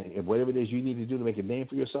 And whatever it is you need to do to make a name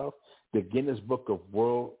for yourself, the Guinness Book of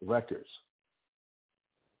World Records,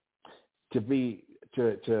 to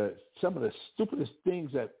to some of the stupidest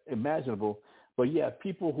things that imaginable. But yeah,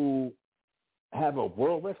 people who have a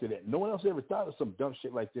world record that no one else ever thought of some dumb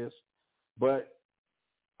shit like this, but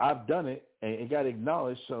I've done it and it got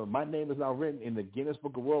acknowledged. So my name is now written in the Guinness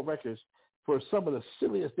Book of World Records for some of the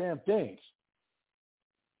silliest damn things.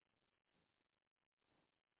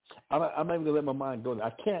 I'm not even going to let my mind go there.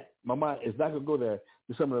 I can't. My mind is not going to go there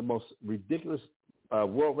to some of the most ridiculous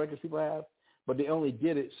world records people have, but they only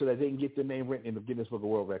did it so that they can get their name written in the Guinness Book of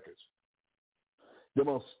World Records. The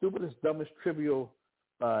most stupidest, dumbest, trivial,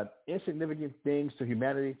 insignificant things to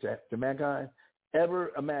humanity, to mankind,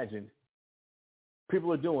 ever imagined,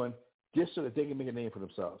 people are doing just so that they can make a name for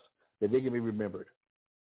themselves, that they can be remembered.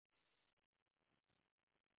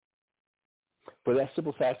 For that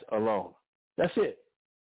simple fact alone. That's it.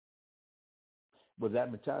 With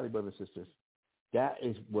that mentality, brothers and sisters, that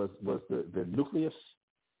was the nucleus,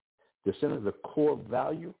 the center, the core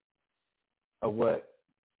value of what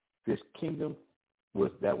this kingdom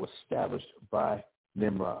was established by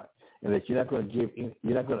Nimrod, and that you're not going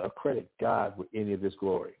to accredit God with any of this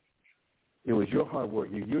glory. It was your hard work,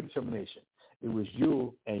 your determination. It was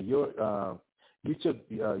you and you took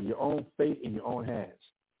your own fate in your own hands.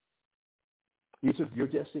 You took your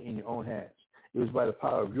destiny in your own hands. It was by the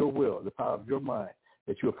power of your will, the power of your mind,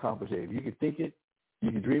 that you accomplished it. If you can think it, you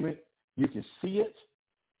can dream it, you can see it,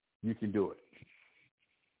 you can do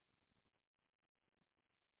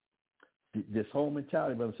it. This whole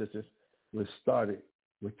mentality, brothers and sisters, was started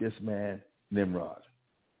with this man, Nimrod,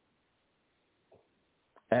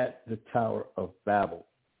 at the Tower of Babel,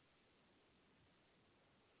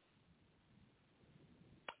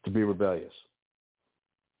 to be rebellious,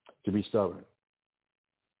 to be stubborn,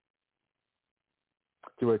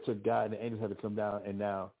 to where it took God and the angels had to come down, and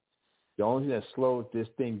now the only thing that slowed this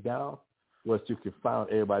thing down was to confound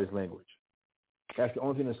everybody's language. That's the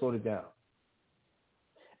only thing that slowed it down.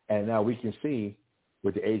 And now we can see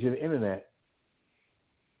with the age of the internet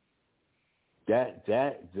that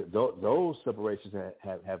those separations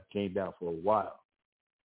have came down for a while.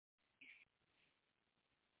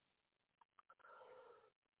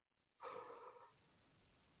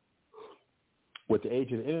 With the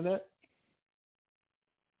age of the internet,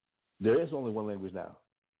 there is only one language now.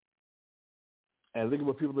 And look at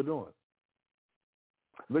what people are doing.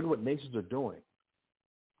 Look at what nations are doing.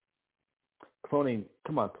 Cloning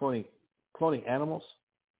animals,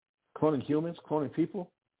 cloning humans, cloning people.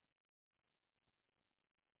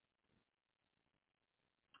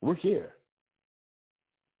 We're here.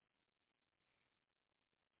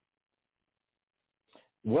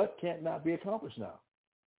 What can't not be accomplished now?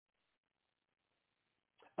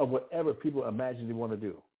 Of whatever people imagine they want to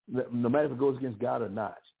do, no matter if it goes against God or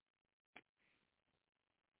not.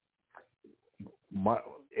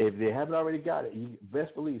 If they haven't already got it, you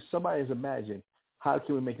best believe somebody has imagined, how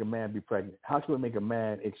can we make a man be pregnant? How can we make a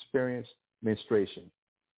man experience menstruation?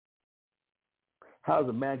 How is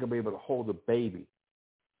a man going to be able to hold a baby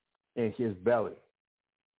in his belly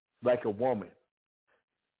like a woman?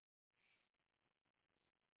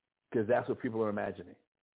 Because that's what people are imagining.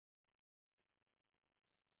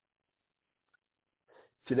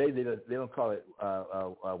 Today, they don't call it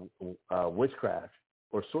witchcraft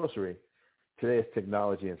or sorcery. Today, it's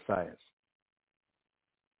technology and science.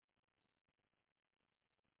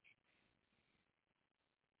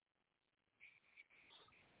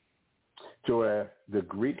 To where the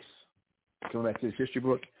Greeks, coming back to this history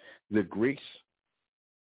book, the Greeks,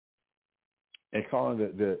 and calling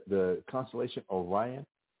the constellation Orion,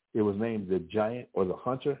 it was named the giant or the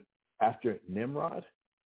hunter after Nimrod.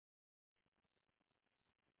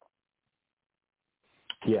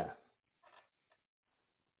 Yeah.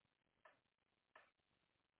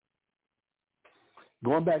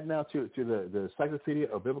 Going back now to the Encyclopedia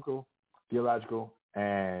of Biblical, Theological,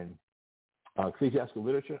 and Ecclesiastical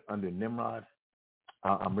Literature under Nimrod.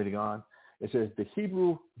 I'm reading on. It says the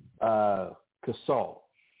Hebrew Kasal,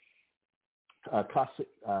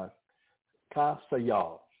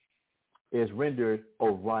 Kasayal, is rendered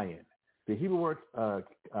Orion. The Hebrew word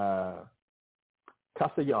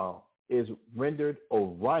Kasayal is rendered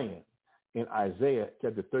Orion in Isaiah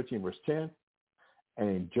chapter 13, verse 10, and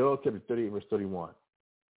in Joel chapter 38, verse 31.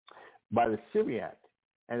 By the Syriac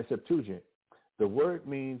and the Septuagint, the word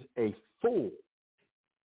means a fool,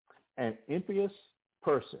 an impious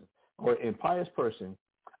person, or impious person,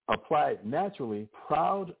 applied naturally,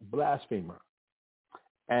 proud blasphemer.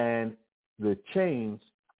 And the chains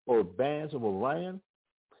or bands of Orion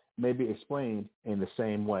may be explained in the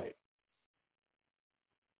same way.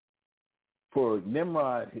 For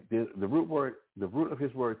Nimrod, the root of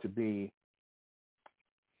his word to be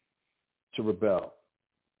to rebel.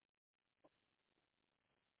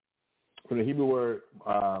 from the Hebrew word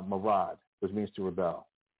marad, which means to rebel.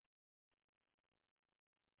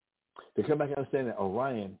 They come back and understand that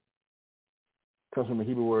Orion comes from the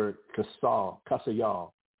Hebrew word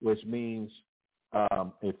kasayal, which means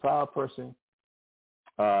a proud person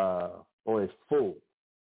or a fool,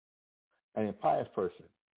 an impious person.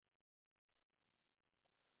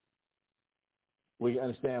 We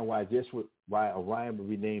understand why Orion would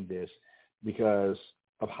be named this, because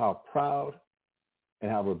of how proud and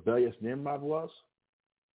how rebellious Nimrod was.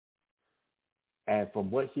 And from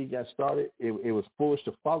what he got started, it was foolish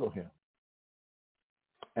to follow him.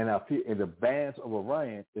 And now in the bands of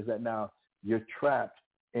Orion is that now you're trapped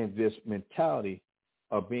in this mentality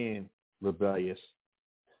of being rebellious.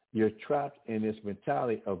 You're trapped in this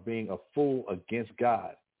mentality of being a fool against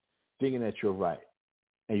God, thinking that you're right.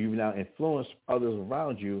 And you've now influenced others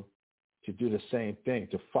around you to do the same thing,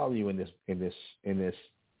 to follow you in this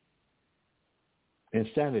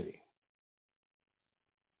insanity.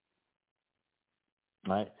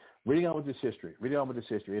 All right? Reading on with this history,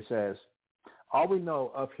 it says, all we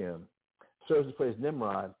know of him serves to place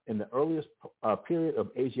Nimrod in the earliest period of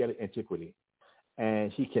Asiatic antiquity,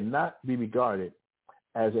 and he cannot be regarded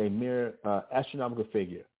as a mere astronomical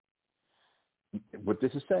figure. What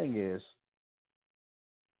this is saying is,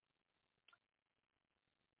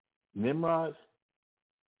 Nimrod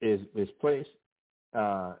is placed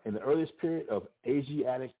in the earliest period of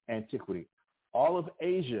Asiatic antiquity. All of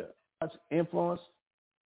Asia's influence,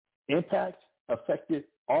 impact affected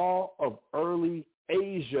all of early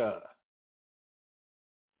Asia.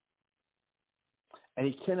 And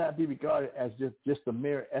he cannot be regarded as just a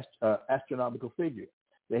mere astronomical figure.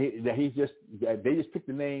 They just picked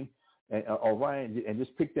the name Orion and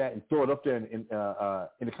just pick that and throw it up there in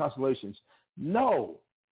the constellations. No.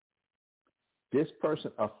 This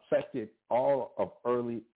person affected all of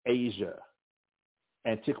early Asia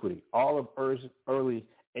antiquity, all of early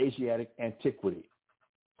Asiatic antiquity.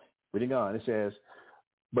 Reading on, it says,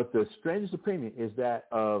 but the strangest opinion is that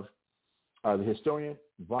of the historian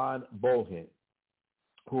von Bohlin,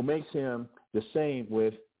 who makes him the same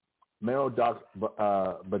with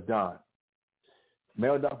Merodach-Baladan.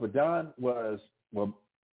 Merodach-Baladan was the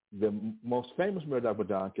most famous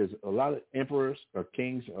Merodach-Baladan, because a lot of emperors or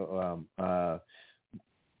kings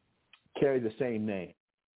carry the same name.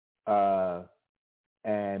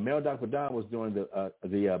 And Merodach-Baladan was during the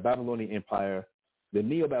Babylonian Empire, the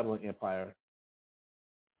Neo-Babylonian Empire,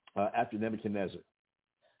 after Nebuchadnezzar,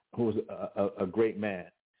 who was a great man.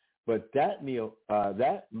 But that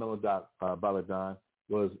Merodach-Baladan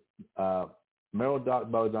was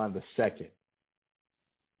Merodach-Baladan II,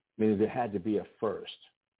 meaning there had to be a first.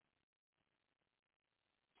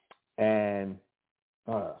 And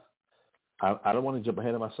I don't want to jump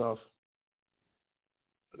ahead of myself.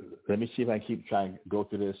 Let me see if I can keep trying to go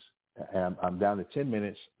through this. I'm down to 10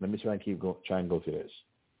 minutes. Let me try and try and go through this.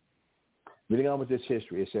 Reading on with this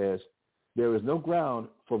history, it says, there is no ground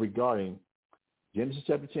for regarding Genesis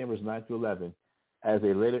chapter 10, verse 9 through 11 as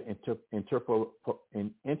a later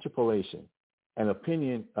interpolation, an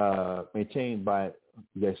opinion maintained by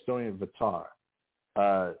the historian Vitar,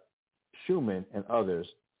 Schumann, and others,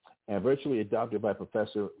 and virtually adopted by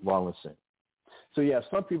Professor Rawlinson. So you have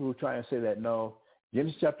some people who try and say that, no,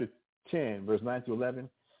 Genesis chapter 10, verse 9 through 11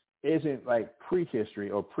 isn't like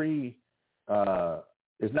prehistory or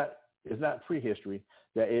it's not prehistory,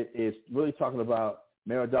 that it is really talking about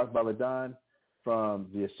Merodach-Baladan from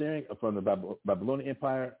the Babylonian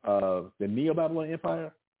Empire, of the Neo-Babylonian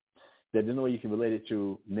Empire, that there's no way you can relate it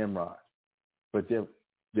to Nimrod. But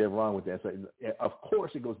they're wrong with that. So, of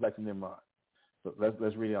course it goes back to Nimrod. So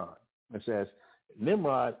let's read on. It says,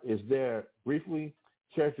 Nimrod is there briefly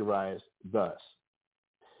characterized thus.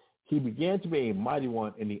 He began to be a mighty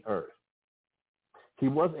one in the earth. He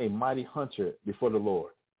was a mighty hunter before the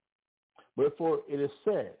Lord. Wherefore it is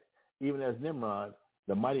said, even as Nimrod,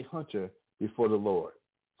 the mighty hunter before the Lord.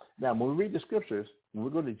 Now, when we read the scriptures, when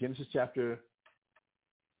we go to Genesis chapter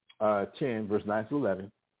 10, verse 9 through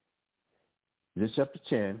 11, Genesis chapter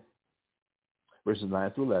 10, verses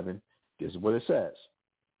 9 through 11, this is what it says.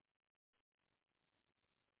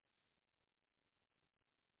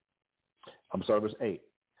 I'm sorry, verse 8.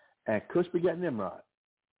 And Cush begat Nimrod.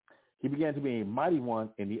 He began to be a mighty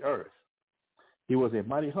one in the earth. He was a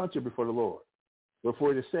mighty hunter before the Lord.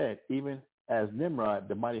 Wherefore it is said, even as Nimrod,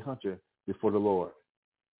 the mighty hunter before the Lord.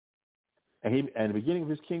 And the beginning of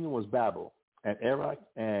his kingdom was Babel, and Erech,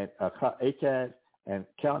 and Akkad, and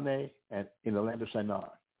Calneh, and in the land of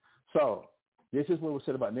Shinar. So this is what was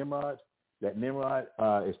said about Nimrod, that Nimrod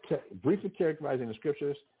is briefly characterized in the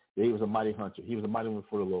scriptures that he was a mighty hunter. He was a mighty one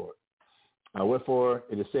before the Lord. Wherefore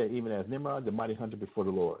it is said, even as Nimrod, the mighty hunter before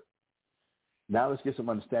the Lord. Now let's get some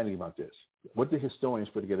understanding about this. What the historians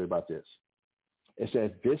put together about this. It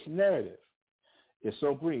says this narrative is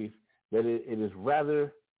so brief that it is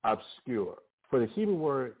rather obscure. For the Hebrew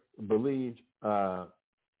word relieved,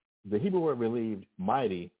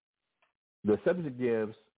 mighty, the subject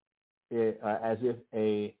gives as if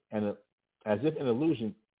an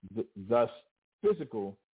allusion, thus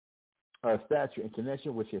physical stature in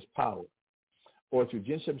connection with his power, or to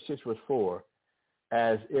Genesis 6 verse 4,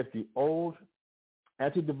 as if the old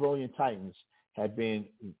antediluvian titans had been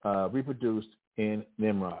reproduced in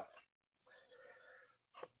Nimrod.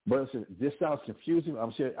 But this sounds confusing.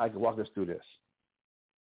 I'm sure I can walk us through this.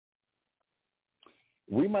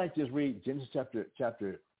 We might just read Genesis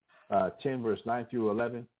chapter 10, verse 9 through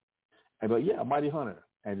 11, and go, yeah, a mighty hunter,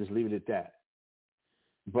 and just leave it at that.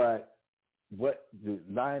 But what the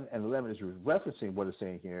 9 and 11 is referencing, what it's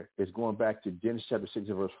saying here, is going back to Genesis chapter 6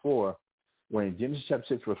 and verse 4, when in Genesis chapter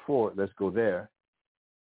 6 verse 4, let's go there,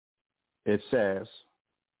 it says,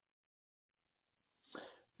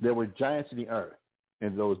 there were giants in the earth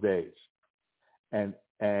in those days. And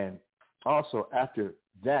also after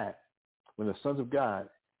that, when the sons of God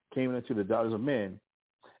came into the daughters of men,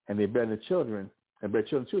 and they bare their children, and bare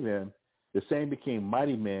children to them, the same became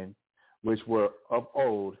mighty men, which were of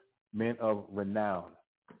old, men of renown.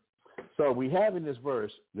 So we have in this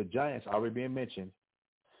verse the giants already being mentioned,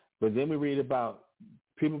 but then we read about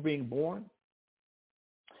people being born,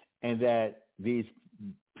 and that these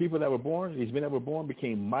people that were born, these men that were born,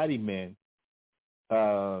 became mighty men,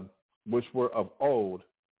 which were of old,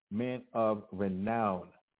 men of renown.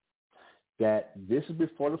 That this is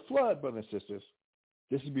before the flood, brothers and sisters.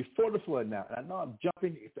 This is before the flood now. And I know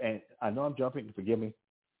I'm jumping, forgive me.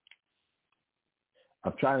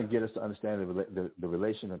 I'm trying to get us to understand the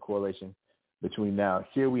relation and correlation between now.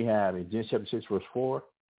 Here we have in Genesis chapter 6, verse 4,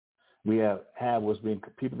 we have what's being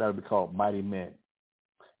people that would be called mighty men,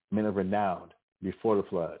 men of renown before the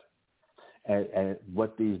flood. And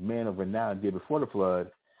what these men of renown did before the flood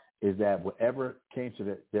is that whatever came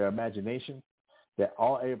to their imagination, that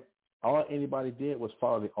all anybody did was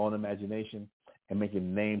follow their own imagination and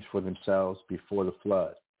making names for themselves before the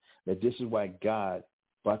flood. That this is why God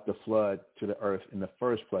brought the flood to the earth in the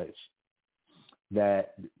first place.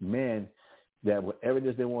 That men, that whatever it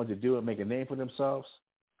is they wanted to do and make a name for themselves,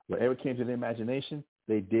 whatever came to their imagination,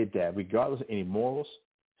 they did that, regardless of any morals,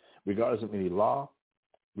 regardless of any law,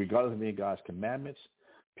 regardless of any of God's commandments.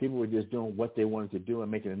 People were just doing what they wanted to do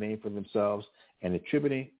and making a name for themselves and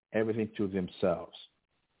attributing everything to themselves.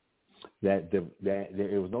 That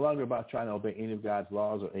it was no longer about trying to obey any of God's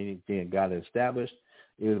laws or anything God had established.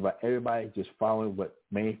 It was about everybody just following what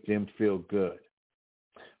made them feel good.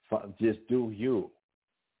 Just do you.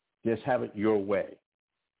 Just have it your way.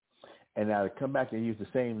 And now to come back and use the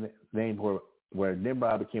same name where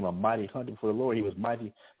Nimrod became a mighty hunter for the Lord, he was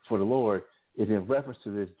mighty for the Lord, is in reference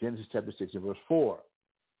to this Genesis chapter 6 and verse 4.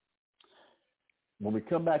 When we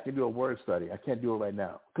come back and do a word study, I can't do it right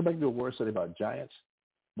now. Come back and do a word study about giants.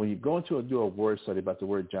 When you go into do a word study about the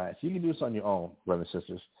word giants, you can do this on your own, brothers and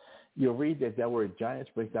sisters. You'll read that word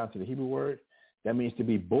giants breaks down to the Hebrew word. That means to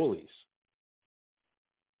be bullies.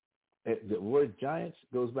 The word giants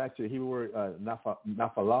goes back to the Hebrew word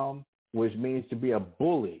naphalam, which means to be a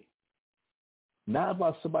bully. Not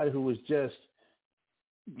about somebody who was just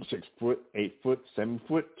 6 foot, 8 foot, 7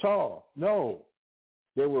 foot tall. No,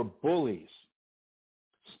 they were bullies,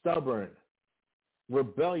 stubborn,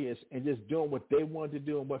 rebellious, and just doing what they wanted to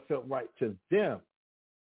do and what felt right to them.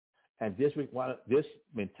 And this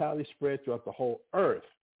mentality spread throughout the whole earth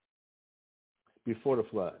before the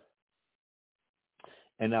flood.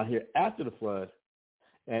 And now here after the flood,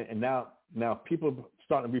 and now people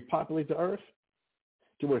starting to repopulate the earth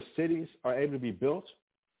to where cities are able to be built,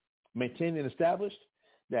 maintained, and established,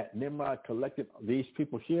 that Nimrod collected these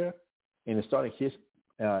people here and started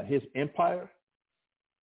his empire,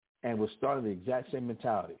 and was starting the exact same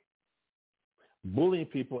mentality. Bullying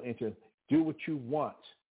people into do what you want.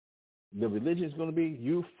 The religion is going to be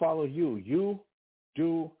you follow you. You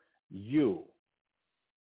do you.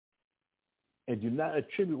 And do not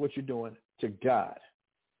attribute what you're doing to God.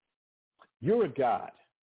 You're a god.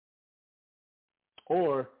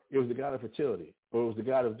 Or it was the god of fertility. Or it was the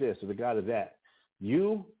god of this or the god of that.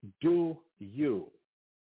 You do you.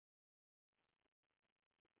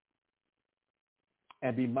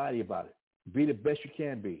 And be mighty about it. Be the best you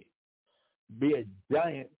can be. Be a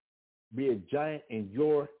giant in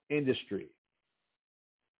your industry.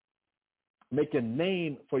 Make a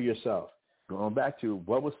name for yourself. Going back to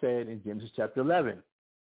what was said in Genesis chapter 11.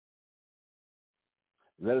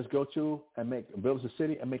 Let us go to and build us a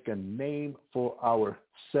city and make a name for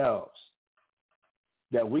ourselves.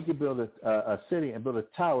 that we can build a city and build a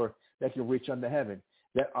tower that can reach unto heaven,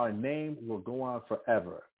 that our name will go on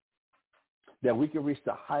forever, that we can reach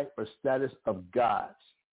the height or status of gods.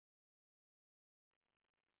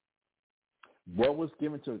 What was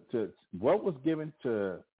given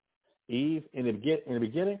to Eve in the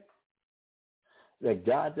beginning? That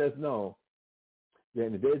God does know that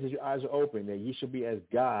in the days that your eyes are open, that you should be as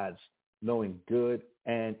gods, knowing good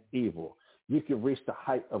and evil. You can reach the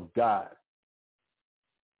height of God.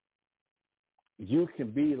 You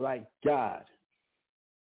can be like God.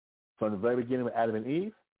 From the very beginning with Adam and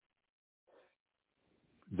Eve,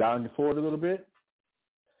 down forward a little bit,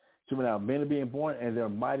 to now men are being born, and they're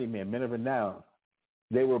mighty men of renown.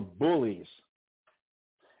 They were bullies.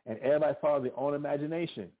 And everybody followed their own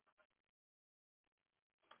imagination.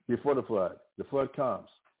 Before the flood comes.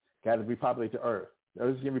 Got to repopulate the earth. The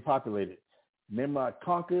earth is getting repopulated. Nimrod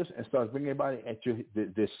conquers and starts bringing everybody into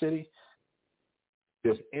this city,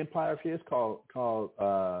 this empire of his called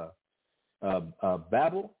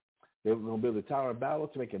Babel. They're going to build the Tower of Babel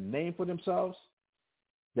to make a name for themselves,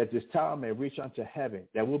 that this tower may reach unto heaven,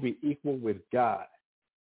 that will be equal with God.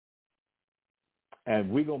 And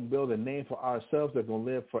we're going to build a name for ourselves that's going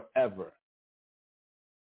to live forever.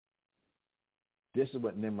 This is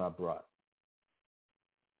what Nimrod brought.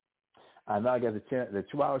 I know I got the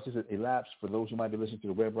 2 hours just elapsed for those who might be listening to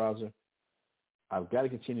the web browser. I've got to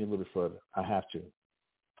continue a little bit further. I have to.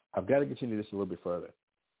 I've got to continue this a little bit further.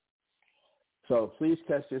 So please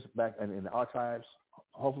catch this back in the archives.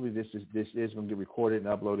 Hopefully this is going to get recorded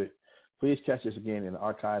and uploaded. Please catch this again in the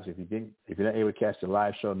archives. If you're not able to catch the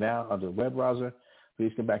live show now on the web browser,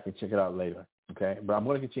 please come back and check it out later. Okay? But I'm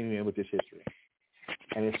going to continue in with this history.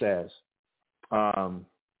 And it says,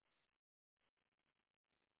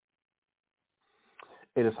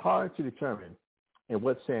 it is hard to determine in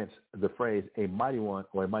what sense the phrase a mighty one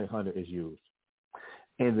or a mighty hunter is used.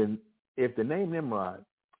 And then if the name Nimrod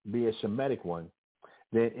be a Shemitic one,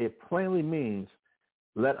 then it plainly means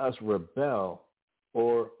let us rebel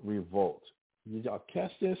or revolt. Did y'all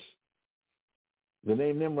catch this? The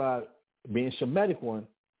name Nimrod being a Shemitic one,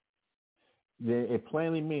 then it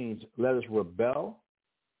plainly means let us rebel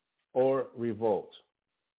or revolt.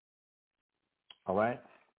 All right?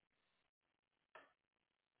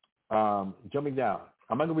 Jumping down.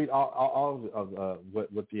 I'm not going to read all of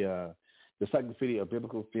what the Encyclopedia of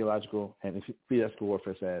Biblical, Theological, and Theological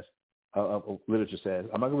Warfare says, literature says.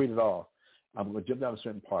 I'm not going to read it all. I'm going to jump down to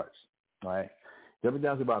certain parts. All right? Jumping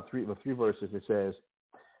down to about three verses, it says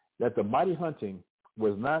that the mighty hunting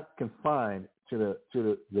was not confined to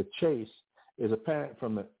the chase is apparent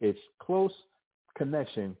from its close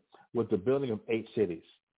connection with the building of 8 cities.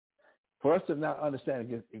 For us to now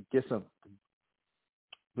understand and get some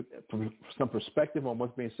perspective on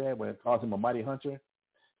what's being said when it calls him a mighty hunter,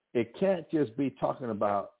 it can't just be talking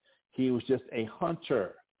about he was just a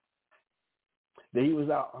hunter. That he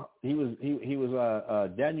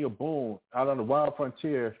was Daniel Boone out on the wild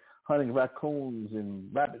frontier hunting raccoons and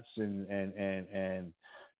rabbits and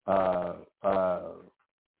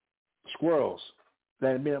squirrels.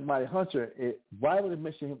 That being a mighty hunter, why would it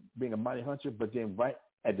mention him being a mighty hunter? But then right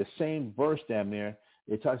at the same verse down there,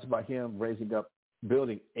 it talks about him raising up,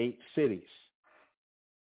 building 8 cities,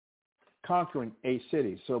 conquering 8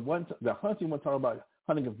 cities. So the hunting wasn't talking about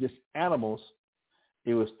hunting of just animals.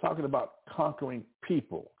 It was talking about conquering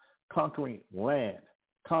people, conquering land,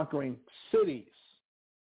 conquering cities.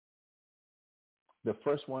 The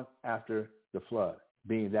first one after the flood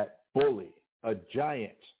being that bully, a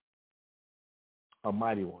giant, a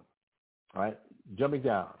mighty one. All right, jumping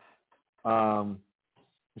down.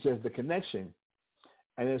 It says the connection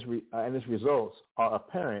and its results are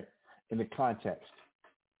apparent in the context.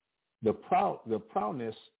 The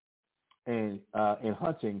proudness in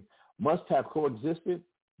hunting must have coexisted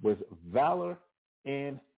with valor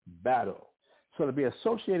in battle. So to be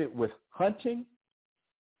associated with hunting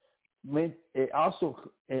meant it also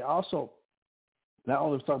not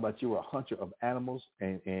only was talking about you were a hunter of animals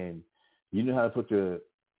and you knew how to put the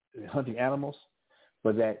hunting animals,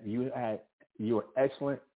 but that you were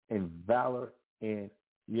excellent in valor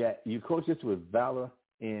you coexisted with valor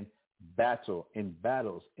in battles,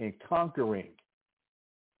 in conquering.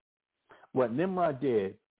 What Nimrod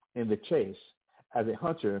did in the chase as a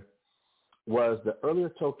hunter was the earlier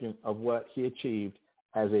token of what he achieved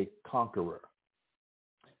as a conqueror.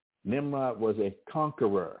 Nimrod was a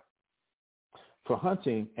conqueror. For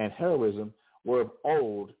hunting and heroism were of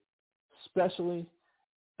old, specially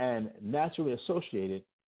and naturally associated,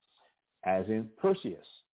 as in Perseus,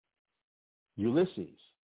 Ulysses,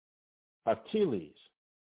 Achilles,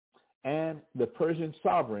 and the Persian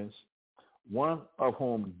sovereigns, one of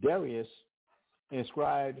whom, Darius,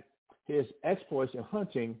 inscribed his exploits in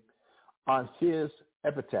hunting on his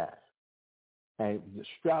epitaph. And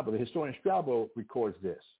Strabo, the historian Strabo, records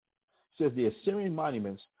this. It says the Assyrian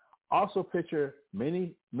monuments also picture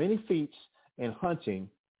many feats in hunting,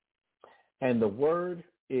 and the word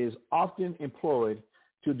is often employed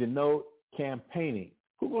to denote campaigning.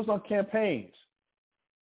 Who goes on campaigns?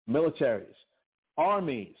 Militaries,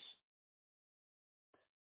 armies.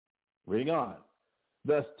 Reading on.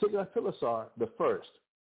 Thus, Tiglath-Pileser the first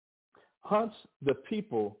hunts the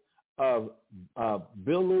people of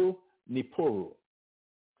Bilu-Nippuru.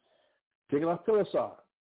 Tiglath-Pileser,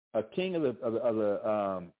 a king of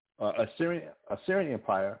the Assyrian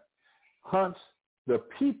Empire, hunts the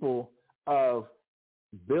people of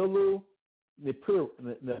Bilu-Nippuru,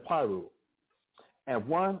 and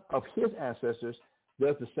one of his ancestors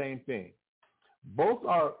does the same thing. Both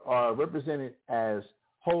are represented as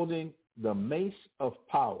holding the mace of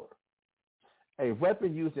power, a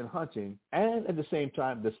weapon used in hunting, and at the same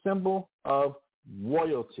time the symbol of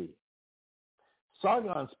royalty.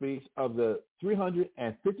 Sargon speaks of the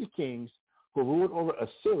 350 kings who ruled over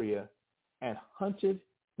Assyria and hunted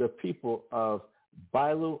the people of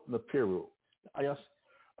Bilu-Nippuru.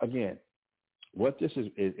 Again, what this is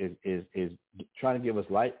trying to give us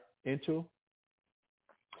light into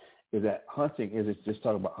is that hunting isn't just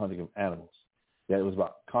talking about hunting of animals. That it was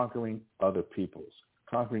about conquering other peoples,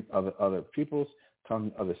 conquering other peoples,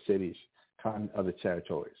 conquering other cities, conquering other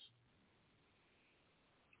territories.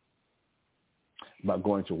 About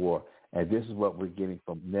going to war. And this is what we're getting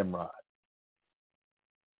from Nimrod,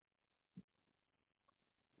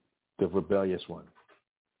 the rebellious one,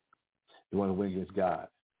 the one who went against God,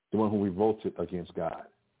 the one who revolted against God.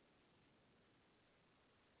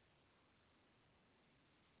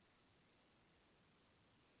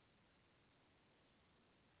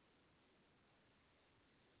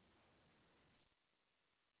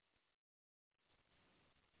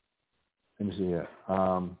 Let me see here.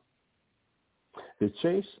 The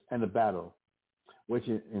chase and the battle, which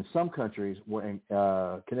in some countries were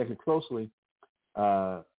connected closely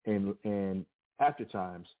in after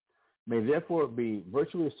times, may therefore be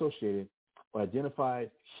virtually associated or identified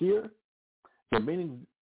here. The meaning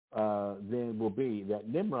then will be that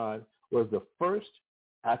Nimrod was the first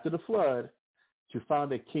after the flood to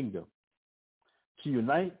found a kingdom, to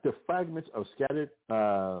unite the fragments of scattered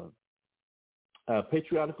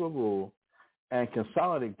patriarchal rule and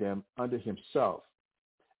consolidate them under himself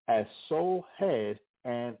as sole head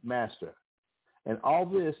and master. And all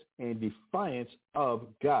this in defiance of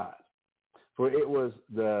God. For it was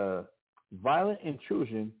the violent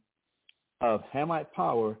intrusion of Hamite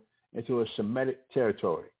power into a Shemitic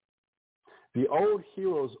territory. The old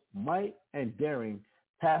hero's might and daring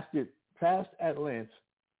passed at length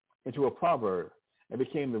into a proverb and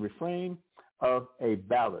became the refrain of a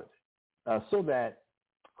ballad, so that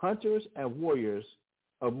hunters and warriors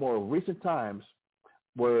of more recent times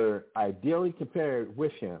were ideally compared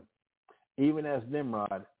with him, even as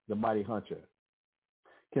Nimrod, the mighty hunter.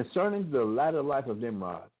 Concerning the latter life of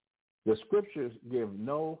Nimrod, the scriptures give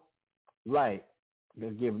no light,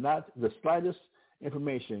 give not the slightest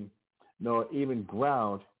information, nor even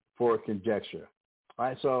ground for conjecture. All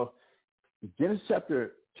right, so Genesis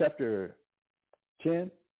chapter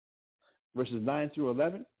 10, verses 9 through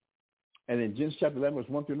 11, and in Genesis chapter 11, verse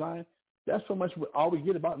 1 through 9, that's so much all we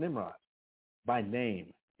get about Nimrod by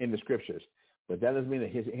name in the scriptures. But that doesn't mean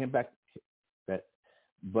that his impact,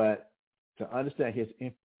 but to understand his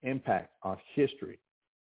impact on history,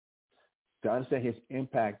 to understand his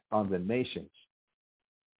impact on the nations,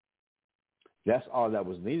 that's all that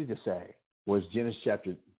was needed to say was Genesis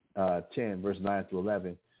chapter 10, verse 9 through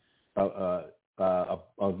 11,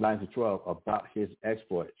 of 9 to 12 about his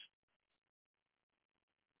exploits.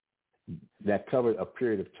 That covered a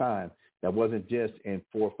period of time that wasn't just in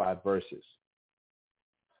 4 or 5 verses.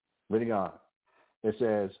 Reading on, it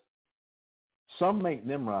says, some make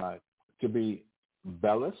Nimrod to be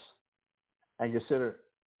Belus and consider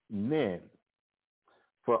Nin.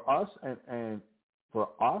 For us and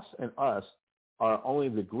us are only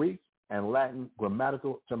the Greek and Latin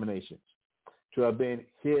grammatical terminations to have been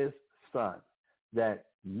his son, that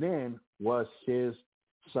Nin was his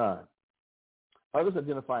son. Others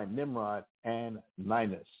identify Nimrod and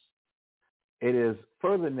Ninus. It is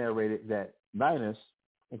further narrated that Ninus,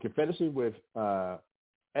 in confederacy with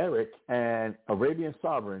Eric, an Arabian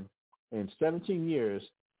sovereign, in 17 years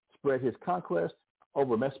spread his conquest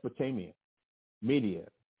over Mesopotamia, Media,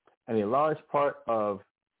 and a large part of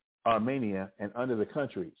Armenia and under the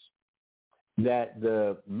countries. That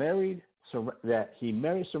he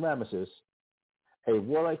married Semiramis, a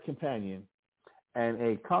warlike companion and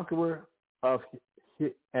a conqueror of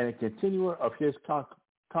his, and a continuer of his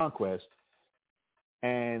conquest,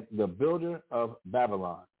 and the builder of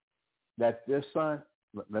Babylon. That their son.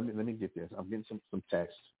 Let me get this. I'm getting some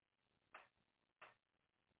text.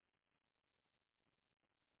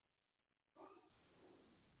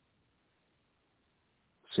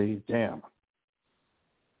 See, damn.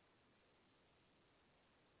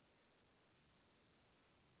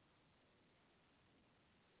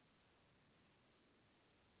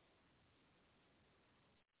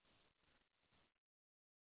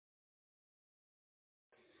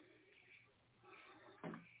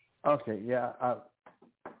 Okay, yeah.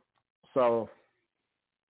 So,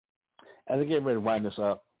 as I get ready to wind this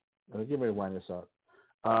up, in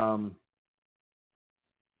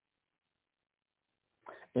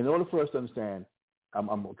order for us to understand, I'm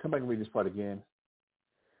going to come back and read this part again.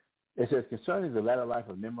 It says, concerning the latter life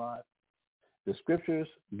of Nimrod, the scriptures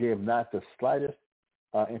give not the slightest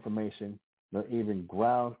information, nor even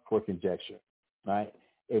ground for conjecture. Right?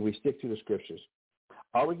 If we stick to the scriptures,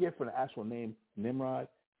 all we get for the actual name Nimrod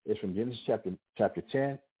is from Genesis chapter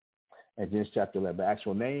 10 and Genesis chapter 11. The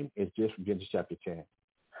actual name is just from Genesis chapter 10.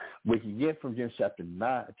 We can get from Genesis chapter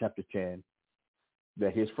 10,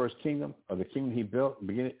 that his first kingdom, or the kingdom he built,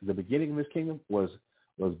 the beginning of his kingdom was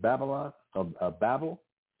Babylon, Babel,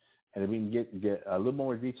 and we can get a little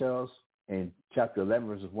more details in chapter 11,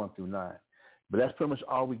 verses 1 through 9. But that's pretty much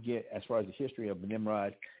all we get as far as the history of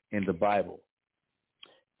Nimrod in the Bible.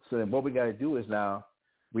 So then what we got to do is now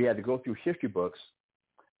we had to go through history books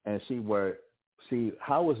and see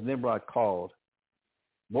how was Nimrod called,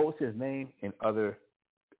 what was his name in other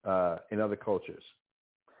cultures.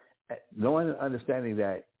 Knowing and understanding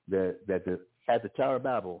that at the Tower of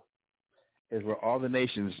Babel is where all the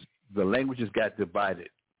nations, the languages got divided,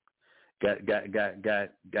 got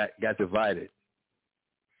divided.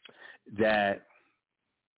 That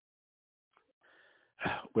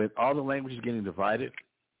with all the languages getting divided,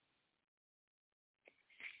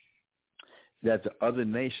 that the other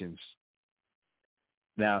nations,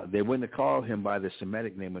 now they wouldn't have called him by the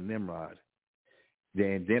Semitic name of Nimrod.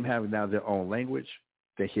 Then them having now their own language,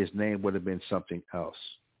 that his name would have been something else.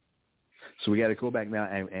 So we got to go back now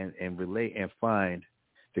and relate and find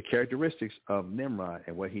the characteristics of Nimrod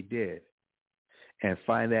and what he did, and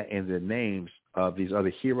find that in the names of these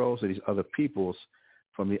other heroes or these other peoples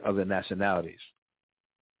from the other nationalities.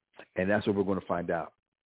 And that's what we're going to find out.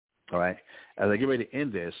 All right? As I get ready to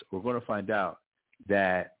end this, we're going to find out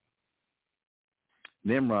that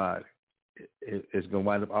Nimrod is going to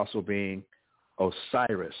wind up also being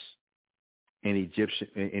Osiris in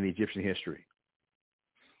Egyptian history,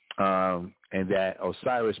 and that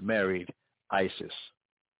Osiris married Isis,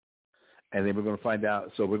 and then we're going to find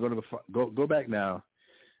out. So we're going to go back now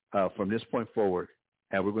from this point forward,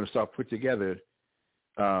 and we're going to start put together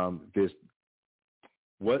this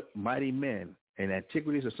what mighty men and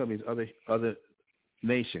antiquities of some of these other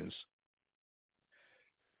nations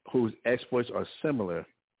whose exploits are similar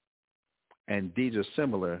and deeds are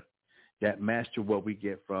similar, that match to what we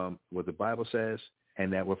get from what the Bible says,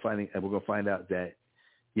 and that we're going to find out that,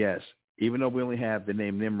 yes, even though we only have the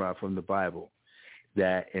name Nimrod from the Bible,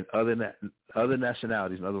 that in other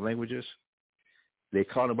nationalities and other languages, they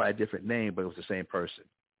called him by a different name, but it was the same person.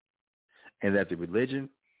 And that the religion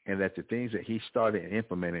and that the things that he started and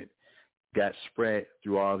implemented got spread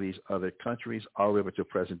through all these other countries, all the way up to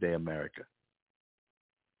present-day America.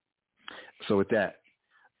 So with that,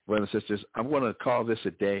 brothers and sisters, I'm going to call this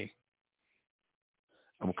a day.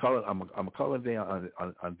 I'm gonna call it a day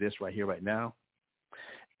on this right here, right now.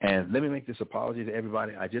 And let me make this apology to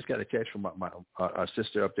everybody. I just got a text from our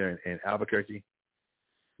sister up there in Albuquerque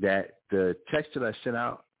that the text that I sent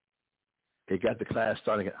out, it got the class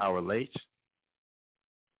starting an hour late.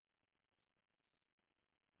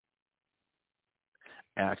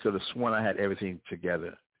 And I could have sworn I had everything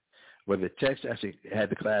together. But the text actually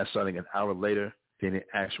had the class starting an hour later than it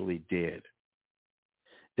actually did.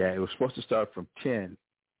 That it was supposed to start from 10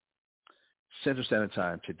 Central Standard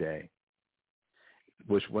Time today,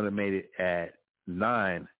 which would have made it at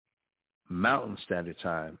 9 Mountain Standard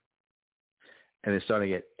Time, and it's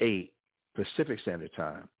starting at 8 Pacific Standard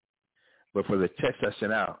Time. But for the text I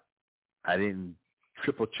sent out, I didn't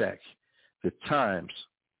triple check the times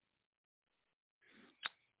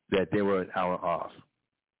that they were an hour off.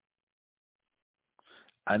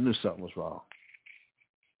 I knew something was wrong.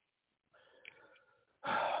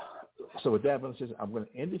 So with that, brothers and sisters, I'm going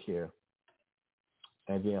to end it here.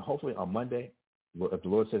 And then hopefully on Monday, if the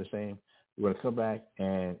Lord said the same, we're going to come back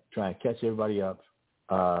and try and catch everybody up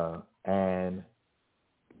and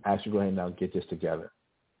actually go ahead and now get this together.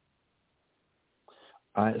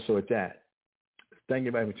 All right, so with that, thank you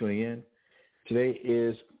everybody for tuning in. Today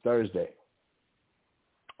is Thursday.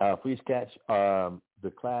 Please catch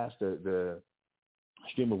the class, the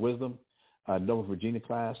Stream of Wisdom, Nova Virginia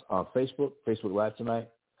class on Facebook Live tonight.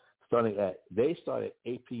 They start at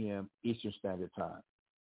 8 p.m. Eastern Standard Time.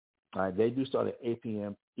 All right, they do start at 8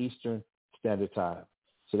 p.m. Eastern Standard Time.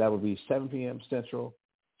 So that would be 7 p.m. Central,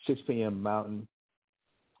 6 p.m. Mountain,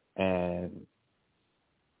 and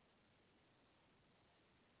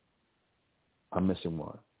I'm missing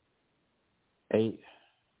one. 8,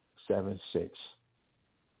 7, 6,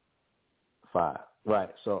 5. Right,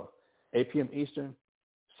 so 8 p.m. Eastern,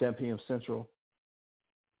 7 p.m. Central,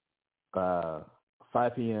 5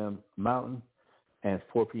 p.m. Mountain, and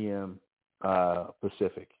 4 p.m.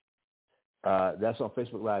 Pacific. That's on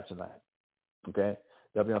Facebook Live tonight. Okay?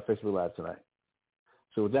 That'll be on Facebook Live tonight.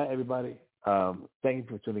 So with that, everybody, thank you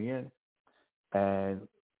for tuning in. And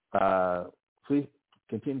please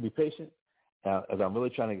continue to be patient as I'm really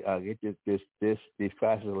trying to get these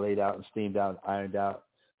classes laid out and steamed out and ironed out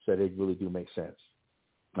so they really do make sense.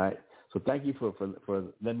 Right? So thank you for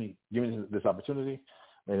letting me give me this opportunity.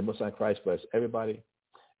 May the Most High Christ bless everybody.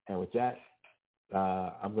 And with that,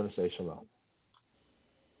 I'm going to say shalom.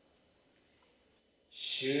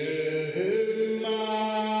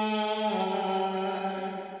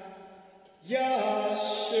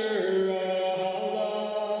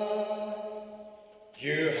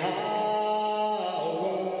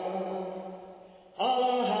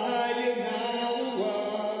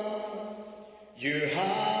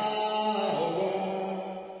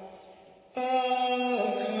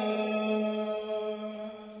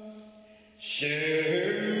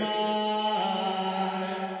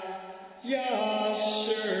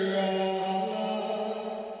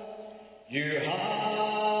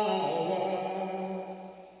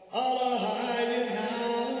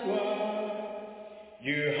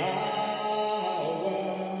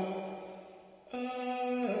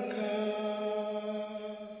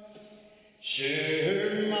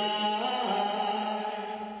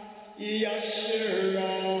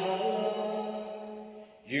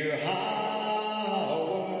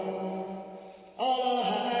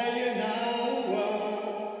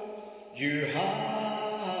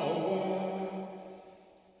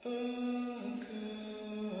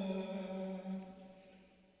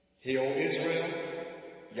 Hear, O Israel,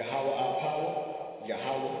 Yahweh our power,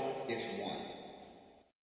 Yahweh is one.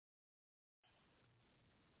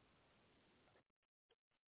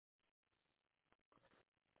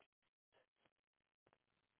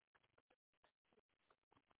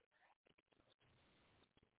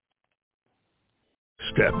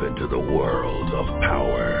 Step into the world of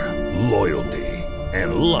power, loyalty,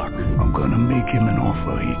 and luck. I'm gonna make him an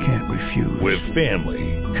offer he can't refuse. With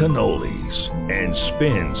family, cannolis, and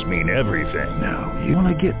spins mean everything. Now, you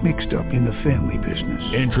wanna get mixed up in the family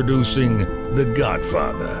business. Introducing The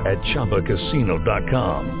Godfather at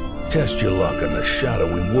ChumbaCasino.com. Test your luck in the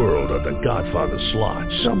shadowy world of The Godfather slot.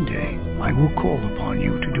 Someday, I will call upon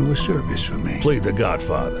you to do a service for me. Play The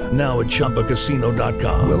Godfather now at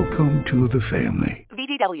ChumbaCasino.com. Welcome to the family.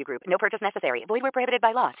 VGW Group. No purchase necessary. Void where prohibited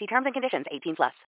by law. See terms and conditions. 18+.